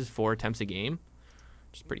 percentages, 4 attempts a game,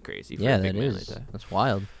 which is pretty crazy. For Yeah, a big that man is. Like that. That's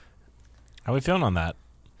wild. How are we feeling on that?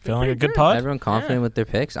 Feeling like a pretty good good. pod? Everyone confident with their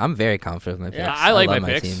picks. I'm very confident with my Yeah. picks. I like love my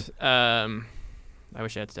picks. team. I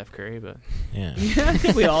wish I had Steph Curry, but Yeah. I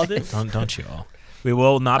think we all did. don't you all? We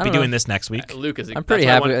will not I be don't know. doing this next week. Luka's. I'm pretty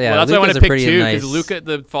happy- yeah, that's why I want Luka's to a pick pretty 2 nice- because Luka,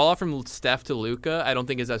 the fall off from Steph to Luka, I don't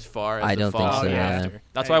think is as far as I the don't fall think off so, yeah. after.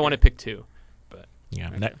 That's I why I want to agree. pick 2.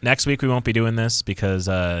 Yeah. Okay. Next week we won't be doing this because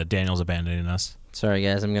Daniel's abandoning us. Sorry,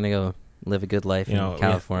 guys. I'm gonna go live a good life You know, in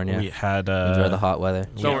California. We had Enjoy the hot weather.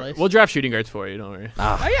 Don't worry. Jealous. We'll draft shooting guards for you. Don't worry.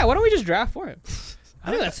 Ah, Oh yeah, why don't we just draft for him? I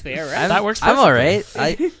think that's fair, right? that works. I'm all perfectly.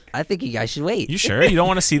 right. I think you guys should wait. You sure? You don't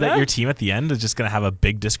want to see that your team at the end is just going to have a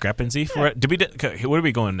big discrepancy for it? Okay, what are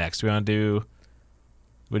we going next? We want to do.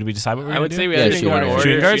 What did we decide what we were I going would to say do? we Yeah, had to shooting go in guards. order.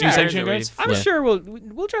 Shooting guards? You said guards shooting are guards? I'm Yeah. sure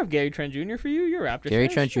we'll draft Gary Trent Jr. for you. You're Raptors. Gary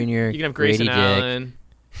fan, Trent sure. Jr., You can have Grady Grayson Dick, Allen.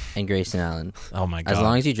 and Grayson Allen. Oh my god! As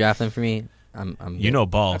long as you draft them for me, I'm you good. know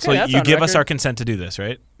ball. Okay, So that's you on give us record. our consent to do this,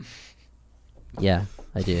 right? Yeah,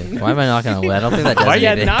 I do. Why am I knocking on wood? I don't think that does Why-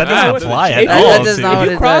 Yeah, anything. not that doesn't wood. apply If at you- all. That does to- not what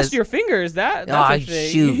If you it crossed does. your fingers, that's Oh, a thing.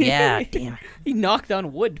 shoot. Yeah, damn. He knocked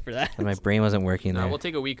on wood for that. My brain wasn't working No, there. we'll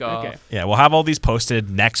take a week off. Okay. Yeah, we'll have all these posted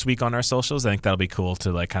next week on our socials. I think that'll be cool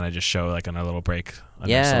to like kind of just show like on our little break. a nice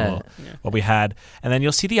Yeah. little- what we had, and then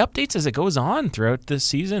you'll see the updates as it goes on throughout the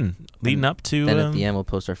season, leading up to. Then at the end, we'll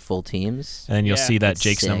post our full teams. and then you'll Yeah. see that That's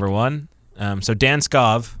Jake's sick. number 1. So Dan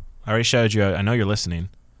Skov, I already showed you. I know you're listening.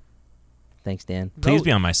 Thanks, Dan. Please Vote.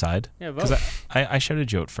 be on my side. Yeah, Because vote. I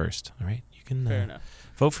shouted you out first. All right, you can Fair enough.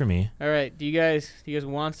 vote for me. All right, do you guys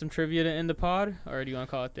want some trivia to end the pod, or do you want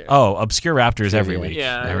to call it there? Oh, obscure Raptors every Trivia. week.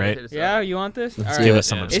 Yeah. all right. hit us yeah, up. you want this? Let's All do Give it. us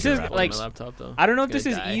some Yeah. obscure This is Raptors. like- my laptop though. I don't know if It's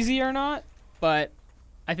this is gonna die. easy or not, but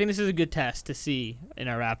I think this is a good test to see in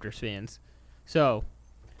our Raptors fans. So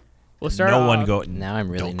we'll start. No one off. go. Now I'm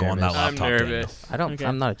really Don't go on nervous. that I'm laptop. Daniel. nervous. I don't. Okay.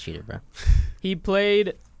 I'm not a cheater, bro. He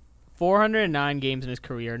played 409 games in his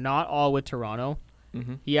career, not all with Toronto.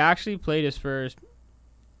 Mm-hmm. He actually played his first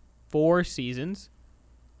 4 seasons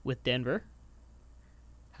with Denver.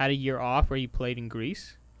 Had a year off where he played in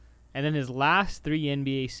Greece. And then his last 3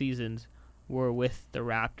 NBA seasons were with the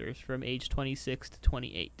Raptors from age 26 to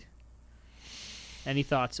 28. Any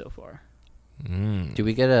thoughts so far? Do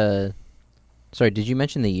we get a? Sorry, did you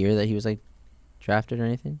mention the year that he was like drafted or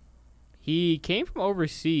anything, He came from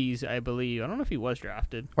overseas, I believe. I don't know if he was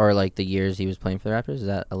drafted. or like the years he was playing for the Raptors? Is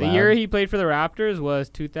that allowed? The year he played for the Raptors was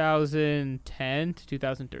 2010 to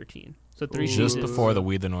 2013. So 3 Just seasons. before the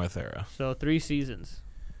We the North era. So 3 seasons.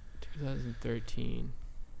 2013.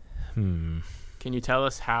 Hmm. Can you tell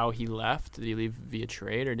us how he left? Did he leave via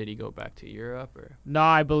trade or did he go back to Europe? Or No,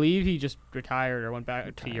 I believe he just retired or went back to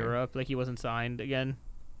Retired. Europe. Like he wasn't signed again.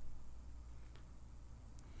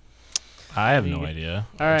 I have You no get- idea.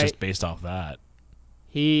 All right. Just based off that.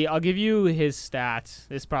 I'll give you his stats.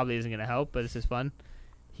 This probably isn't gonna help, but this is fun.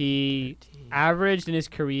 He 13. averaged in his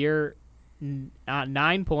career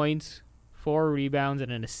 9 points, 4 rebounds,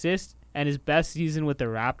 and an assist. And his best season with the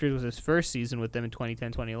Raptors was his first season with them in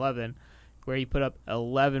 2010-2011, where he put up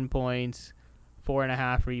 11 points,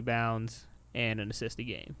 4.5 rebounds, and an assist a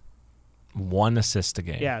game. 1 assist a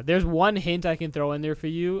game. Yeah, there's one hint I can throw in there for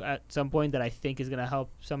you at some point that I think is going to help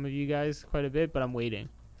some of you guys quite a bit, but I'm waiting.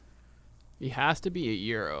 He has to be a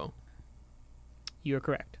Euro. You are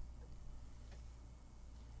correct.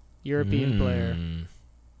 European player.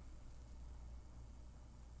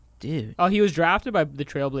 dude. Oh, he was drafted by the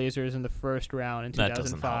Trailblazers in the first round in That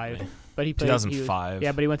doesn't help 2005. me. But he played 2005.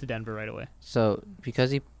 Yeah, but he went to Denver right away. So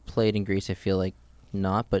because he played in Greece, I feel like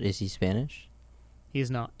not. But is he Spanish?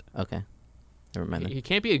 He's not. Okay. Never mind. He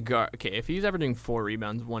can't be a guard. Okay, if he's averaging 4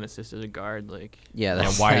 rebounds, 1 assist as a guard, like Yeah, Yeah,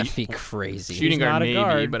 that's why- that'd be crazy. shooting He's not guard a maybe,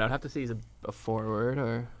 guard. but I'd have to say he's a forward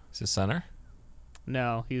or. Is he center?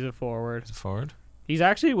 No, he's a forward. Is he forward? He's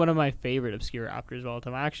actually one of my favorite obscure Raptors of all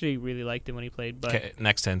time. I actually really liked him when he played, but Okay,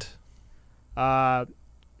 next hint. this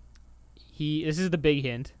is the big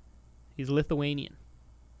hint. He's Lithuanian.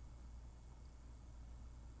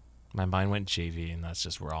 My mind went JV, and that's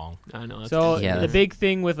just wrong. I know. That's So Yeah, the that's- big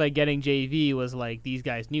thing with like getting JV was like these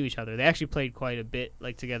guys knew each other. They actually played quite a bit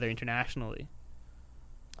like together internationally.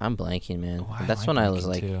 I'm blanking, man. Why That's am when I was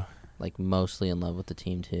blanking like too? mostly in love with the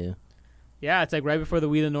team too. Yeah, it's like right before the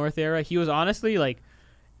We the North era. He was honestly like,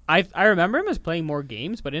 I remember him as playing more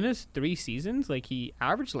games, but in his 3 seasons, like he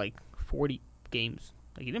averaged like 40 games.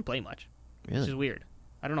 Like he didn't play much, which is Really? weird.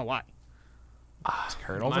 I don't know why. Is he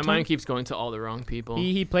hurt all My the time? mind keeps going to all the wrong people.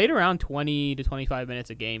 He played around 20 to 25 minutes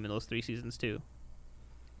a game in those 3 seasons too.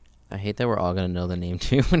 I hate that we're all gonna know the name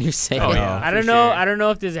too when you say Oh, it. yeah. I for don't know. sure. I don't know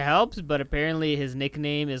if this helps, but apparently his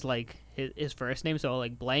nickname is like his first name, so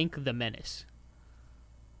like blank the Menace.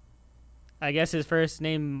 I guess his first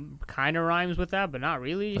name kind of rhymes with that, but not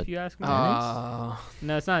really, But if you ask me. Oh.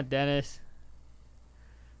 No, it's not Dennis.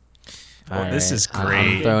 Oh, this is I'm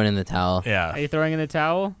great. throwing in the towel. Yeah. Are you throwing in the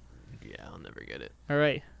towel? Yeah, I'll never get it. All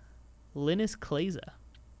right. Linus Kleza.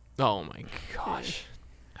 Oh my gosh.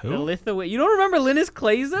 The Who? You don't remember Linus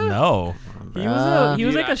Kleza? No. He was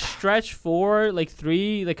Dude, like a stretch 4, like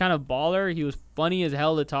 3, like kind of baller. He was funny as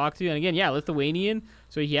hell to talk to, and again, yeah, Lithuanian.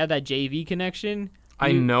 So he had that JV connection.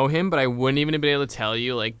 I know him, but I wouldn't even have been able to tell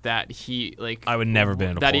you like that he like I would never been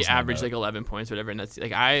able to that pull he his name averaged out. like 11 points or whatever, and that's like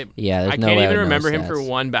Yeah, there's I no can't way I even would know remember his him for stats.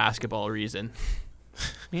 one basketball reason.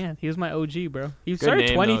 Man, he was my OG, bro. He Good started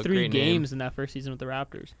name, though. 23 Great name. games in that first season with the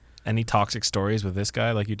Raptors. Any toxic stories with this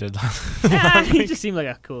guy like you did last He just seemed like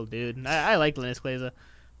a cool dude. I liked Linus Kleza.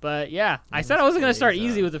 But yeah, I said I wasn't gonna start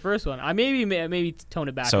easy with the first one. I maybe tone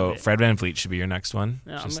it back. a So bit. Fred VanVleet should be your next one.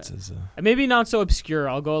 Yeah, Just as Maybe not so obscure.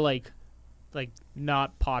 I'll go like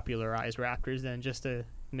not popularized Raptors then, just to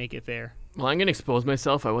make it fair. Well, I'm gonna expose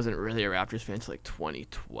myself. I wasn't really a Raptors fan until like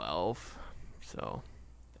 2012, so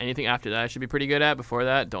anything after that I should be pretty good at. Before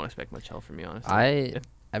that, don't expect much help from me, honestly.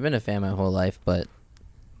 I've been a fan my whole life, but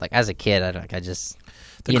like as a kid, I just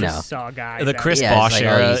The you Chris- know. Saw guys. the out Chris there. Yeah, Bosh it's like,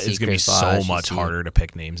 era you see is going to be Chris so Bosh, you much see- harder to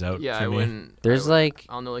pick names out yeah, for I me. wouldn't. There's like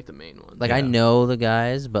I'll know like the main ones. I know the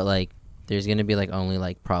guys, but like there's gonna be like only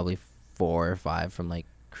like probably 4 or 5 from like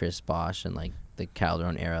Chris Bosh and like the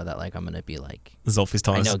Calderon era that like I'm gonna be like Zolfi's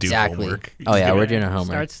telling I us know to do exactly. homework. Oh yeah, He's we're gonna- doing our homework.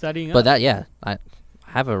 Start studying But up. that yeah, I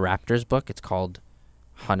have a Raptors book. It's called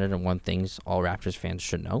 101 Things All Raptors Fans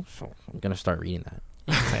Should Know. So I'm gonna start reading that.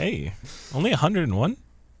 Hey, only 101?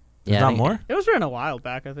 Yeah, I Not think- more? It was written a while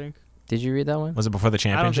back, I think. Did you read that one? Was it before the I don't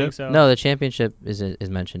championship? think so. No, the championship is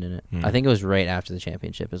mentioned in it. Hmm. I think it was right after the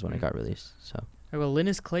championship is when it got released. So All right, well,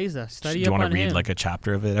 Linus Kleza. Study Do you up want on to read him. like a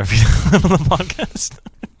chapter of it every time on the podcast?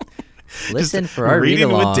 listen Just for our read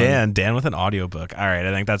reading along. with Dan with an audiobook. All right,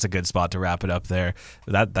 I think that's a good spot to wrap it up there.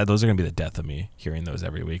 That those are gonna be the death of me hearing those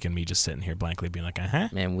every week and me just sitting here blankly being like,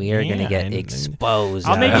 Man, we are gonna Yeah, get and- exposed.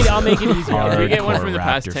 I'll make it easier. If you get one Hardcore from the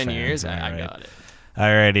past Raptor 10 fans, years, all I right. got it.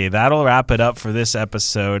 Alrighty, that'll wrap it up for this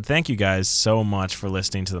episode. Thank you guys so much for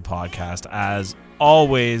listening to the podcast. As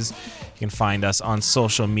always, you can find us on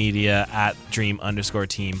social media at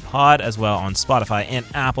Dream_Team_Pod, as well on Spotify and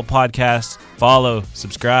Apple Podcasts. Follow,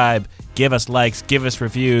 subscribe, give us likes, give us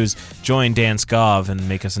reviews, join Dan Skov and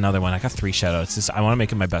make us another one. I got 3 shoutouts. I want to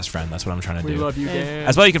make him my best friend. That's what I'm trying to We do. love you, Dan.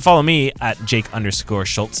 As well, you can follow me at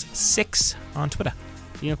Jake_Schultz6 on Twitter.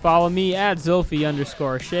 You can follow me at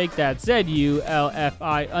Zulfi_Shake. That's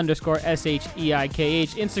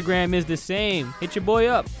ZULFI_SHEIKH. Instagram is the same. Hit your boy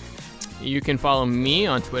up. You can follow me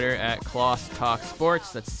on Twitter at Kloss Talk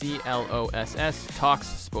Sports. That's CLOSS Talks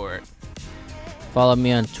Sport. Follow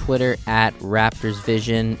me on Twitter at Raptors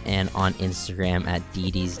Vision and on Instagram at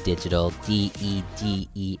DD's Digital,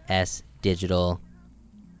 DEDES Digital.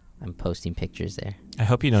 I'm posting pictures there. I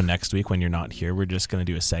hope you know next week when you're not here, we're just going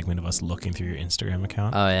to do a segment of us looking through your Instagram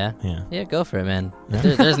account. Oh yeah, Yeah. yeah, go for it, man.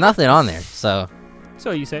 There's nothing on there, so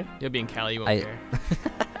So you say. You'll be in Cali, you won't I- care.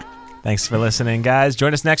 Thanks for listening, guys.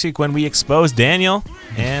 Join us next week when we expose Daniel,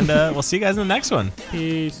 and we'll see you guys in the next one.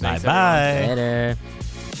 Peace. Bye Thanks, bye. later.